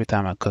like every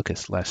time I cook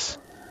it's less?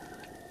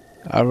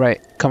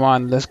 Alright, come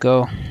on, let's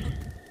go.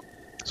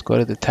 Let's go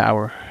to the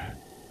tower.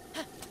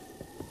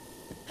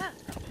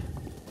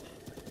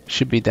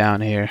 Should be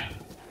down here.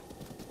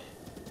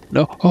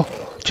 No,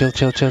 oh, chill.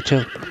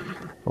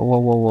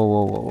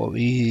 Whoa.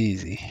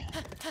 Easy.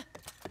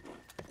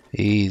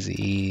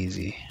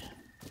 Easy.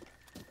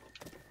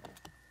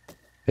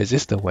 Is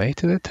this the way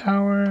to the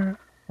tower?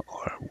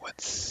 Or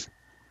what's...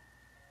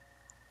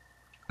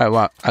 Alright,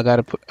 well, I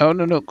gotta put... Oh,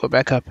 no, go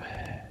back up.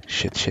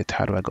 Shit,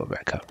 how do I go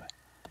back up?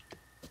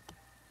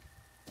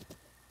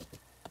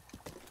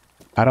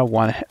 I don't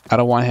want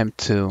him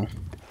to...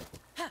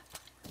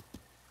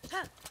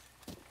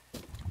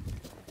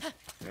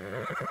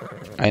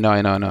 I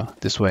know.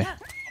 This way.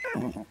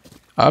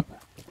 Up?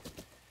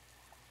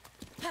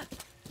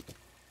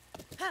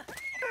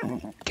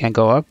 Can't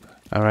go up?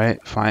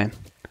 Alright, fine.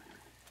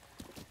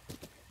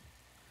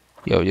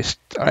 Yo, just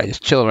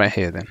chill right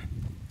here then.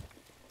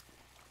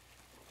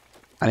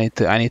 I need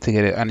to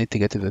get it. I need to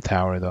get to the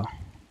tower though.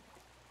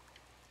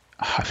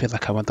 I feel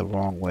like I went the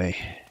wrong way.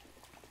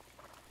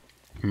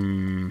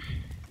 No,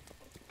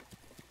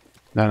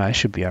 I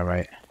should be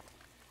alright.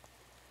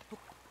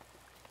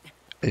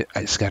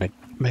 I just gotta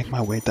make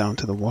my way down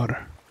to the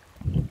water.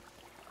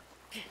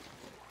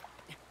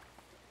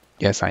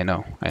 Yes, I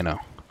know.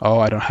 Oh,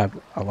 I don't have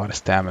a lot of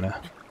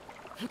stamina.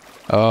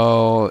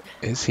 Oh,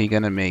 is he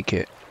gonna make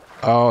it?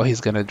 Oh,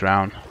 he's gonna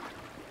drown.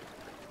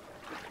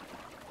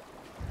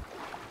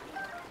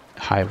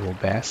 Hyrule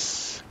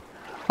Bass.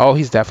 Oh,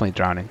 he's definitely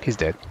drowning. He's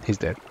dead.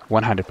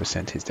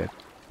 100% he's dead.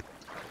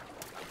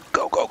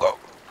 Go.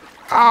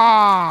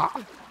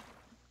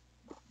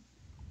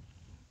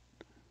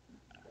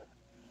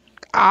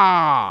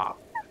 Ah!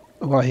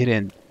 Well, he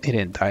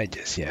didn't die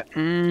just yet.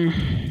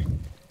 Man,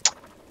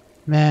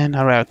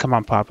 alright, come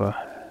on,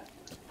 Papa.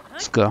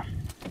 Let's go.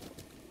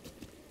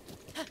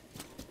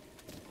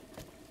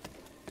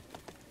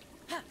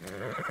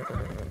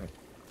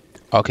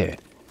 Okay.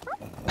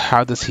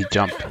 How does he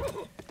jump?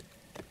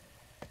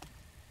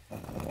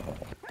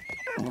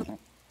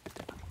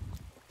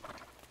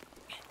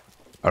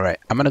 Alright,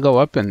 I'm gonna go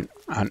up and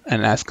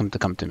ask him to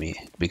come to me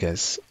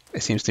because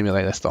it seems to me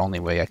like that's the only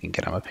way I can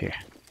get him up here.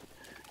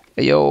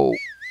 Hey, yo.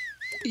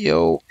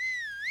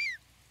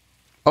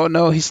 Oh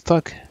no, he's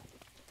stuck.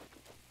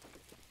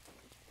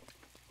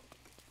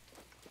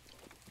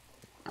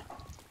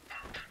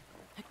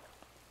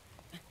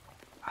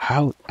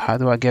 How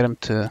do I get him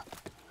to...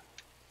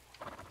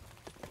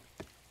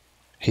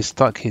 He's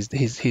stuck.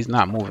 He's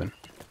not moving.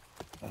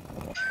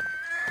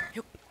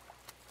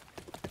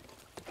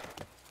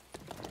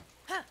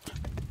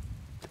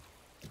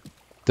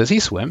 Does he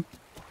swim?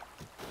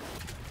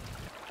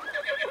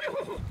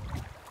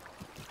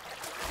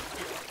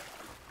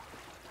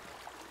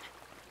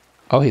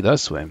 Oh, he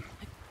does swim.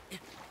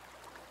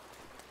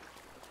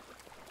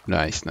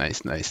 Nice.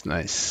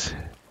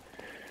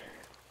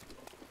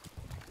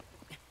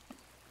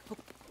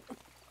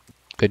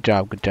 Good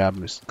job. Good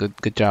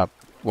job.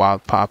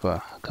 Wild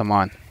Papa, come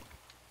on.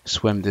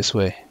 Swim this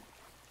way.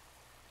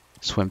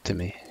 Swim to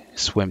me,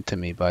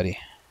 buddy.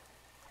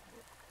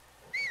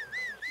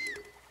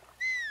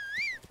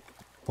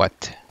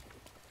 What?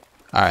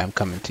 Alright, I'm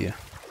coming to you.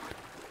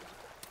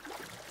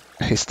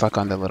 He's stuck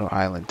on the little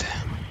island.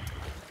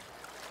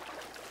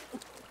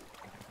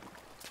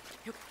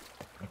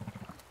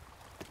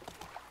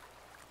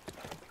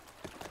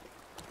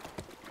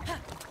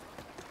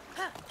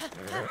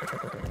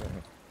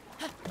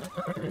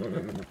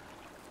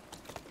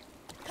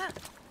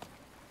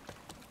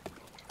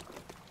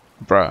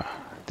 Bruh,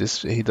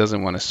 he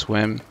doesn't want to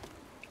swim.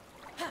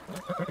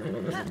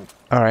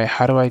 Alright,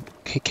 how do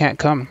he can't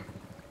come.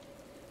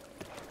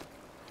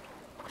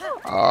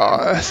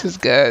 Oh, this is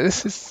good.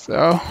 This is,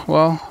 oh,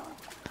 well.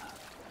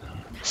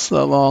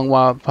 So long,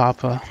 Wild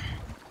Papa.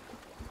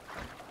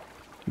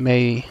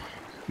 May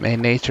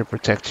nature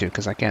protect you,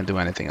 because I can't do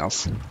anything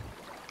else.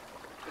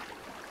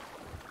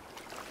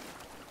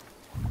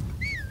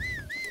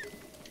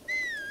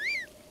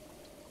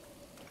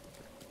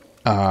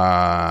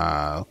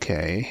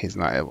 Okay, he's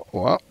not able,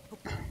 well.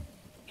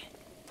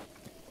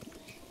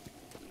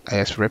 I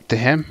guess rip to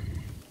him.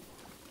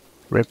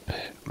 Rip,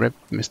 Rip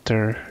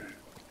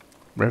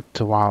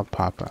to Wild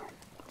Papa.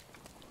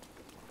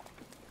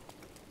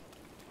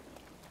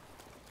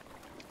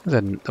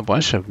 There's a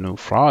bunch of new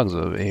frogs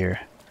over here.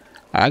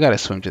 I gotta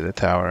swim to the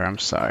tower, I'm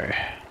sorry.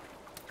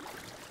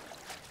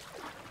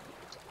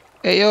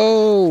 Hey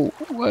yo!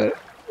 What?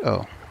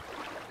 Oh.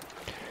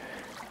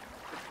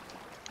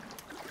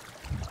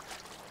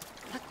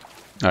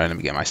 Alright, let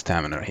me get my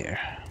stamina here.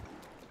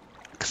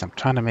 Because I'm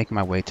trying to make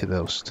my way to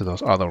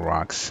those other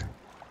rocks.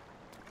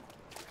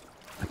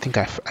 I think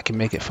I can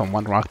make it from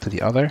one rock to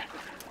the other.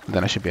 And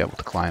then I should be able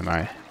to climb.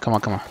 Alright, come on,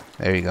 come on.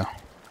 There you go.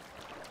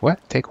 What?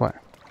 Take what?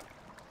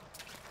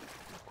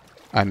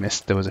 I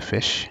missed. There was a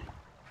fish.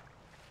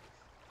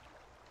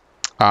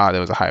 Ah,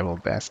 there was a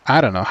high-rolled bass.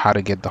 I don't know how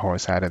to get the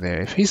horse out of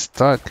there. If he's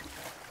stuck,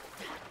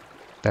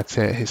 that's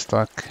it. He's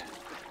stuck.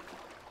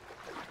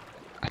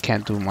 I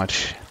can't do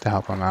much to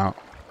help him out.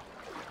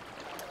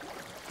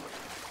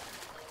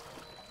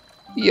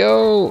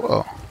 Yo!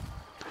 Oh.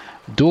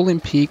 Dueling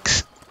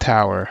Peaks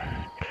Tower.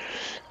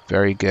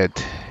 Very good.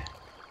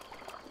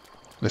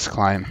 Let's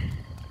climb.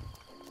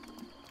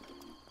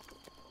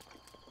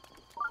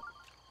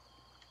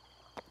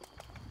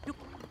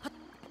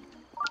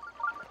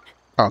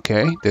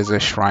 Okay, there's a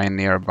shrine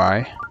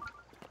nearby.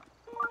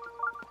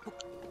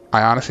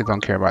 I honestly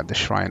don't care about the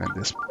shrine at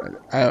this point.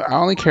 I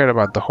only cared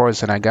about the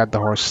horse, and I got the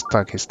horse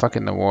stuck. He's stuck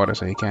in the water,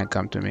 so he can't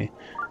come to me.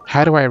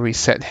 How do I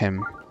reset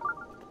him?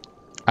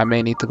 I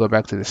may need to go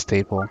back to the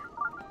stable.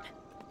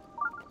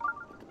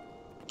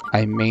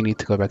 I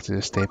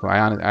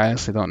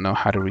honestly don't know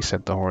how to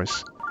reset the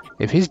horse.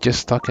 If he's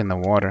just stuck in the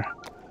water,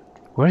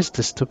 where's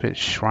the stupid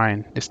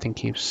shrine? This thing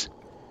keeps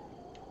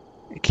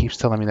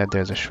telling me that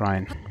there's a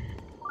shrine.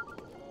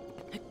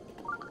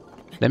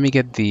 Let me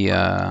get the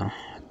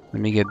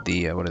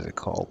what is it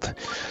called?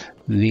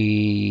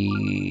 The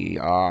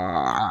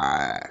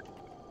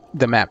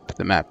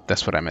map.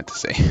 That's what I meant to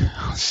say.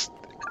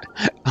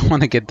 I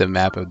want to get the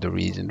map of the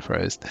region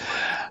first.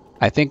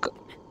 I think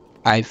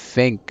I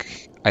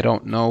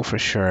don't know for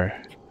sure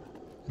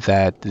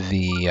that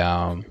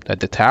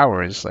the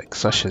towers, like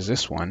such as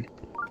this one,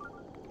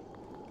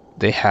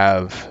 these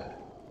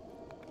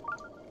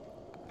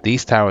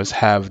towers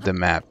have the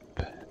map.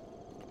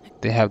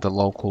 They have the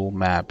local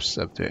maps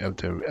of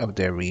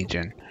their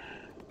region.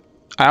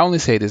 I only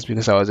say this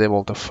because I was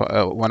able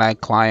to when I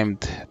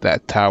climbed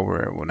that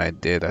tower. When I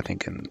did, I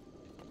think in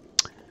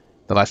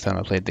the last time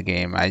I played the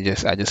game, I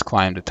just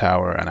climbed the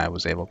tower and I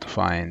was able to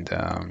find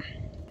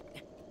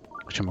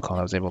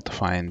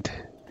whatchamacallit.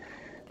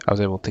 I was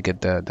able to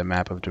get the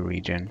map of the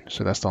region.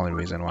 So that's the only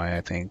reason why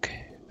I think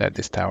that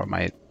this tower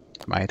might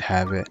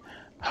have it.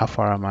 How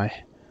far am I?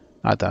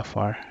 Not that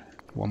far.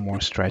 One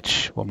more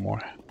stretch. One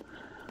more.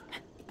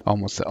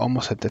 Almost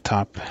at the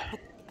top.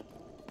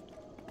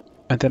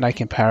 And then I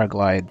can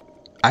paraglide.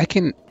 I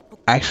can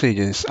actually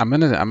just I'm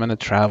gonna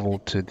travel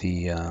to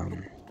the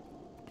I'm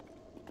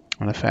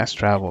gonna fast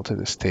travel to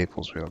the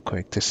stables real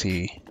quick to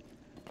see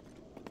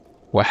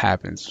what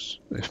happens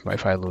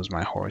if I lose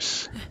my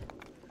horse.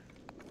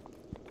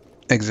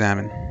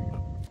 Examine.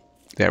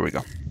 There we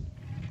go.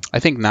 I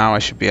think now I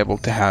should be able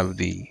to have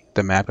the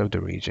map of the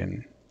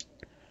region.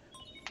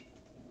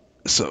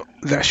 So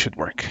that should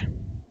work.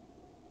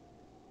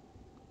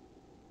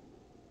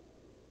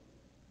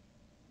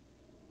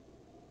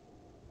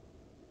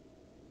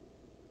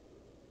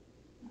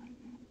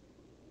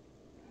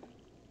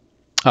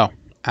 Oh,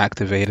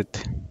 activated.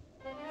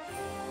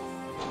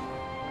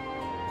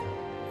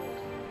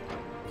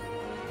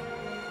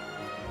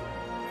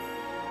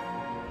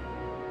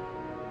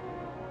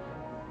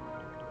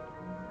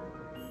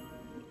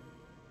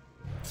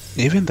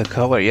 Even the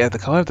color, yeah, the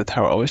color of the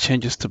tower always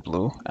changes to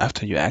blue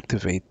after you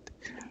activate.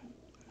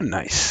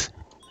 Nice.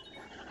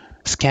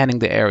 Scanning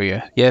the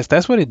area. Yes,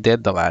 that's what it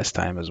did the last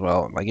time as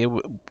well. Like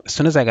as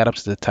soon as I got up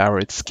to the tower,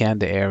 it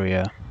scanned the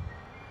area,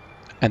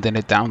 and then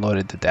it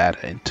downloaded the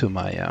data into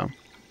my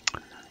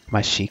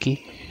my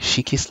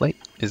Shiki slate.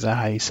 Is that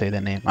how you say the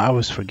name? I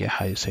always forget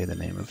how you say the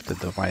name of the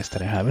device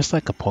that I have. It's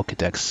like a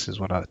Pokédex, is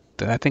what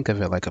I think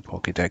of it like a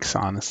Pokédex,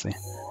 honestly.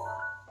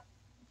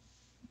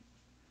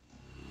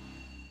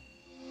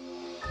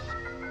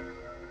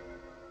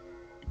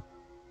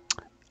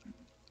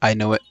 I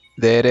know it.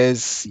 There it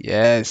is.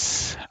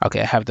 Yes.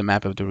 Okay, I have the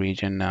map of the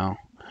region now.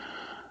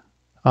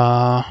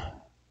 Uh,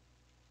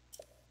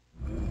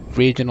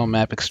 Regional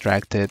map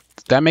extracted.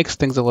 That makes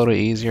things a little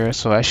easier.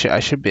 So I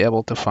should be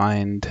able to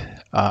find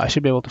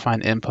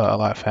input a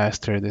lot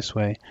faster this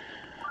way.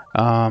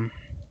 Um,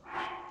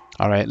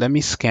 all right, let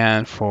me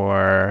scan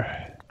for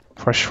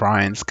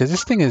shrines because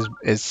this thing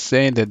is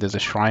saying that there's a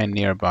shrine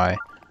nearby.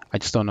 I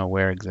just don't know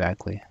where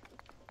exactly.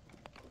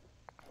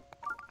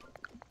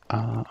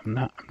 I'm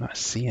not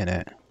seeing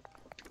it.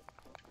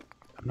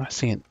 I'm not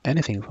seeing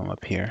anything from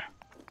up here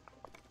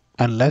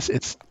unless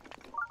it's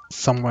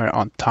somewhere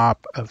on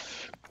top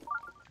of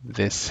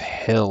this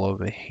hill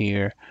over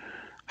here.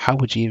 How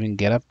would you even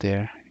get up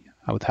there?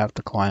 I would have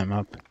to climb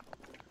up.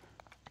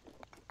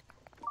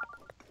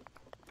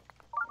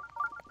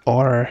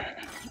 Or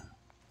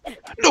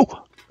no,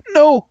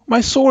 no,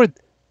 my sword.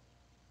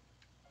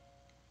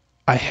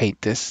 I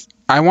hate this.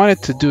 I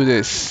wanted to do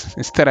this.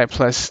 Instead, I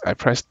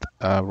pressed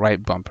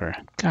right bumper.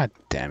 God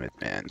damn it,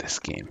 man, this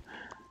game.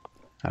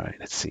 All right,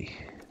 let's see.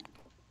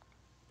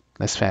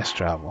 Let's fast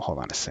travel. Hold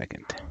on a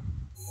second.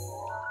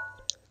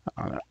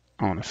 I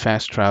want to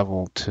fast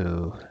travel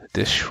to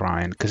this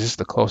shrine because it's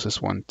the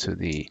closest one to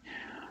the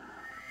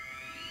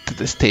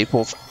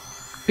staples.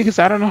 Because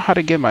I don't know how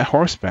to get my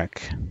horse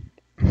back.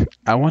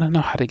 I want to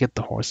know how to get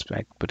the horse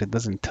back, but it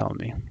doesn't tell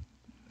me.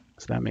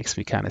 So that makes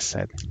me kind of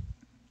sad.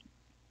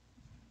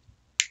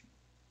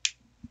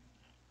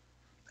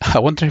 I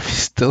wonder if he's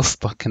still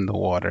stuck in the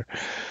water.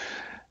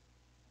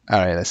 All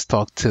right, let's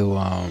talk to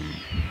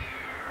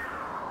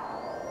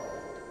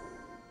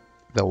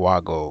the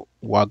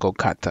Wago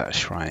Kata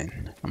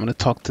shrine. I'm gonna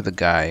talk to the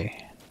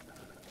guy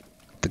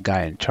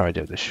in charge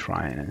of the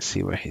shrine, and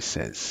see what he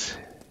says.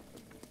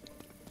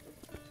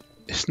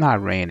 It's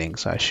not raining,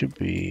 so I should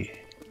be.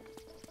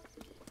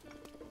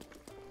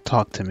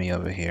 Talk to me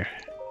over here.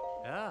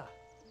 Yeah.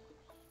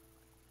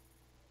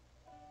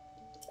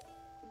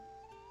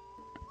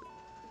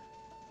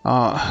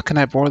 Can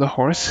I board the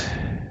horse?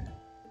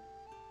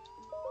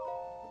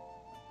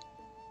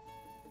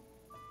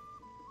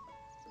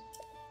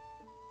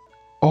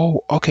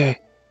 Oh, okay.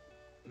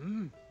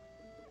 Mm.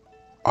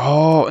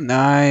 Oh,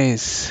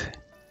 nice.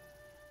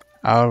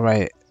 All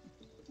right.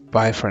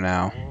 Bye for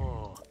now.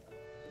 Oh.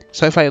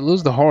 So if I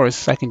lose the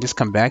horse, I can just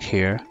come back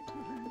here.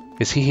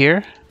 Is he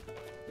here?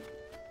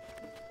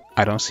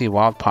 I don't see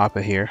Wild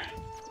Papa here.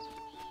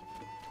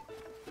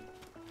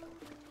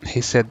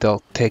 He said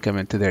they'll take him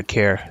into their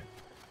care.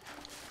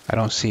 I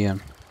don't see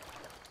him.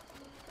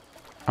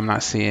 I'm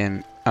not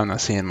seeing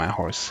my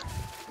horse.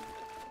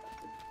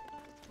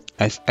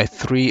 I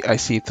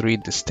see three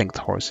distinct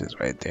horses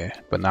right there,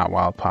 but not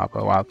Wild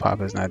Papa. Wild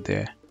Papa's not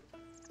there.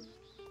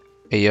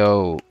 Hey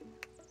yo,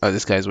 oh,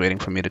 this guy's waiting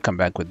for me to come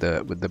back with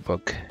the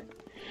book.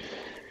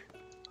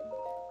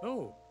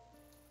 Oh.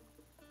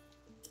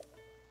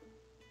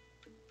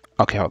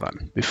 Okay, hold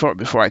on.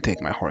 Before I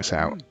take my horse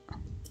out,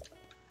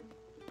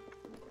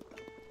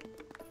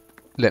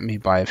 let me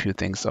buy a few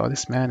things. Oh,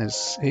 this man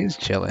he's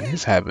chilling.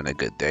 He's having a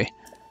good day.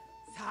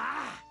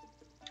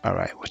 All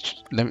right,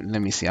 let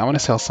me see. I want to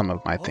sell some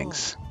of my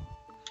things.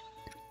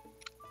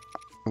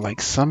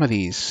 Like some of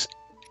these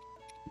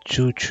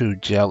choo-choo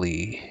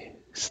jelly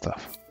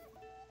stuff.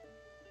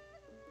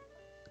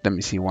 Let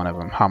me see one of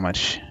them. How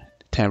much?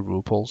 10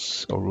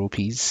 rupees or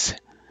rupees.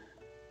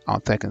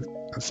 On second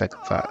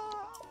thought.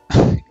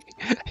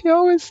 He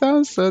always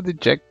sounds so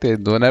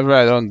dejected whenever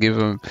I don't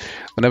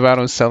whenever I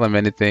don't sell him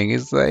anything.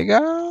 He's like,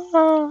 ah.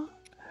 All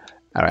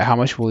right, how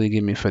much will you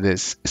give me for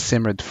this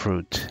simmered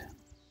fruit?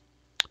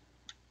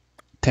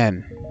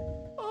 10.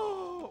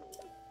 Oh.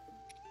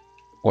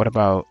 What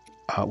about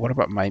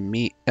my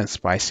meat and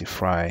spicy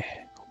fry?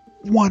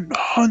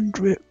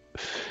 100.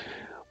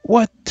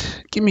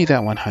 What? Give me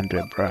that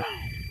 100, bruh.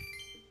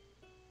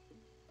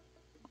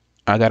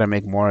 I gotta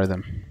make more of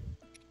them.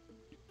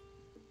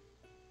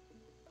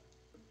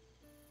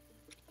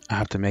 I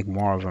have to make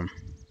more of them.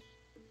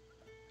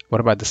 What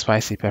about the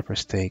spicy pepper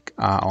steak?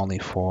 Only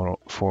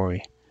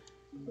 40.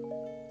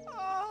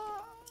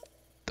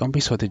 Don't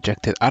be so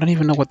dejected. I don't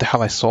even know what the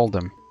hell I sold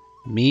them.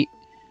 Meat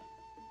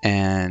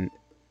and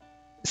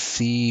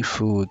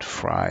seafood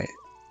fry.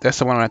 That's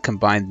the one where I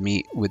combined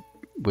meat with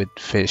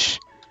fish.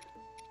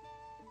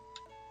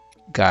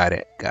 Got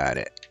it, got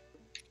it.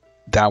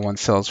 That one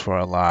sells for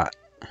a lot.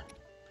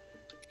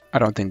 I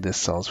don't think this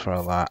sells for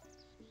a lot.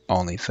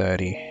 Only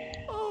 30.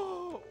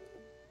 Oh.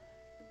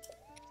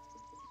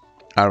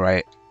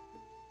 Alright.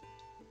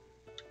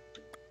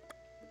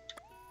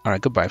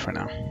 Alright, goodbye for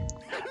now.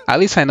 At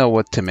least I know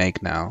what to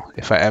make now.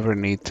 If I ever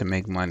need to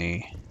make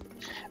money.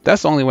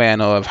 That's the only way I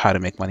know of how to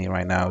make money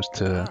right now is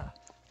to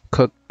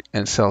cook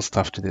and sell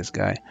stuff to this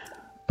guy.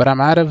 But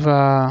I'm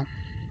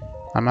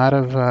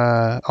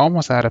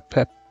almost out of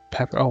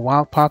pepper. Oh,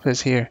 Wild Papa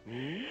is here.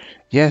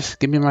 Yes,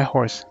 give me my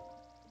horse.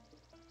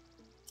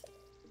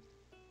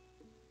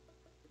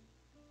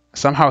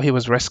 Somehow he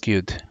was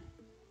rescued.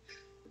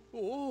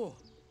 Oh.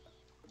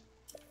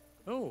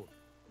 Oh.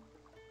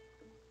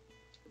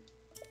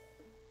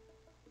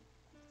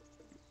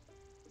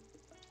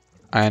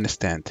 I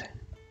understand.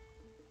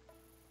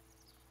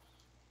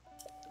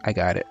 I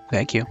got it.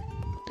 Thank you.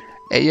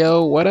 Hey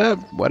yo, what up?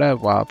 What up,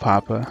 Wild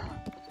Papa?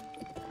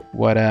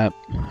 What up?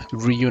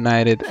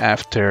 Reunited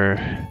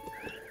after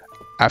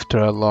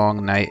a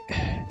long night.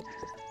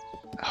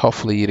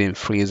 Hopefully you didn't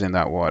freeze in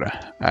that water.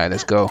 Alright,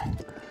 let's go.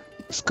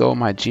 Let's go,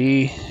 my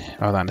G.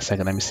 Hold on a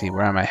second. Let me see.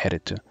 Where am I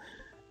headed to?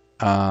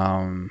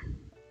 I'm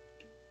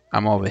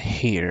over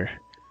here.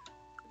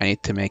 I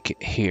need to make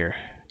it here.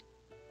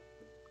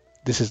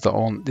 This is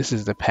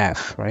the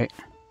path, right?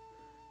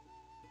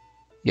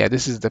 Yeah,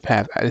 this is the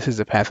path. This is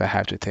the path I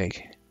have to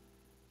take.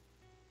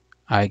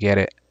 I get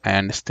it. I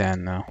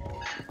understand now.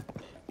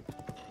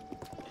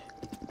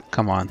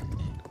 Come on.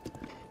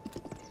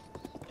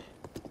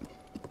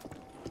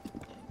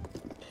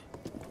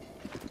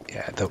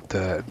 Yeah,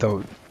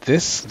 the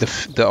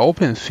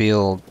open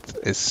field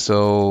is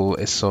so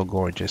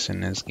gorgeous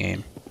in this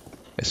game.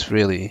 It's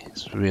really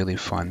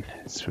fun.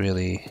 It's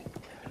really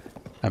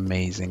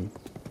amazing.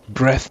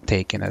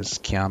 Breathtaking, as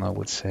Keanu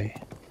would say.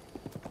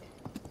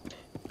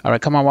 All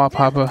right, come on, Wild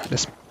Papa.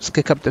 Let's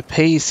kick up the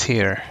pace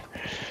here.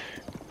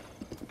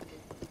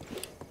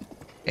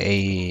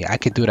 Hey, I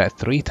could do that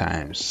 3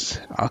 times.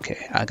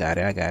 Okay, I got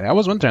it. I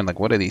was wondering, like,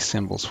 what are these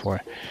symbols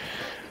for?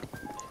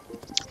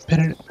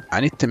 I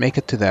need to make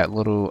it to that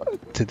little,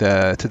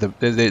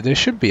 there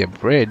should be a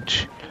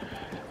bridge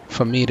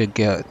for me to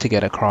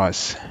get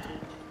across.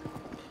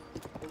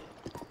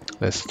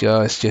 Let's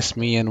go. It's just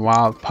me and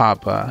Wild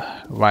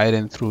Papa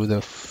riding through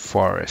the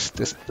forest.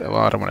 Well,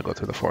 I don't want to go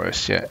through the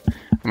forest yet.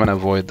 I'm gonna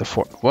avoid the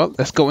forest. Well,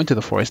 let's go into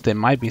the forest. There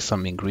might be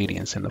some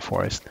ingredients in the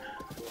forest.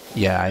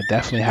 Yeah, I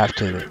definitely have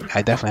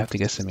to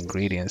get some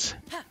ingredients.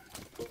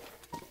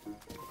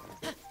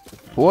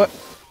 What?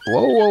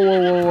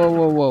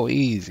 Whoa.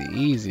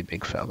 Easy,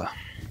 big fella.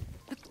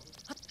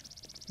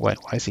 Wait,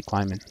 why is he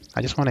climbing?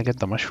 I just want to get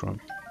the mushroom.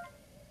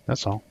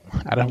 That's all.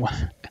 I don't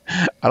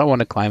want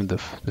to climb the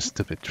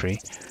stupid tree.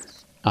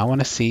 I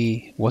want to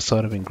see what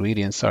sort of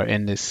ingredients are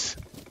in this.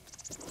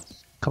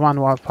 Come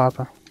on, Wild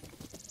Papa.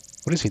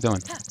 What is he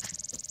doing?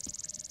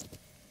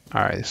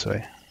 Alright, this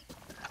way.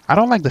 I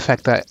don't like the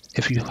fact that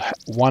if you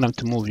want him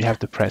to move, you have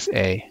to press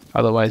A.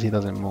 Otherwise, he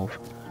doesn't move.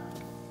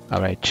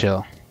 Alright,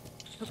 chill.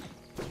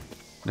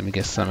 Let me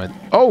get some of...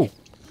 Oh!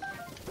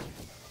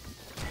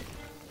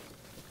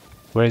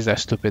 Where is that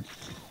stupid...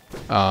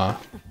 Where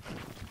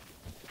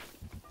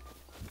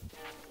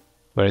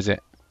is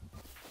it?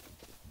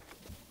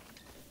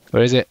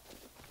 Where is it?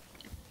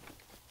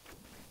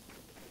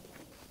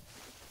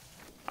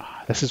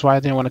 This is why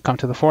I didn't want to come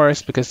to the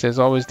forest, because there's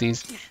always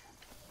these...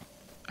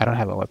 I don't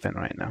have a weapon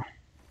right now.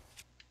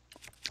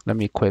 Let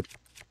me equip.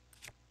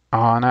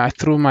 Oh, and I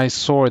threw my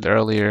sword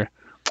earlier.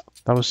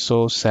 That was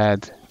so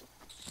sad.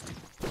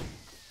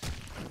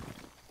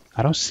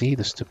 I don't see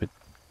the stupid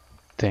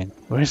thing.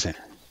 Where is it?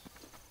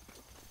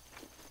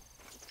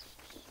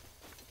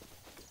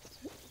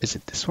 Is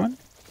it this one?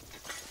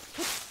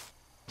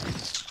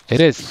 It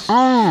is.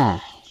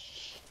 Oh!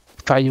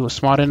 Thought you were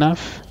smart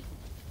enough.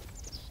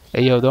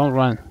 Hey, yo, don't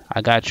run.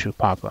 I got you,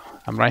 Papa.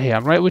 I'm right here.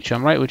 I'm right with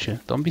you.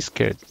 Don't be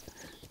scared.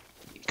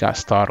 He got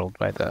startled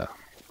by the...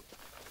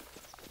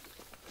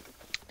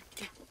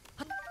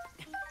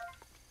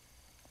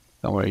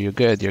 Don't worry, you're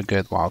good. You're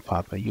good, Wild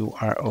Papa. You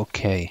are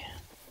okay.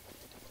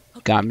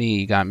 Got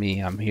me.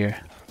 I'm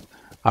here.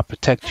 I'll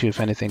protect you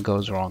if anything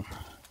goes wrong.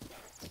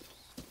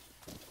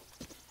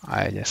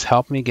 Alright, just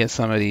help me get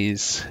some of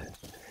these.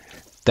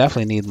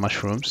 Definitely need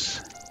mushrooms.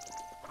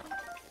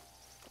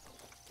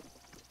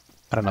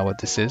 I don't know what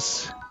this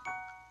is.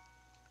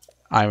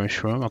 Iron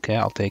shroom. Okay,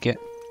 I'll take it.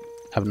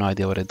 I have no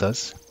idea what it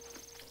does.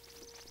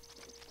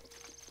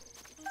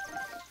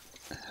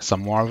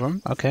 Some more of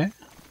them. Okay.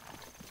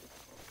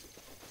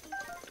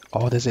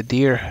 Oh, there's a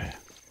deer.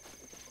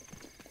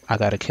 I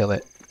gotta kill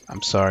it.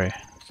 I'm sorry.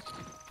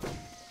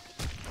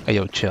 Hey,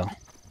 yo, chill.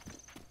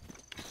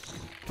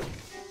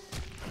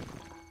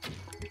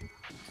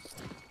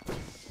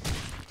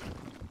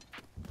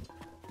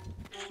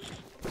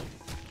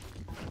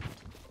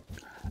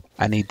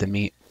 I need the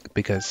meat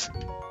because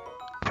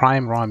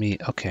prime raw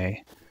meat.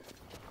 Okay.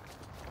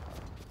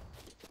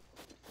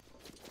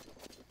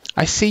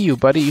 I see you,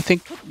 buddy. You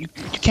think you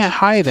can't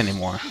hide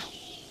anymore.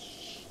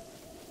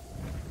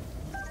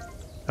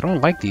 I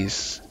don't like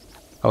these.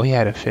 Oh, he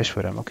had a fish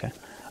with him. Okay.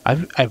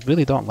 I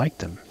really don't like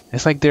them.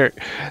 It's like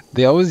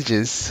they always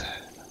just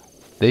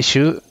they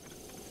shoot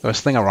or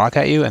sling a rock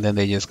at you and then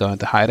they just go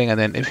into hiding, and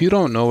then if you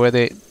don't know where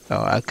they...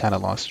 Oh, I kind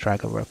of lost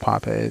track of where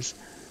Papa is.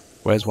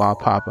 Where's Wild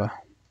Papa?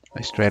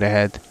 Like straight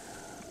ahead.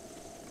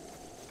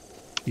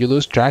 You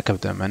lose track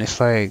of them and it's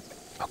like,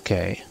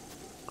 okay.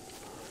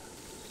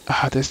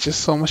 There's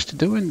just so much to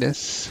do in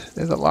this.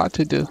 There's a lot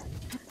to do.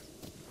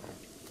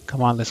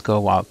 Come on, let's go,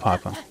 Wild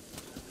Papa.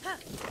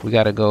 We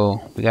gotta go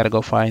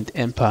find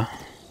Impa.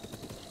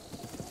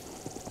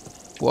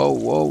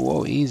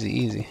 Whoa.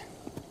 Easy.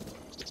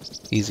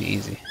 You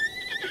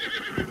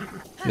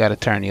gotta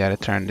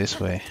turn this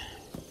way.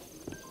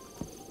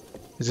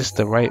 Is this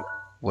the right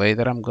way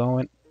that I'm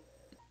going?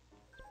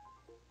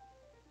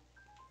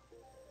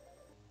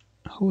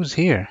 Who's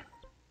here?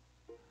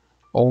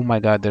 Oh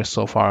my God, they're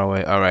so far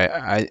away. All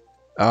right,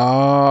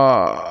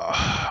 oh,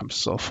 I'm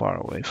so far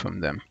away from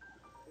them.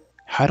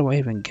 How do I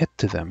even get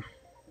to them?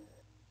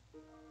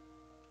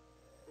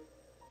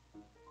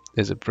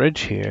 There's a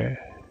bridge here,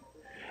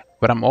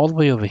 but I'm all the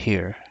way over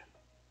here.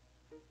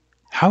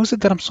 How is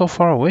it that I'm so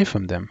far away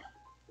from them?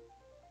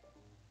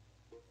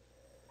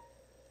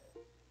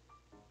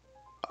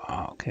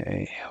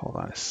 Okay, hold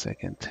on a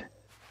second.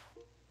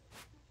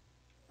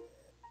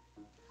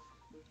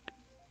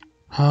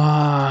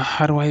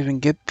 How do I even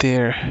get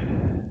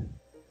there?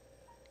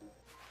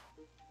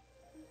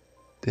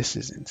 This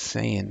is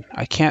insane.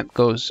 I cannot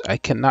go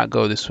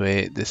this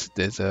way.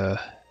 There's a,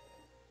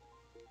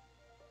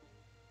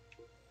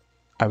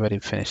 I already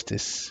finished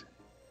this.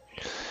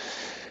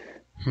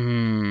 Let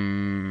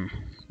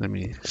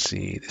me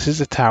see. This is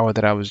the tower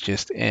that I was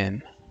just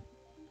in.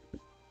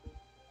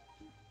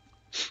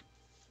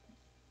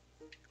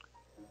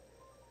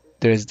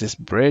 There's this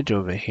bridge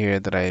over here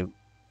that I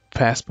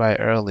passed by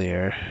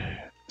earlier.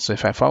 So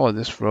if I follow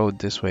this road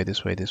this way,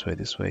 this way, this way,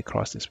 this way,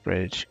 cross this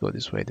bridge, go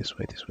this way, this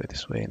way, this way,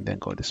 this way, and then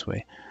go this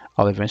way,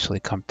 I'll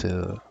eventually come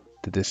to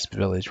this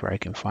village where I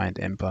can find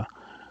Impa.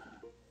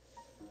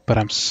 But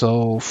I'm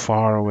so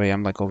far away.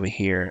 I'm like over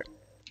here.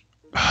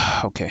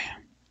 Okay.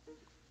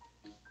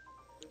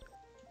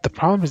 The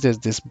problem is there's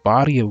this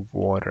body of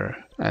water,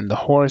 and the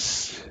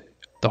horse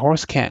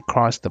can't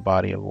cross the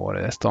body of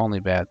water. That's the only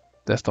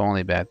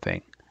bad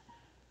thing.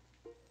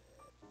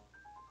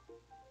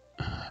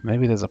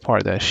 Maybe there's a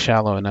part that's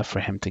shallow enough for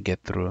him to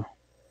get through.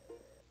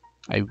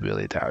 I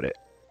really doubt it.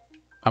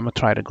 I'm gonna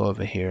try to go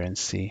over here and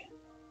see.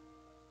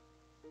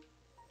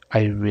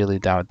 I really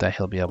doubt that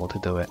he'll be able to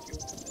do it.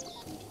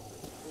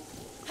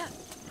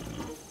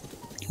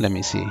 Let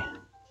me see.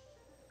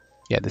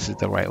 Yeah, this is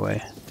the right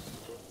way.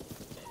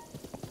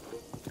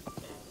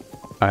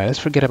 Alright, let's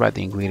forget about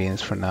the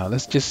ingredients for now.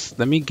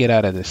 Let me get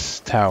out of this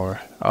tower.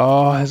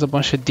 Oh, there's a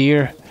bunch of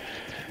deer.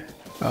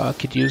 I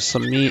could use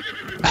some meat.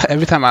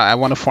 Every time I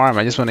want to farm,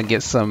 I just want to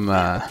get some,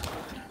 I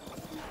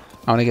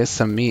want to get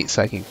some meat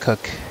so I can cook.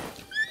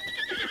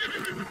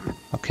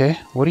 Okay,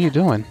 what are you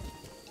doing?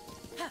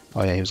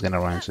 Oh yeah, he was gonna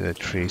run into the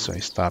tree, so he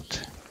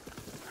stopped.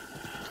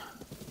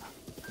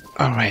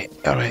 Alright,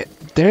 alright.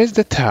 There's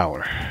the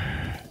tower.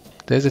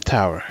 There's a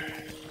tower.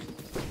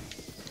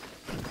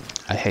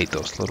 I hate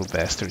those little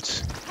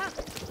bastards.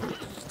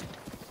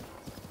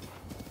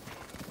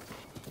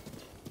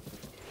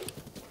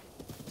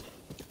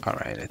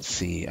 Alright, let's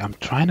see. I'm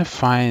trying to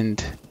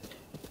find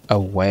a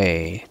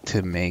way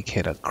to make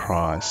it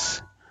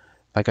across.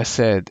 Like I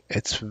said,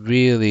 it's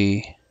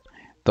really...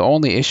 The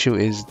only issue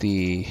is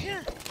the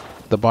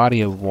body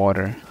of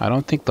water. I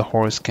don't think the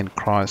horse can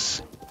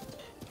cross.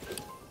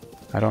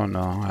 I don't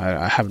know.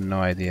 I have no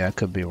idea. I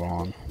could be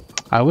wrong.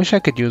 I wish I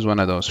could use one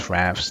of those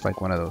rafts,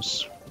 like one of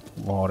those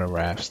water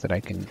rafts that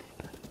I can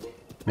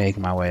make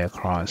my way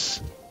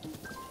across.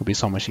 It would be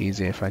so much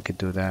easier if I could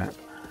do that.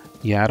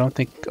 Yeah, I don't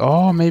think...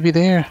 Oh, maybe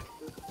there.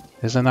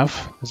 There's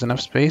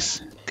enough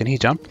space. Can he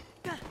jump?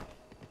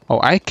 Oh,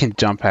 I can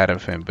jump out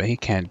of him, but he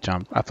can't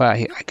jump. I thought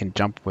I can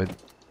jump with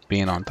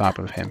being on top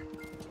of him.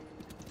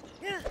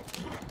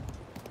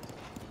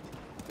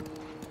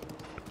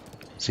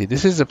 See,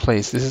 this is the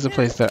place. This is the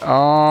place that...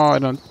 Oh, I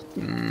don't...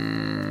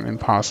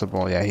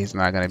 impossible. Yeah, he's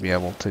not going to be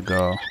able to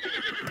go.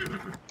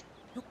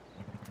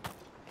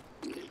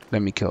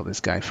 Let me kill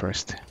this guy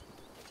first.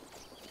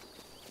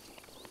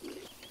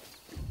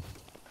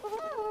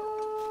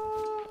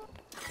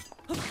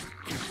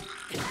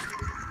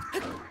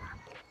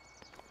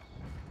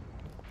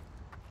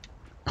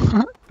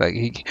 Like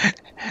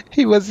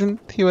he wasn't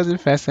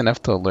fast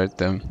enough to alert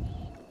them.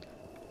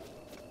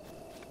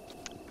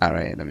 All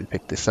right, let me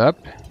pick this up.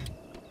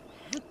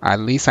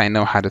 At least I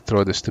know how to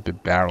throw the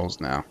stupid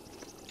barrels now.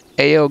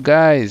 Hey yo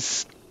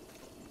guys,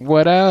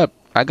 what up?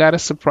 I got a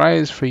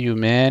surprise for you,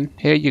 man.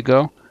 Here you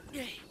go.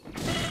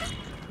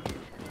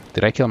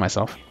 Did I kill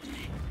myself?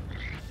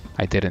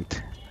 I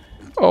didn't.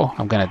 Oh,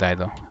 I'm gonna die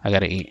though. I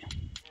gotta eat.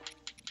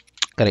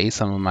 Gotta eat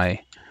some of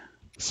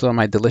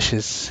my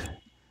delicious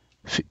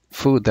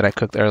food that I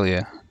cooked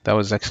earlier. That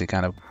was actually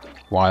kind of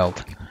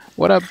wild.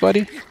 What up,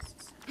 buddy?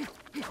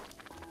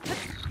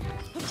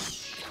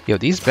 Yo,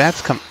 these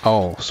bats come...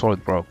 Oh,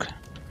 sword broke.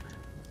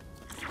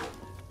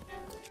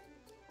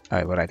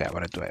 Alright, what I got?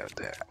 What do I have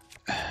there?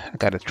 I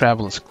got a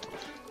traveler's...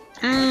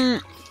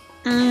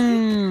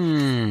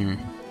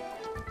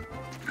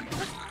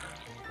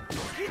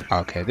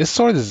 Okay, this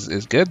sword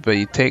is good, but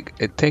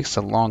it takes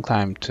a long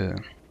time to...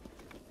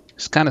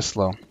 It's kind of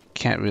slow.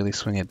 Can't really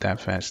swing it that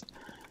fast.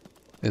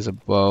 There's a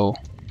bow.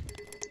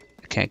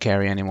 I can't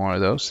carry any more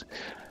of those.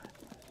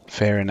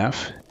 Fair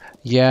enough.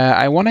 Yeah,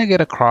 I want to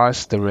get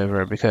across the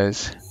river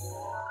because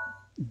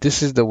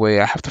this is the way.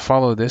 I have to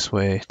follow this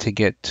way to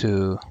get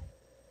to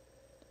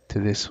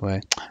this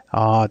way.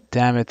 Oh,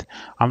 damn it.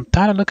 I'm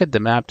trying to look at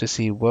the map to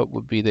see what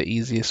would be the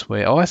easiest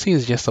way. All I see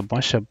is just a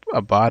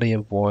body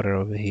of water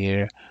over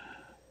here.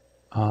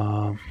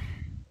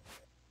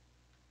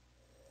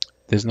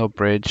 There's no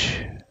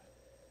bridge.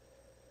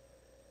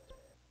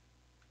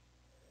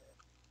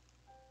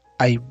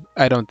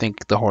 I don't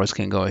think the horse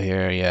can go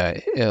here.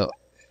 Yeah,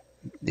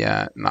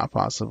 yeah, not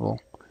possible.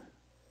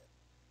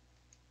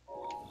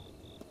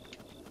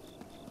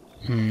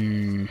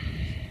 Hmm.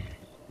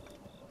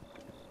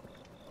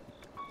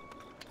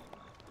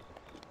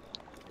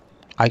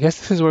 I guess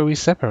this is where we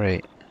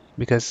separate.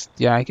 Because,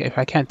 yeah, if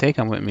I can't take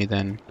him with me,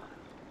 then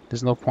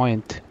there's no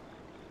point.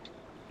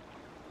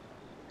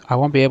 I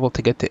won't be able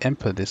to get to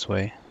input this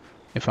way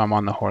if I'm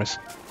on the horse.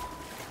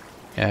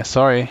 Yeah,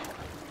 sorry.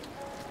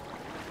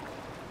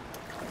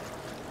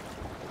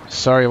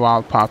 Sorry,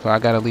 Wild Papa. I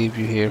gotta leave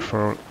you here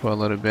for a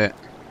little bit.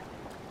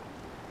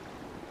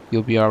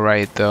 You'll be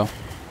alright, though.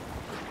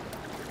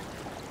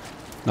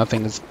 No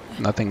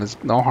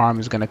harm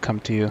is gonna come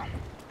to you.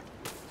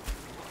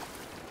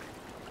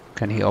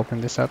 Can he open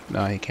this up?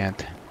 No, he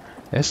can't.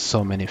 There's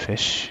so many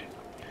fish.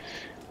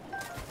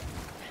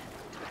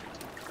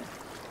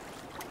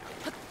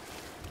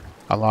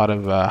 A lot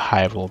of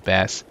high-level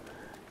bass.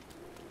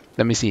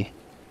 Let me see.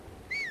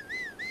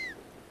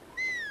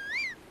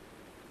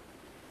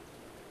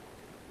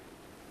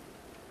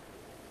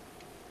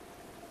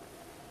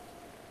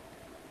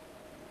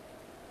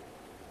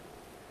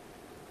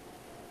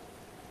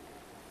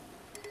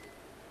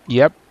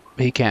 Yep,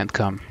 he can't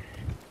come.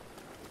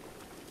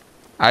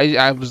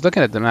 I was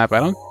looking at the map. I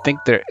don't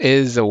think there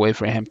is a way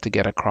for him to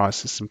get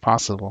across. It's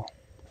impossible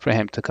for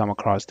him to come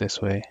across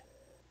this way.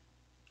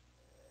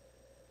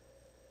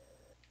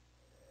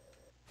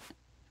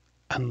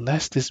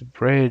 Unless this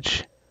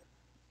bridge...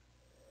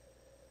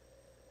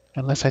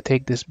 Unless I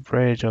take this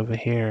bridge over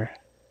here.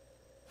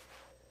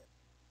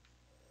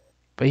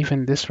 But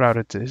even this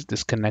route is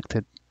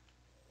disconnected.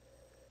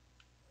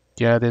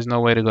 Yeah, there's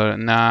no way to go.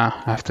 Nah,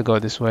 I have to go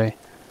this way.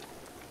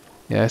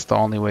 Yeah, it's the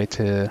only way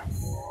to...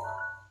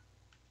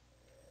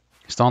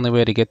 It's the only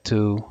way to get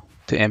to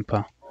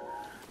Impa.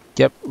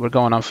 Yep, we're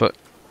going on foot.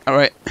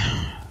 Alright.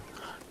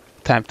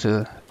 Time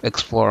to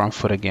explore on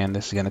foot again.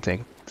 This is gonna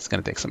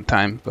take some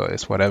time, but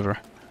it's whatever.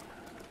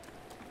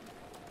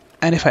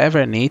 And if I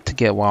ever need to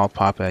get Wild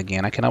Papa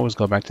again, I can always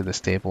go back to the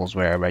stables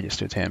where I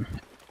registered him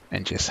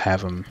and just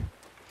have him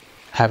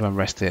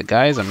rested.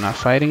 Guys, I'm not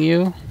fighting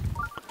you.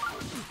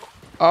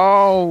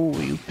 Oh,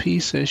 you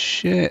piece of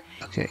shit.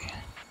 Okay.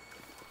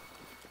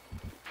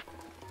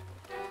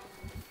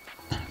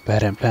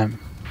 Bam, bam.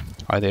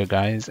 Are there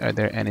guys? Are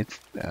there any?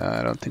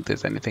 I don't think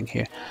there's anything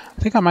here.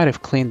 I think I might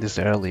have cleaned this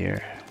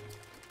earlier.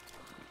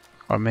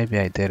 Or maybe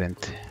I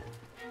didn't.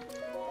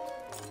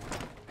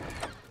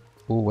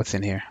 Ooh, what's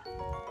in here?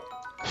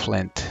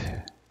 Flint.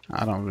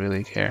 I don't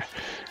really care.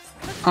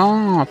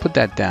 Oh, put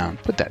that down.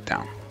 Put that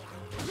down.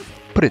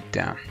 Put it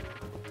down.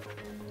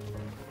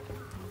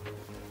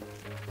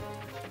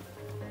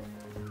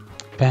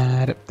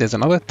 Bad. There's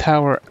another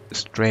tower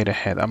straight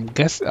ahead. I'm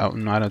guess. Oh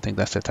no, I don't think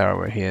that's the tower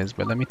where he is.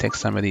 But let me take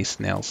some of these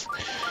snails.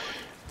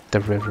 The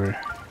river.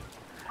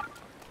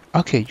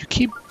 Okay, you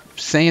keep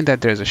saying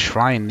that there's a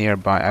shrine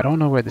nearby. I don't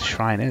know where the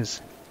shrine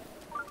is.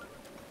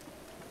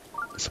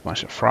 There's a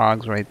bunch of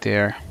frogs right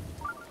there.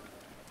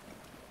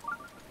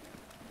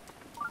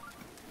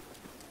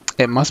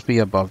 It must be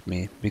above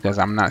me because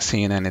I'm not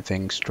seeing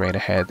anything straight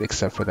ahead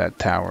except for that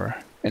tower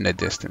in the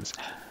distance.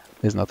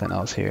 There's nothing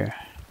else here.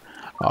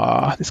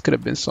 Ah, this could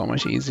have been so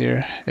much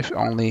easier if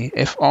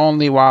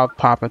only Wild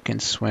Papa can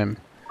swim.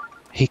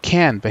 He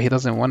can, but he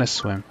doesn't want to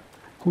swim.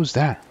 Who's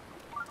that?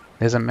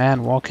 There's a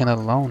man walking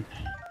alone.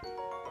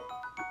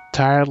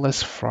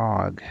 Tireless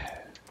frog.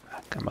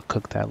 I'm gonna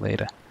cook that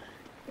later.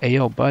 Hey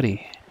yo,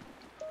 buddy.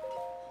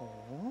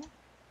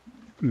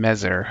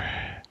 Mezer.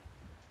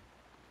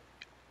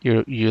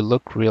 You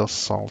look real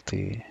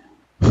salty.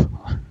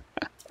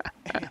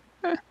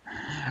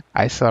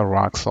 I saw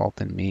rock salt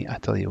in meat. I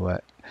tell you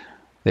what.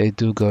 They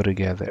do go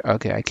together.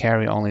 Okay, I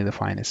carry only the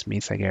finest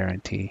meats, I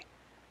guarantee.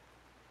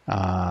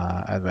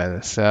 I'd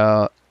rather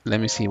sell. Let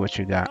me see what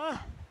you got.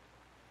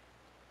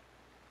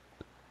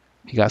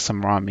 He got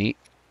some raw meat,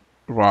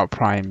 raw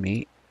prime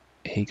meat.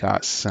 He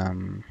got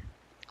some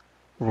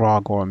raw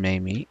gourmet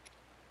meat,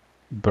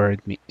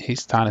 bird meat.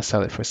 He's trying to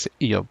sell it for...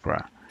 Yo,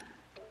 bruh.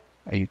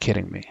 Are you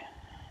kidding me?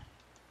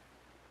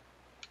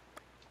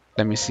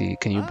 Let me see.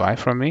 Can you buy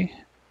from me?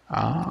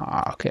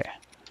 Ah, okay.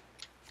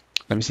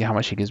 Let me see how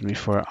much he gives me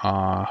for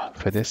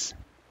this.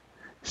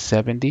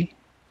 70?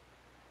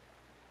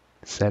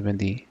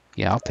 70.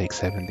 Yeah, I'll take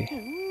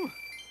 70.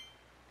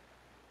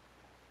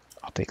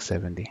 I'll take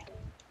 70.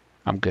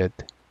 I'm good.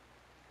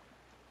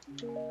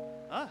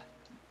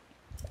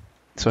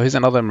 So here's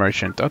another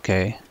merchant.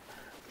 Okay.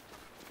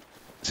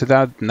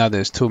 So now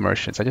there's two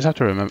merchants. I just have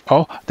to remember.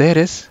 Oh, there it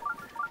is.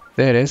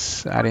 There it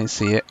is. I didn't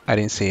see it. I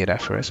didn't see it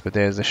at first, but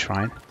there's the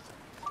shrine.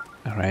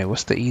 Alright,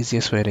 what's the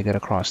easiest way to get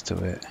across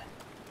to it?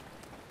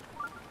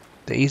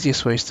 The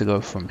easiest way is to go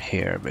from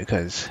here,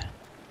 because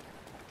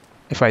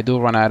if I do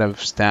run out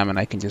of stamina,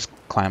 I can just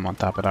climb on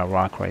top of that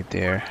rock right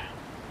there.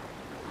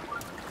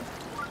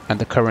 And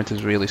the current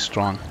is really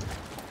strong.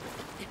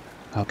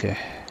 Okay.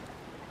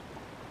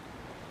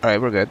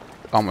 Alright, we're good.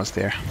 Almost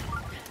there.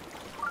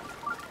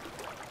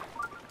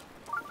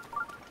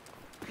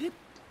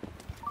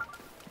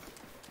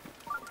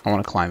 I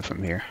want to climb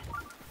from here.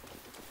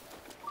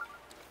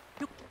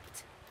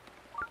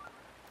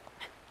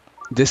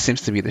 This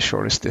seems to be the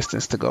shortest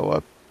distance to go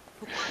up.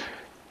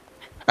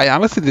 I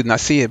honestly did not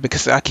see it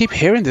because I keep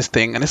hearing this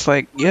thing and it's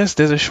like, yes,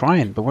 there's a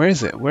shrine, but where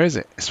is it? Where is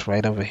it? It's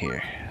right over here.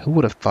 Who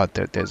would have thought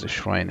that there's a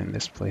shrine in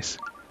this place?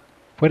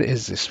 What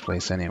is this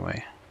place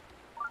anyway?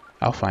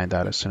 I'll find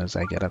out as soon as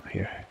I get up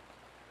here.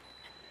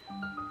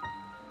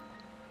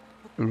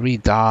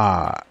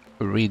 Ridahi,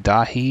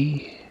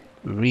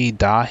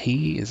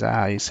 is that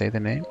how you say the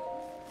name?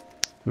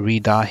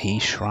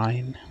 Ridahi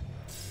Shrine.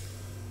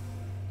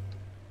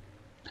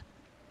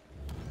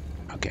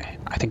 Okay,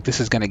 I think this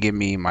is gonna give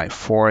me my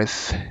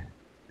 4th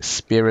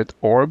spirit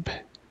orb,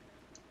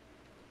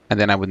 and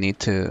then I would need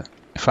to,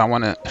 if I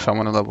wanna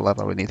level up,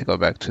 I would need to go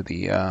back to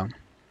the,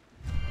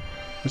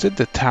 was it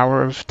the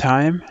Tower of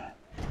Time?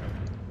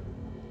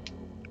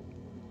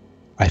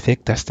 I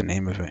think that's the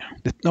name of it.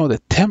 No, the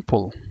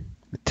Temple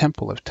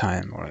of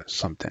Time or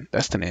something.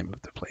 That's the name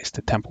of the place,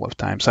 the Temple of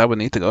Time. So I would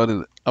need to go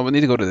to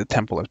the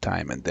Temple of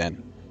Time and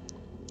then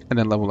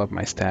level up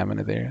my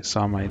stamina there.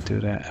 So I might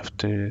do that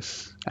after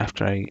this,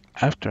 after I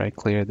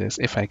clear this,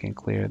 if I can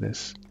clear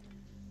this.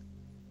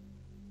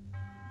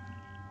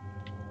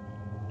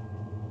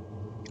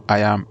 I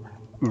am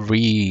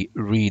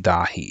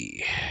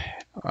Ridahi.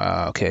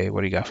 Okay,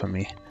 what do you got for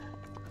me?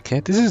 Okay,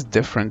 this is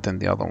different than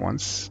the other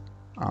ones.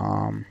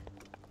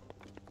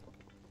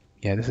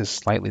 Yeah, this is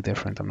slightly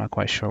different. I'm not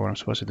quite sure what I'm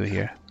supposed to do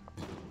here.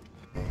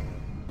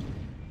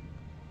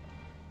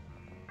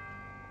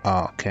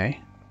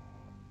 Okay.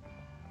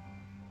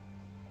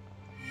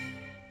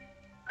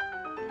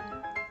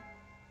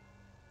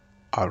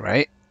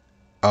 Alright.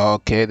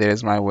 Okay,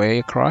 there's my way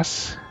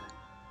across.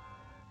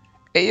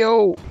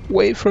 Ayo,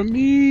 wait for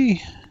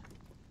me!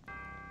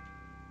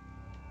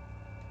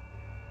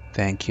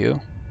 Thank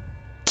you.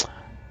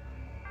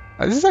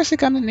 This is actually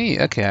kind of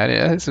neat. Okay,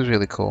 this is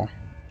really cool.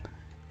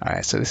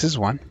 Alright, so this is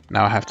one.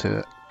 Now I have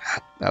to...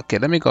 Okay,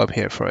 let me go up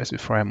here first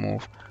before I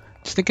move.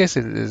 Just in case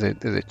there's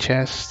a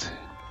chest.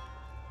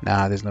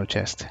 Nah, there's no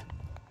chest.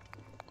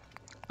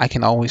 I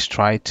can always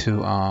try to,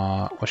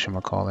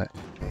 whatchamacallit,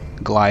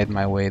 glide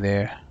my way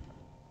there.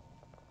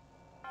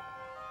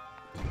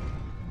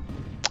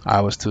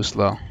 I was too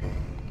slow.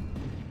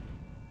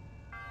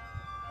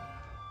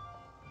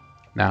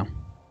 Now.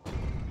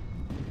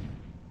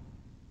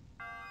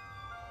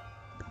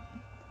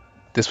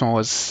 This one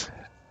was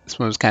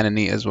kind of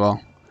neat as well.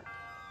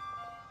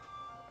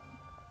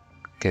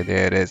 Okay,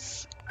 there it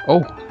is.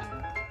 Oh!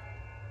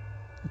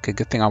 Okay,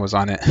 good thing I was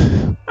on it.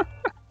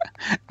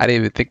 I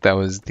didn't even think that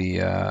was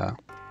the, I'm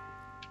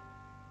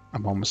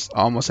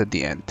almost at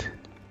the end.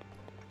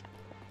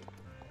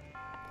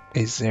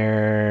 Is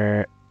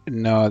there...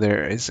 No,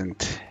 there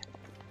isn't.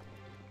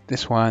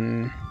 This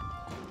one...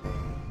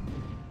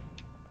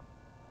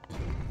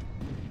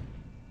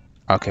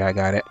 Okay, I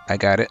got it. I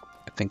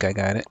think I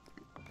got it.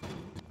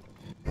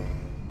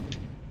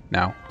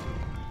 No.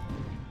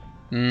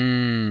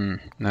 No,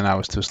 I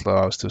was too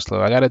slow.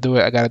 I gotta do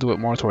it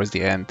more towards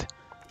the end.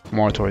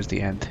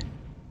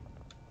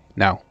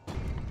 No.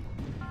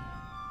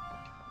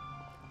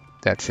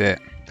 That's it.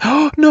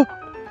 Oh, no!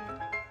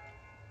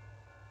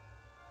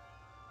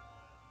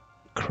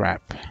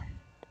 Crap.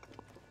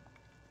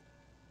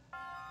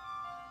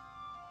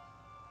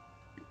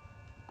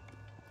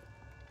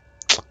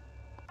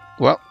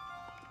 Well,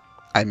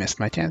 I missed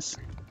my chance.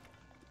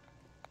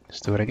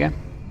 Let's do it again.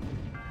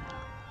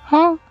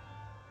 Huh?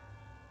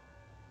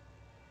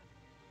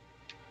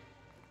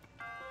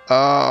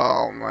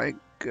 Oh my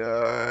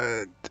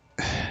god.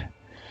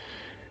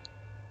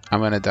 I'm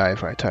gonna die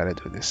if I try to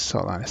do this.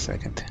 Hold on a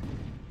second.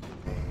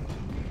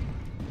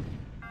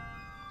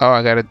 Oh,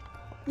 I gotta...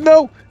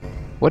 No!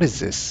 What is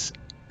this?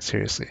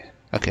 Seriously.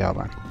 Okay, hold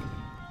on.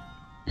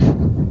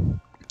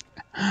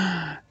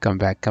 Come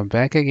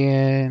back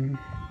again.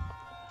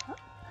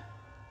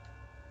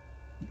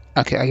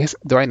 Okay, I guess,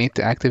 do I need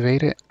to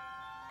activate it?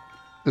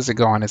 Does it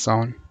go on its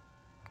own?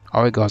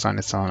 Oh, it goes on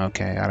its own.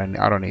 Okay, I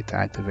don't need to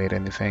activate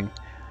anything.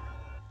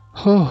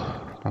 Whew.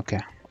 Okay.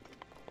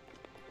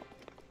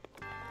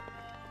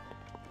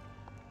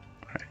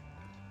 Alright.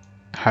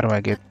 How do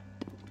I get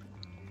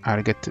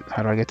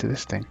to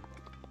this thing?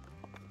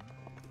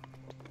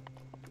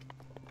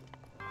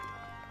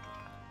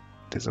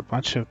 There's a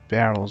bunch of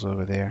barrels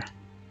over there.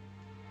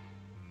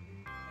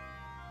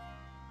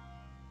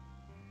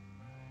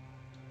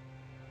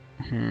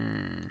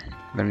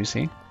 Let me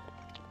see.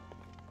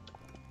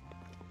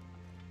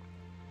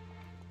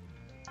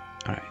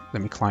 Alright,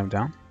 let me climb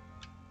down.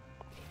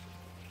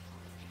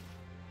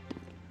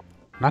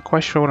 Not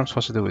quite sure what I'm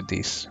supposed to do with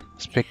these.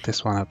 Let's pick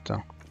this one up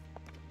though.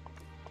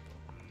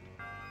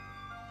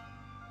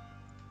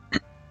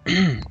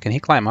 Can he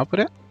climb up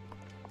with it?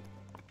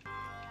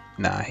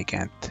 Nah, he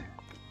can't.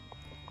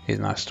 He's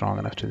not strong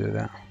enough to do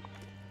that.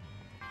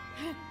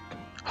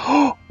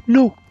 Oh,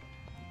 no!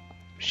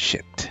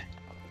 Shit.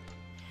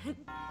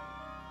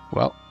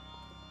 Well,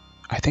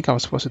 I think I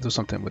was supposed to do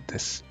something with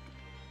this.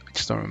 I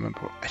just don't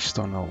remember. I just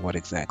don't know what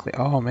exactly.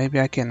 Oh, maybe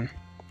I can...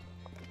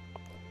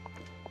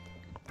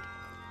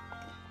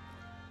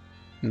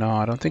 No,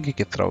 I don't think he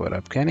could throw it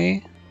up, can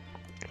he?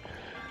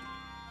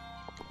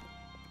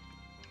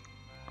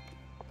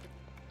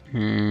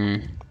 Hmm.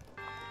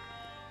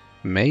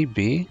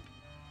 Maybe.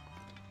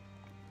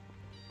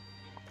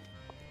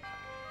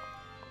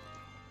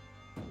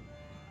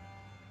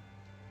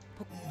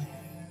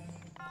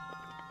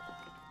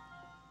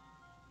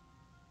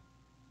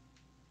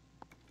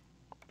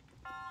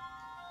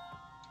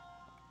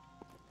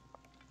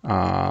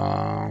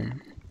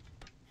 Um.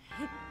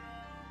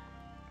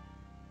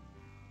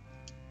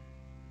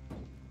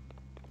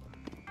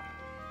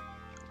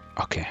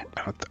 Okay.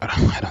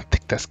 I don't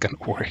think that's gonna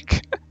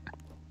work.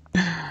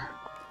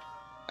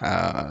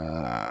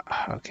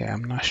 Okay.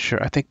 I'm not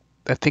sure. I think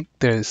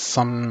there's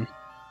some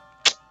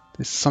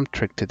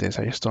trick to this.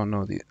 I just don't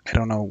know I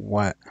don't know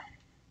what.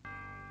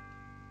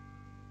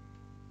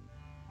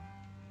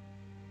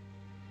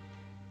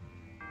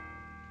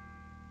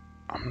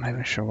 I'm not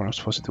even sure what I'm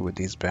supposed to do with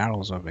these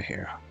barrels over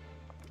here.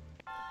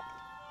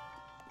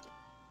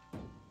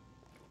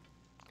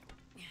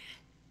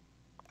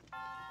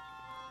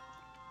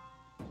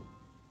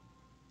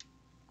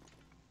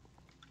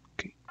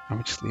 Okay, let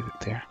me just leave it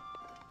there.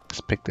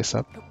 Let's pick this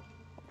up.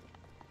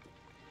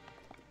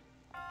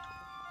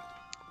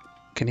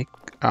 Can he?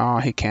 Oh,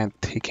 he can't.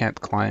 He can't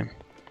climb.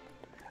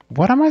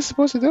 What am I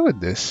supposed to do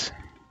with this?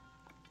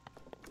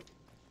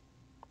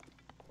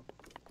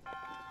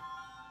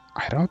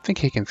 I don't think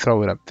he can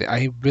throw it up there.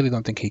 I really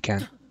don't think he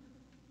can.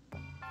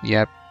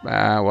 Yep.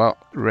 Well,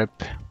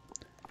 rip.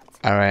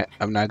 All right.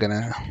 I'm not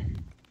gonna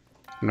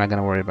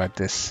worry about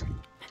this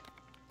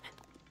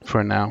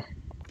for now.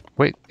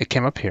 Wait, it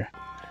came up here.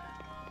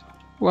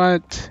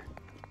 What?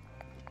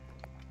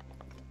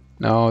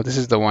 No, this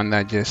is the one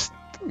that just.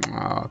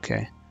 Oh,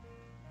 okay.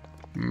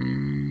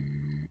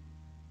 Mm.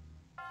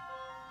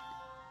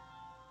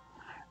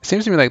 It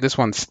seems to me like this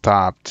one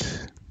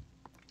stopped.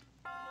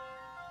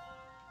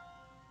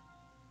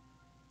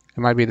 It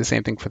might be the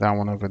same thing for that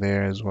one over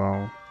there as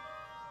well.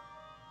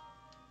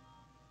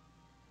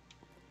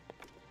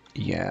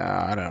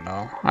 Yeah, I don't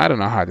know. I don't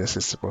know how this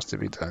is supposed to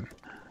be done.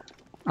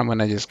 I'm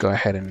gonna just go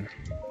ahead and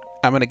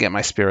I'm gonna get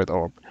my spirit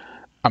orb.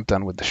 I'm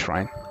done with the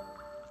shrine.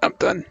 I'm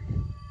done.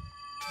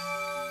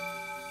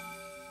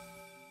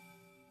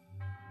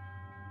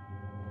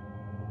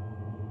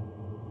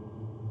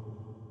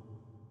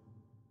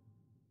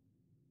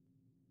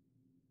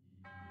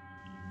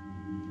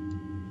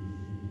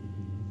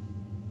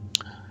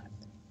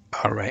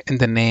 All right. In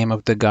the name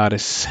of the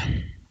goddess,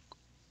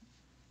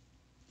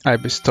 I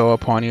bestow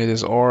upon you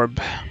this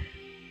orb.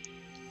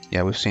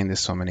 Yeah, we've seen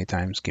this so many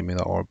times. Give me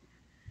the orb.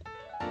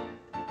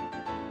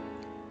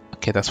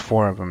 Okay, that's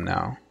 4 of them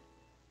now.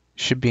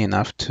 Should be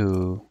enough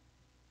to...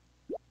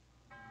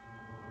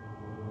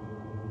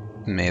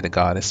 May the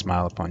goddess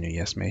smile upon you.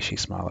 Yes, may she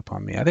smile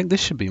upon me. I think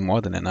this should be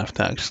more than enough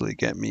to actually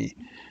get me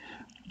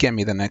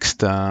the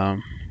next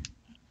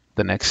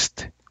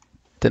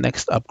the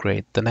next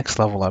upgrade, the next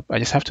level up. I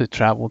just have to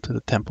travel to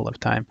the Temple of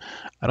Time.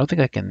 I don't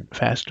think I can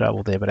fast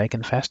travel there, but I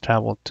can fast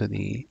travel to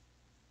the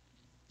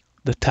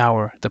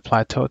tower, the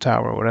plateau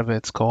tower, whatever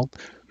it's called.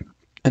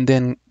 And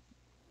then,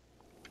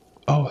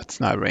 oh, it's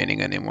not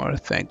raining anymore.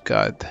 Thank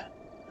God.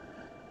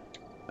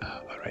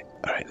 All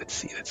right. Let's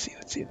see.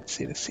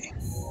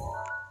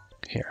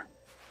 Here.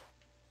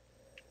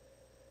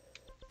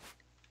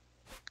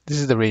 This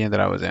is the region that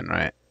I was in,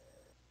 right?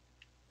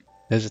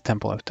 There's the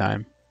Temple of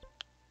Time.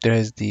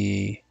 There's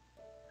the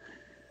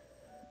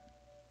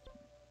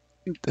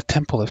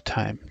Temple of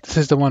Time. This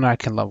is the one I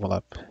can level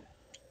up.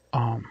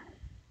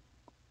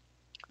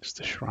 It's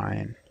the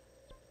shrine.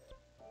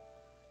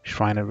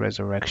 Shrine of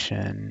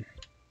Resurrection.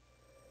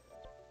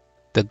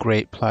 The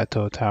Great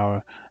Plateau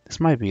Tower.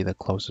 This might be the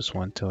closest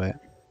one to it.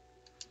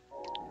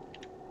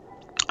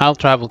 I'll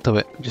travel to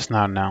it, just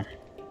not now.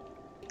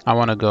 I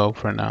want to go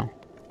for now.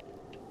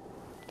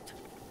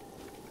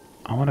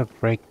 I want to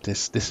break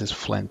this. This is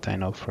flint, I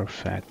know for a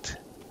fact.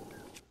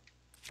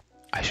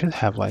 I should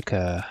have like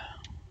a...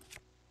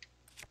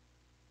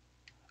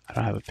 I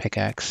don't have a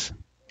pickaxe.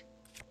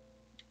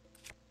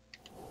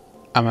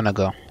 I'm gonna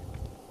go.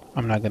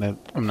 I'm not gonna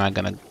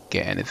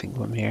get anything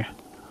from here.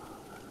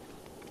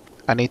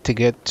 I need to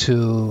get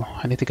to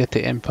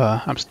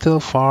Impa. I'm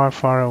still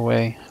far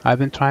away. I've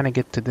been trying to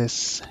get to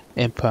this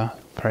Impa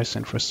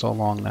person for so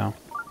long now.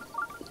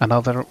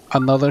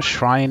 Another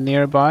shrine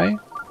nearby?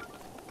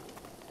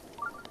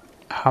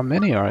 How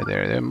many are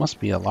there? There must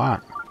be a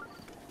lot.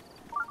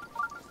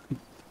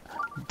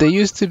 They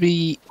used to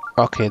be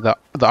okay, the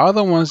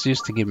other ones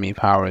used to give me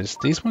powers.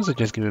 These ones are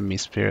just giving me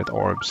spirit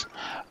orbs,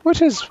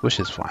 which is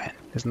fine.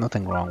 There's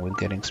nothing wrong with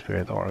getting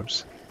spirit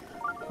orbs.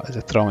 There's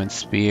a throwing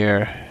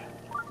spear,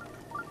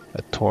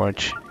 a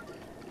torch,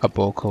 a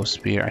Boko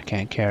spear. I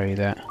can't carry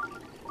that.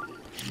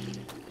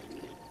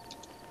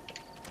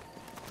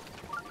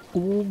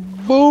 Ooh,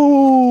 boom!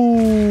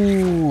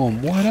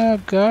 What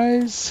up,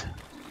 guys?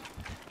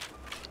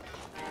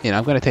 You know,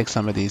 I'm gonna take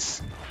some of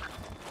these.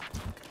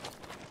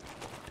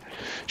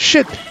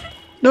 Shit!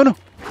 No!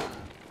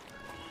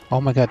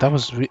 Oh my god, that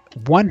was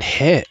one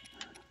hit.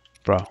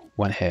 Bro,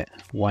 one hit.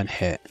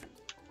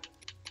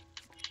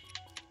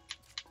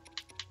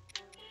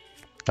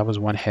 That was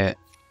one hit.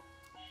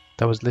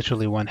 That was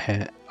literally one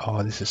hit.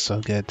 Oh, this is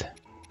so good.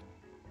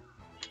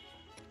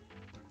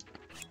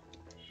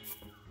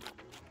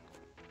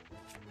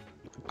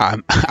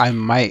 I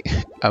might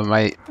I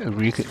might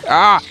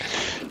reconsider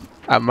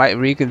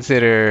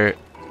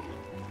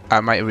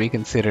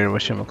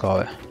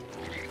whatchamacallit.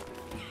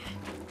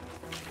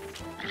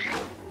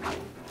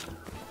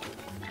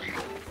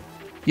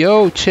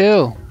 Yo,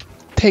 chill.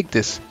 Take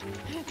this.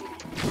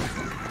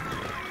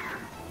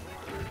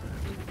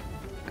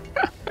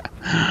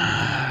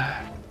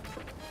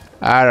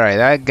 Alright,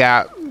 that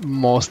got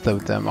most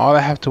of them. All I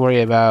have to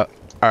worry about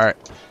are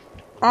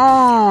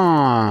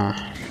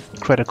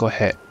critical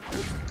hit.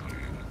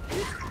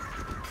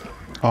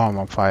 Oh, I'm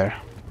on fire.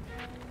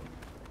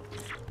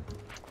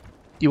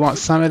 You want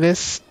some of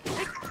this?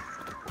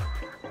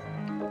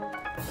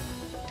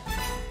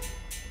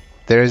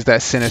 There's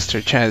that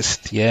sinister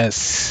chest.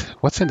 Yes.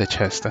 What's in the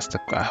chest? That's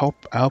the. I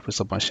hope it's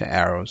a bunch of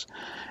arrows.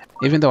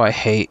 Even though I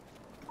hate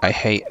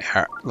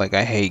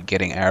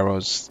getting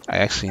arrows.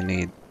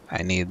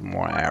 I need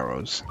more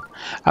arrows.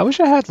 I wish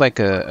I had like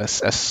a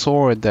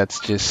sword that's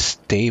just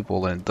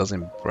stable and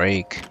doesn't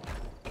break,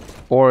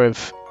 or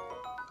if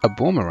a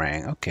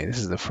boomerang. Okay, this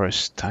is the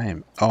first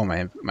time. Oh,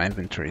 my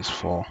inventory is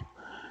full.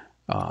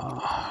 Uh,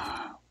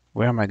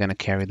 where am I gonna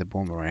carry the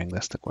boomerang?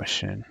 That's the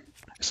question.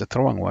 It's a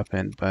throwing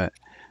weapon, but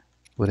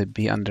would it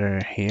be under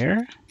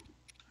here?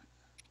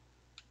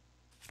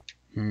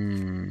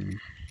 Hmm.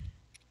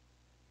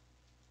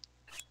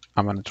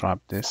 I'm gonna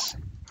drop this.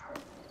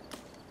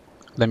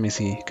 Let me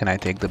see. Can I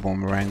take the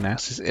boomerang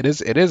next? It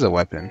is a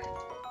weapon.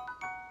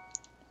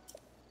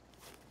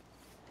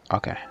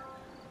 Okay,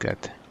 good.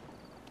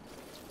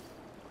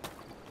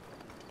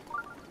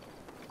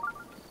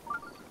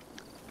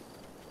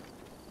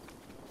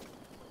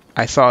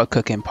 I saw a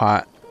cooking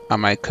pot. I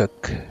might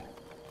cook.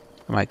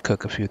 I might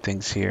cook a few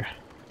things here.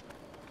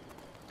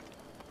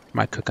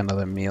 Might cook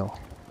another meal.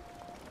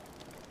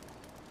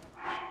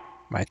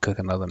 Might cook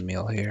another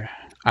meal here.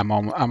 I'm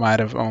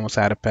almost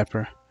out of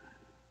pepper.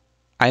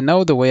 I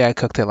know the way I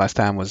cooked it last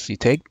time was you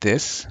take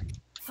this,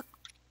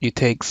 you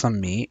take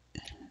some meat,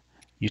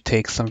 you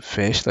take some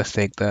fish. Let's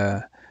take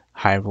the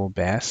high-roll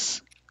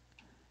bass,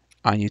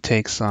 and you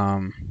take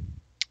some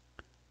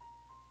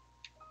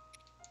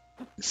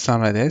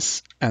of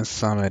this and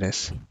some of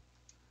this,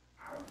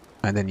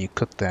 and then you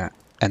cook that,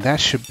 and that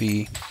should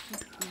be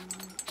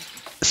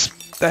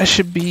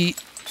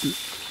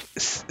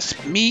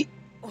meat,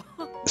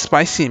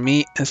 spicy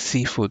meat and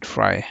seafood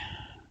fry.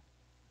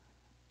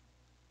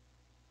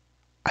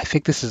 I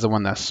think this is the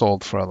one that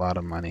sold for a lot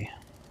of money,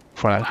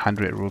 for like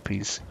 100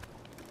 rupees.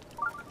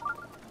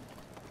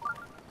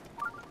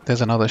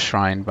 There's another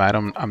shrine, but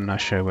I'm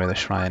not sure where the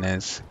shrine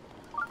is.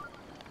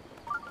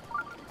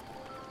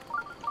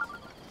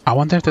 I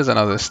wonder if there's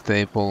another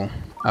staple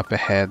up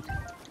ahead.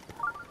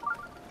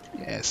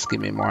 Yes,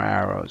 give me more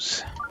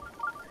arrows.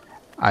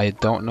 I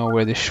don't know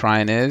where the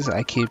shrine is.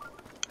 I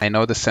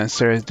know the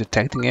sensor is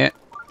detecting it,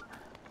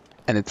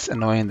 and it's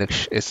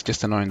it's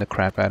just annoying the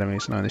crap out of me.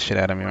 It's annoying the shit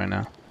out of me right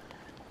now.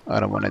 I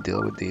don't want to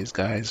deal with these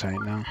guys right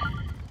now.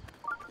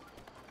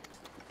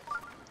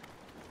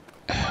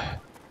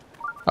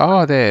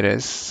 Oh, there it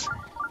is.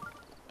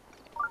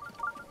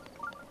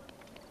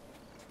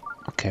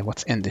 Okay,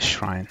 what's in this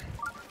shrine?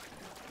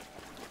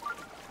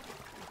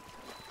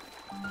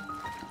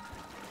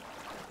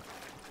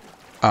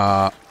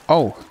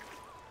 Oh,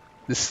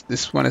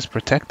 this one is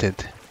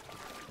protected.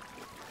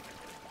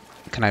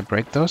 Can I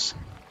break those?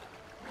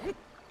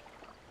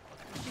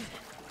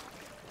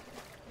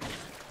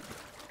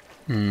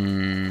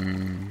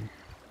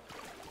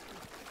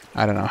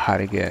 I don't know how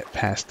to get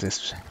past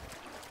this.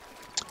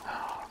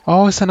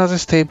 Oh, it's another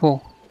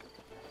staple.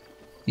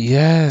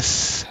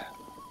 Yes.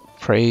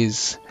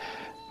 Praise.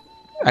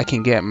 I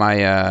can get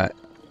my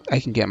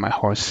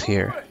horse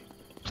here.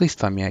 Please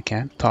tell me I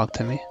can. Talk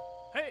to me.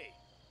 Hey.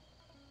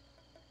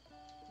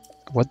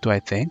 What do I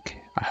think?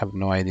 I have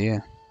no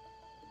idea.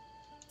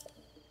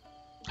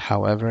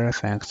 However,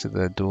 thanks to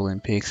the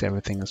dueling peaks,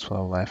 everything is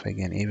full of life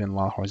again, even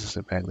wild horses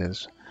are back there.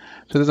 So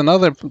there's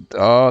another.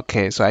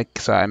 Okay, so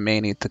I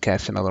may need to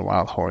catch another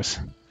wild horse.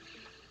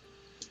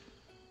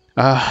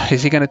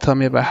 Is he gonna tell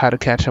me about how to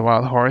catch a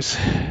wild horse?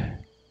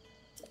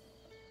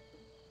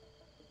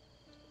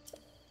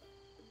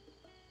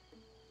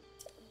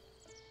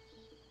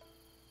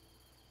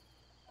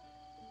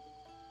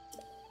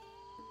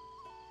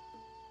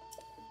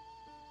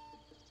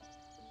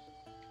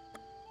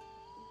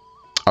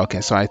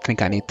 Okay, so I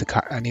think I need to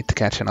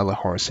catch another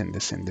horse in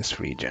this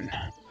region.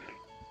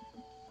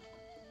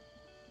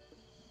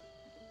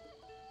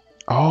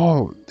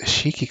 Oh, the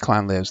Shiki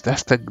clan lives.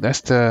 That's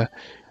the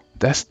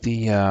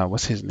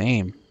what's his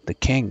name? The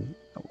king.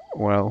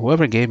 Well,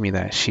 whoever gave me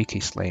that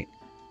Shiki slate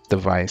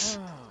device.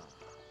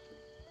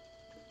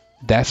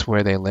 That's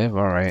where they live.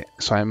 All right.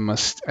 So I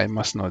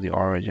must know the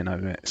origin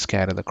of it.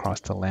 Scattered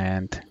across the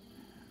land.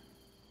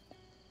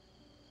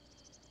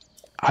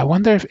 I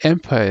wonder if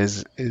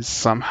Impa is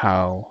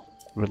somehow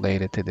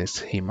related to this.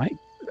 He might,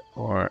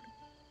 or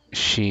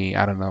she.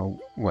 I don't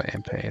know what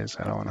Impa is.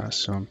 I don't want to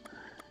assume.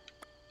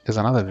 There's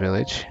another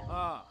village,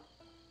 Ah.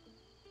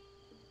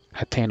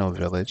 Hateno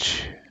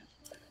village,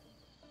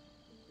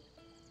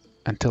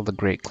 until the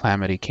Great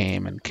Calamity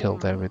came and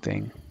killed Hmm.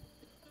 everything.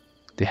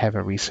 They have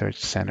a research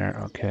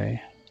center,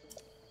 okay.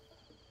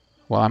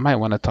 Well, I might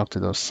want to talk to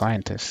those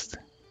scientists.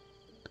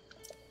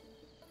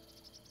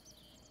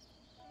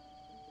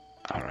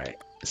 Alright,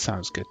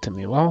 sounds good to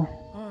me. Well,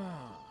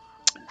 Ah.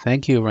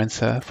 thank you,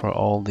 Rensa, for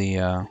all the,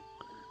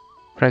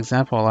 for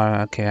example,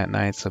 okay, at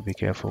night, so be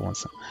careful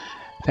once.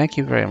 Thank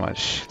you very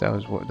much. That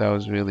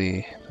was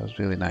really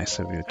nice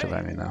of you to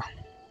let Hey. me know.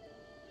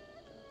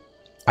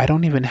 I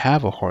don't even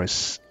have a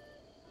horse.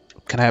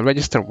 Can I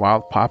register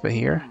Wild Papa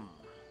here? Hmm.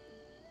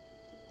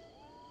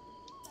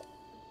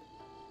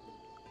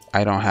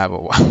 I don't have a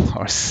wild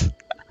horse.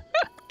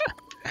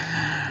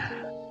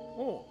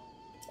 Oh.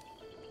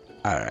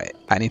 Alright,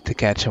 I need to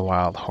catch a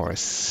wild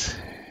horse.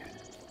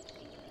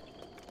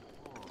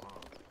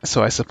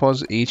 So I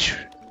suppose each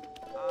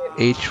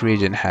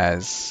region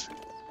has.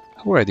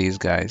 Who are these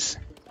guys?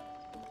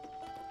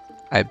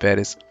 I bet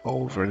it's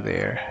over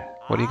there.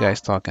 What are you Ah. guys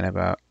talking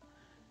about?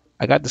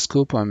 I got the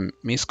scoop on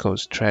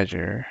Misko's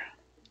treasure.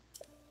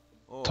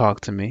 Oh.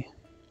 Talk to me.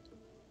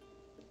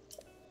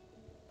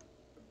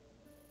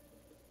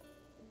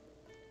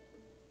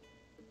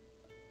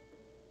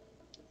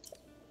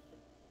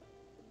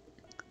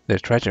 They're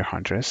treasure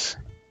hunters.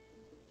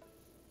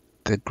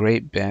 The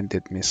Great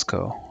Bandit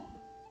Misko.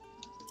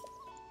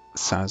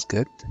 Sounds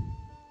good.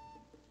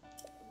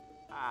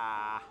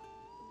 Ah.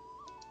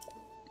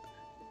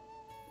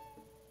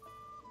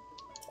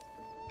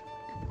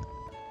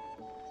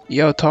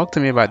 Yo, talk to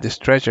me about this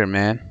treasure,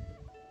 man.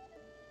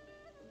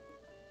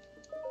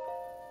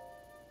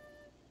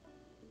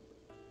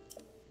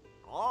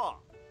 Oh.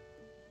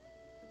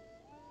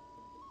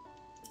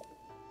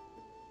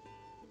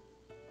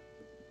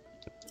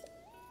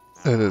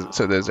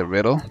 So there's a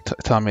riddle.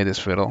 Tell me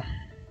this riddle.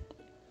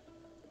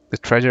 The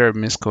treasure of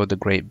Misko, the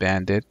Great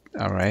Bandit.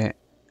 All right.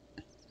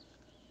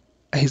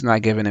 He's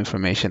not giving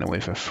information away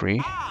for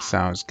free. Ah.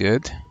 Sounds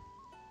good.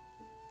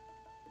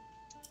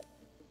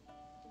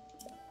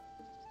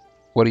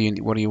 What do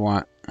you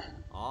want?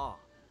 Oh.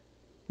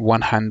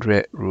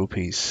 100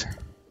 rupees.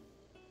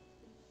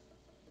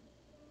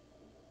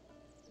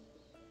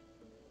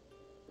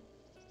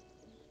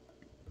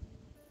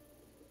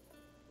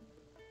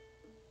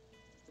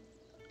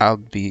 It'll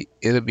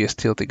be a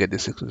steal to get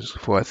this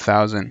for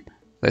 1,000.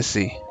 Let's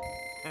see.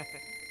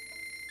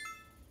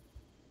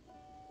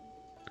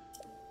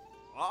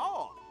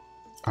 Oh.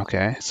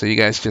 Okay, so you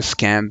guys just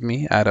scammed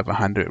me out of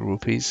 100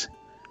 rupees.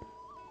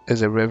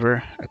 There's a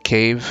river, a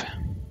cave.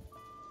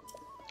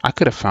 I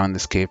could have found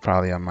this cave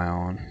probably on my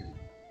own.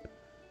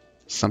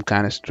 Some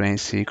kind of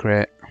strange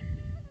secret.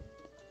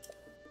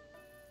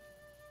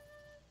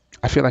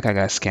 I feel like I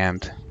got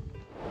scammed.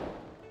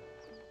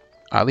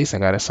 At least I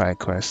got a side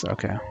quest.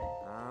 Okay.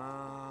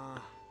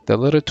 Ah. The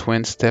little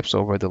twin steps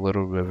over the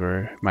little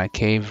river. My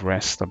cave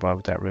rests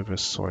above that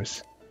river's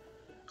source.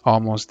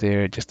 Almost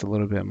there, just a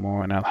little bit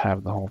more, and I'll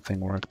have the whole thing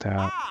worked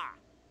out. Ah.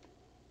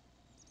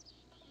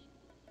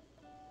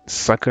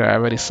 Sucker, I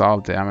already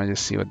solved it. I'm gonna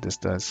just see what this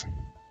does.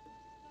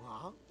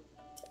 Huh?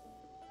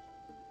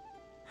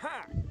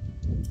 Ha.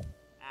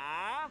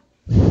 Ah.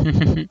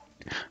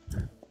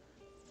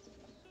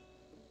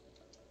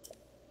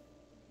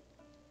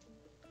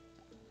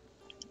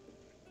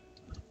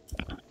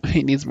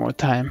 He needs more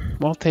time.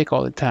 Well, take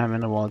all the time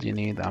in the world you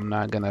need. I'm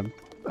not gonna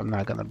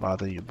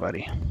bother you,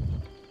 buddy.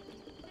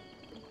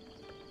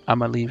 I'm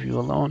gonna leave you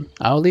alone.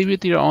 I'll leave you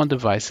to your own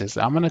devices.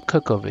 I'm gonna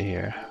cook over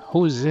here.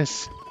 Who's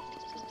this?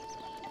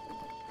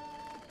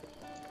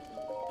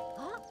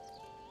 Huh?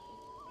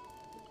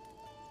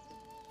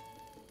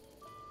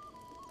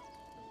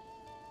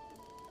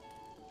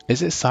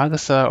 Is it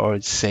Sagasa or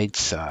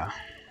Sagesa?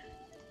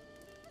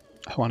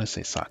 I want to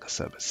say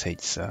Sagasa, but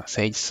Sagesa.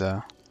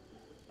 Sagesa.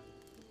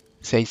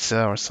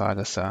 Sagesa or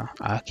Sagasa.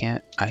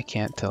 I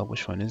can't tell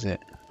which one is it.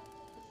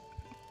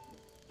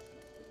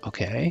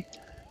 Okay.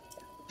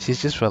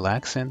 She's just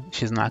relaxing.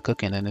 She's not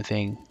cooking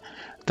anything.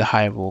 The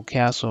Hyrule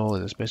Castle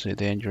is especially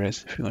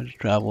dangerous if you want to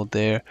travel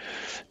there.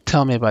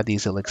 Tell me about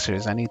these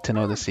elixirs. I need to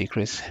know the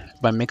secrets.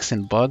 By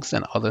mixing bugs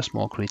and other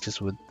small creatures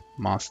with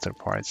monster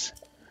parts.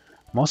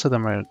 Most of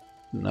them are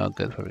no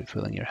good for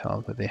refilling your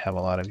health, but they have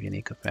a lot of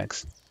unique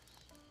effects.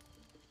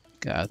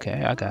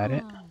 Okay, I got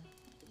it. Hmm.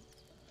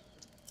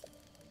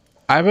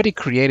 I already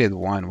created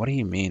one. What do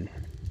you mean?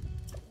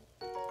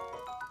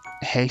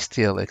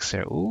 Hasty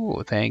elixir.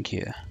 Ooh, thank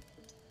you.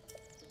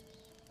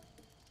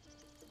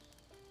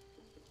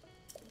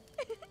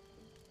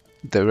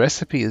 The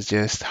recipe is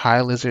just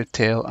high lizard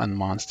tail and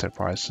monster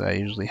parts, so I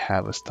usually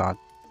have a stock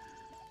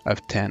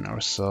of 10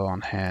 or so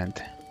on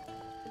hand.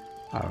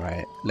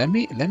 Alright, let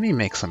me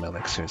make some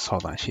elixirs.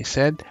 Hold on. She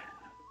said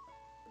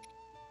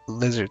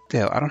lizard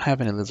tail. I don't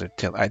have any lizard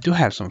tail. I do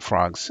have some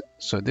frogs.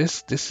 So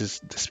this is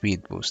the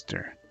speed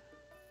booster.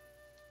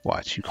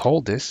 Watch, you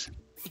hold this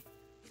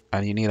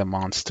and you need a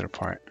monster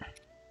part.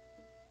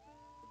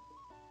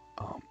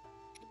 Um,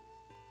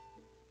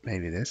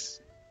 maybe this.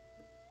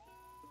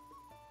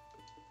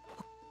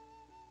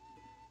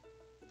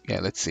 Yeah,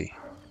 let's see.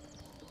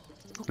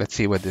 Let's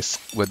see what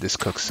this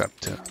cook's up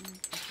to.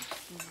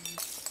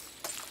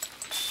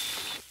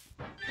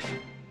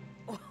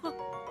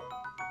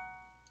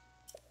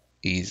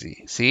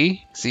 Easy.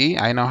 See? See?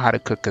 I know how to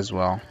cook as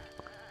well.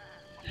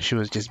 She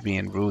was just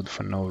being rude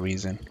for no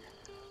reason.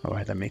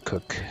 Alright, let me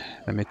cook.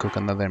 Let me cook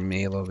another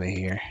meal over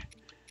here.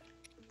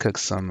 Cook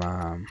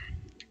some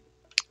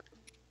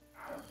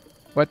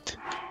what?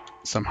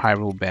 Some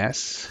Hyrule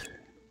bass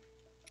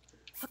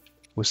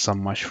with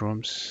some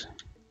mushrooms.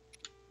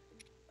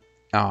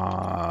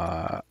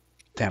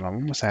 Damn, I'm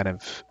almost out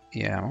of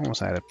I'm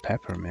almost out of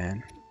pepper,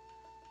 man.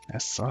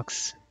 That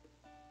sucks.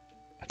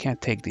 I can't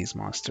take these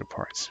monster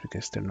parts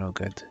because they're no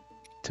good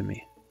to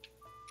me.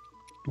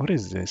 What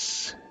is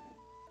this?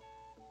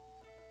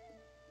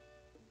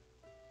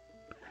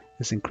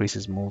 This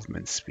increases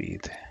movement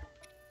speed.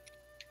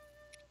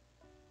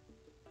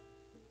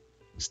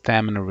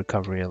 Stamina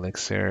recovery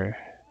elixir.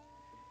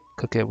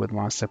 Cook it with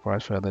monster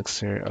parts for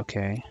elixir.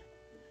 Okay.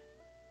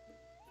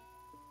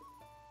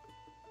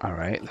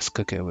 Alright, let's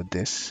cook it with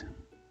this.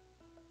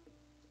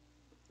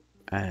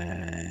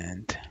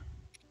 And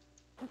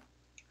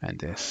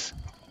this.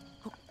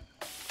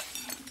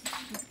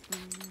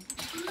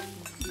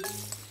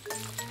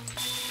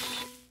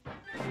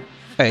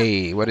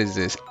 Hey, what is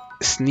this?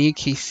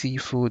 Sneaky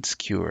seafood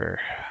skewer.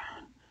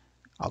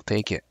 I'll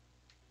take it.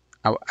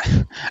 I'll,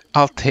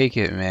 I'll take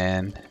it,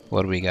 man.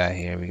 What do we got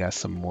here? We got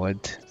some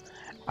wood.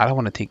 I don't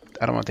want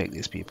to take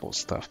these people's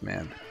stuff,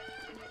 man.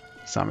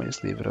 So I'm gonna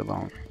just leave it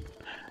alone.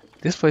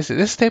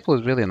 This table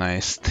is really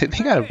nice. They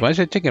got a bunch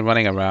of chicken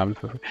running around.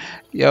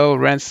 Yo,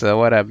 Rensa,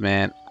 what up,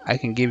 man? I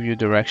can give you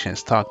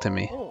directions. Talk to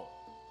me.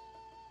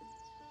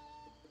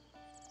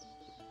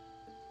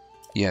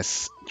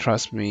 Yes,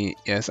 trust me.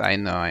 Yes, I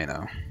know, I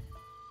know.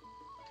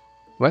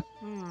 What?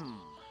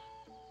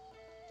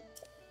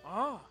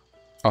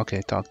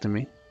 Okay, talk to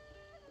me.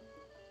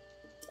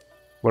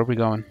 Where are we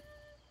going?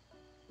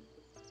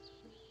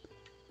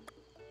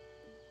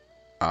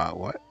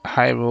 What?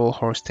 Hyrule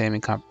horse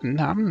taming comp.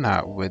 No, I'm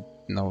not with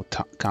no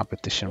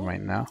competition right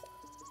now.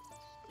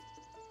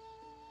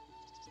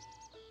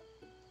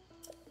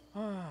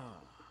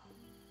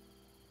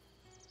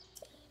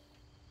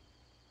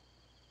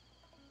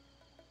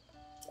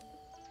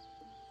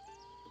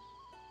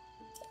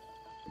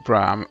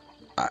 Bruh,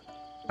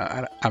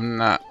 I'm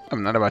not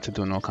about to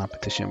do no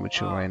competition with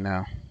you right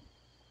now.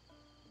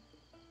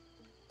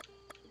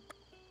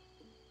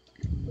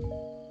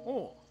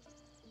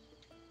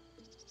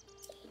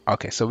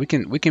 Okay, so we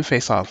can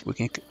face off. We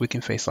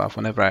can face off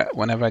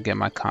whenever I get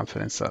my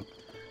confidence up.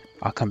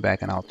 I'll come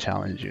back and I'll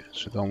challenge you.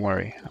 So don't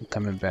worry, I'm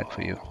coming back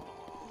for you.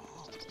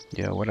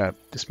 Yo, what up?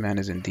 This man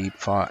is in deep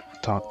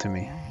thought. Talk to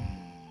me.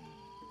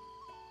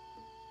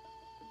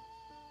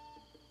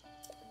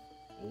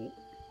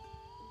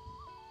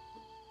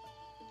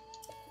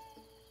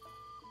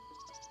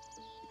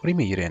 What do you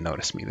mean you didn't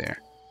notice me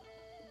there?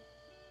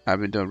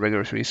 I've been doing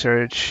rigorous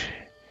research.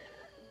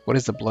 What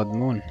is the blood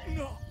moon?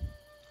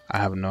 I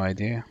have no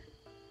idea.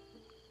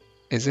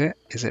 Is it?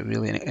 Is it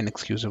really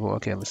inexcusable?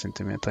 Okay, listen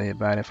to me. I'll tell you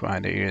about it for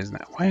 100 years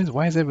now.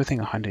 Why is everything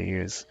 100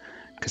 years?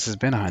 Because it's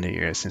been 100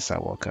 years since I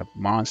woke up.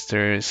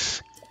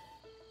 Monsters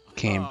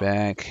came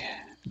back.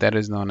 That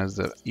is known as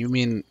the... You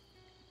mean...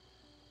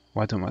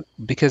 What do I...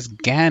 Because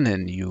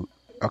Ganon, you...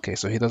 Okay,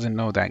 so he doesn't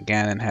know that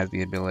Ganon has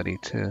the ability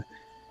to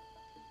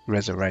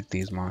resurrect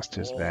these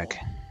monsters back.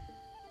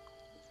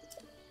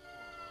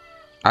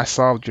 I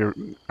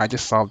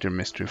just solved your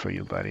mystery for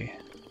you, buddy.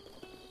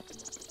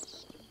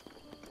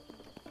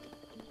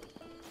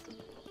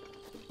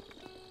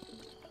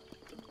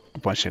 A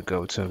bunch of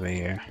goats over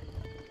here.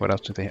 What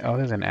else do they... Oh,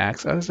 there's an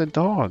axe. Oh, there's a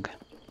dog.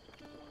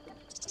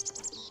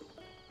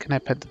 Can I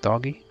pet the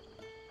doggy?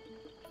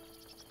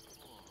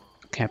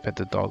 Can't pet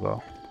the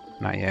doggo.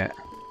 Not yet.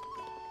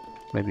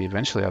 Maybe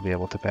eventually I'll be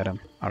able to pet him.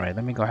 Alright,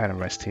 let me go ahead and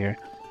rest here.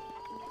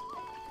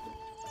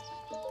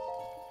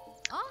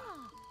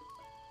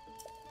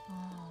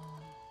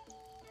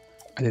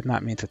 I did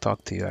not mean to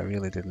talk to you. I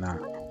really did not.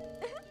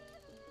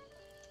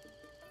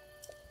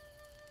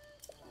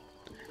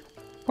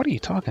 What are you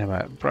talking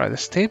about? Bro, the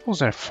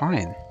staples are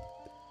fine.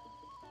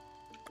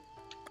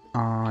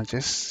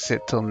 Just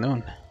sit till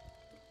noon.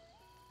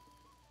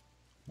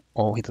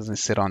 Oh, he doesn't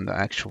sit on the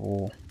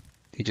actual...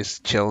 He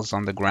just chills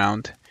on the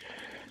ground.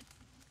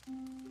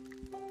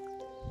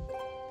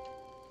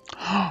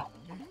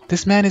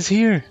 This man is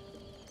here!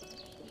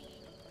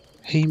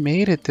 He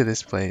made it to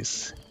this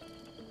place.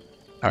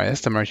 Alright,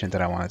 that's the merchant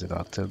that I wanted to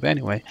talk to. But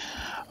anyway,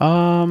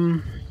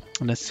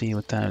 let's see,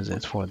 what time is it?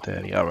 It's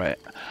 4:30. Alright.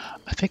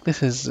 I think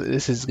this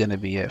is gonna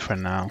be it for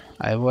now.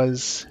 I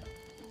was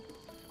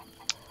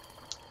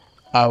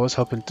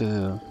hoping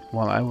to,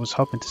 well, I was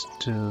hoping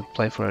to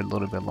play for a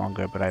little bit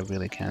longer, but I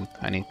really can't.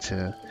 I need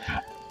to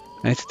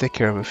take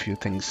care of a few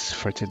things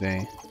for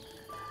today.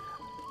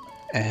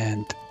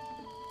 And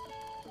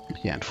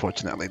yeah,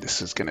 unfortunately,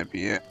 this is gonna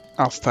be it.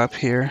 I'll stop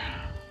here.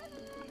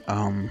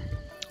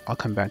 I'll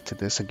come back to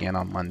this again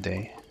on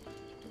Monday.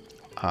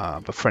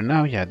 But for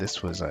now, yeah,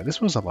 this was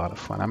a lot of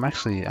fun.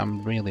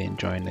 I'm really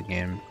enjoying the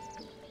game.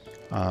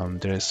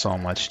 There's so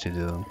much to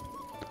do.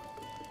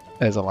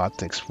 There's a lot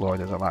to explore.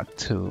 There's a lot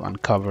to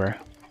uncover.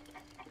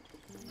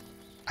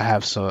 I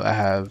have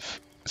a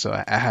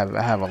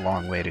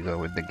long way to go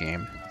with the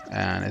game,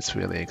 and it's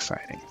really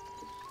exciting.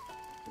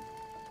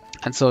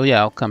 And so yeah,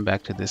 I'll come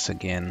back to this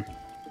again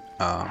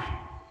uh,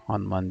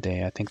 on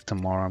Monday. I think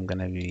tomorrow I'm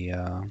gonna be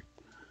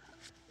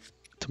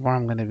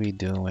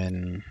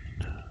doing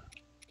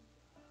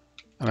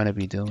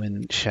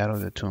Shadow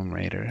of the Tomb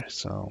Raider.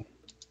 So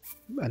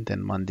and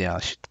then Monday I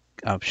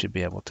should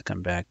be able to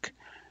come back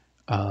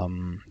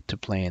to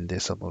playing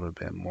this a little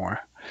bit more.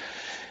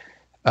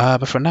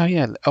 But for now,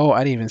 yeah. Oh,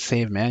 I didn't even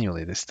save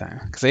manually this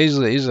time because I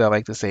usually I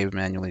like to save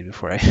manually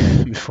before I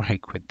before I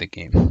quit the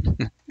game.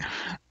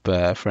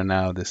 But for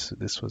now, this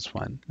was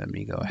fun. Let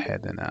me go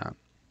ahead and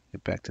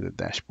get back to the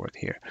dashboard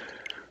here.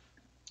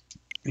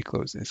 Let me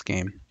close this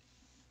game.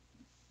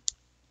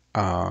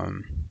 But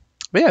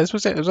yeah, this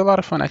was it. It was a lot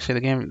of fun actually.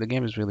 The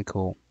game is really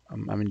cool.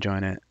 I'm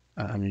enjoying it.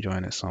 I'm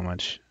enjoying it so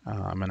much.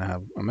 I'm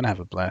gonna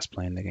have a blast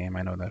playing the game.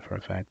 I know that for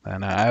a fact,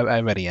 and I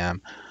already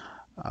am.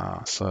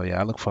 So yeah,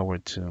 I look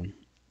forward to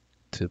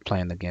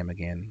playing the game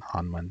again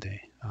on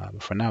Monday.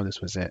 But for now, this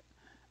was it.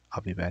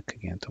 I'll be back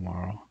again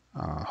tomorrow.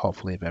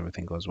 Hopefully, if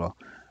everything goes well,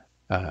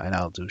 and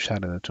I'll do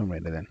Shadow of the Tomb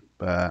Raider then.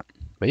 But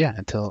yeah,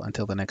 until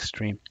the next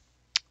stream.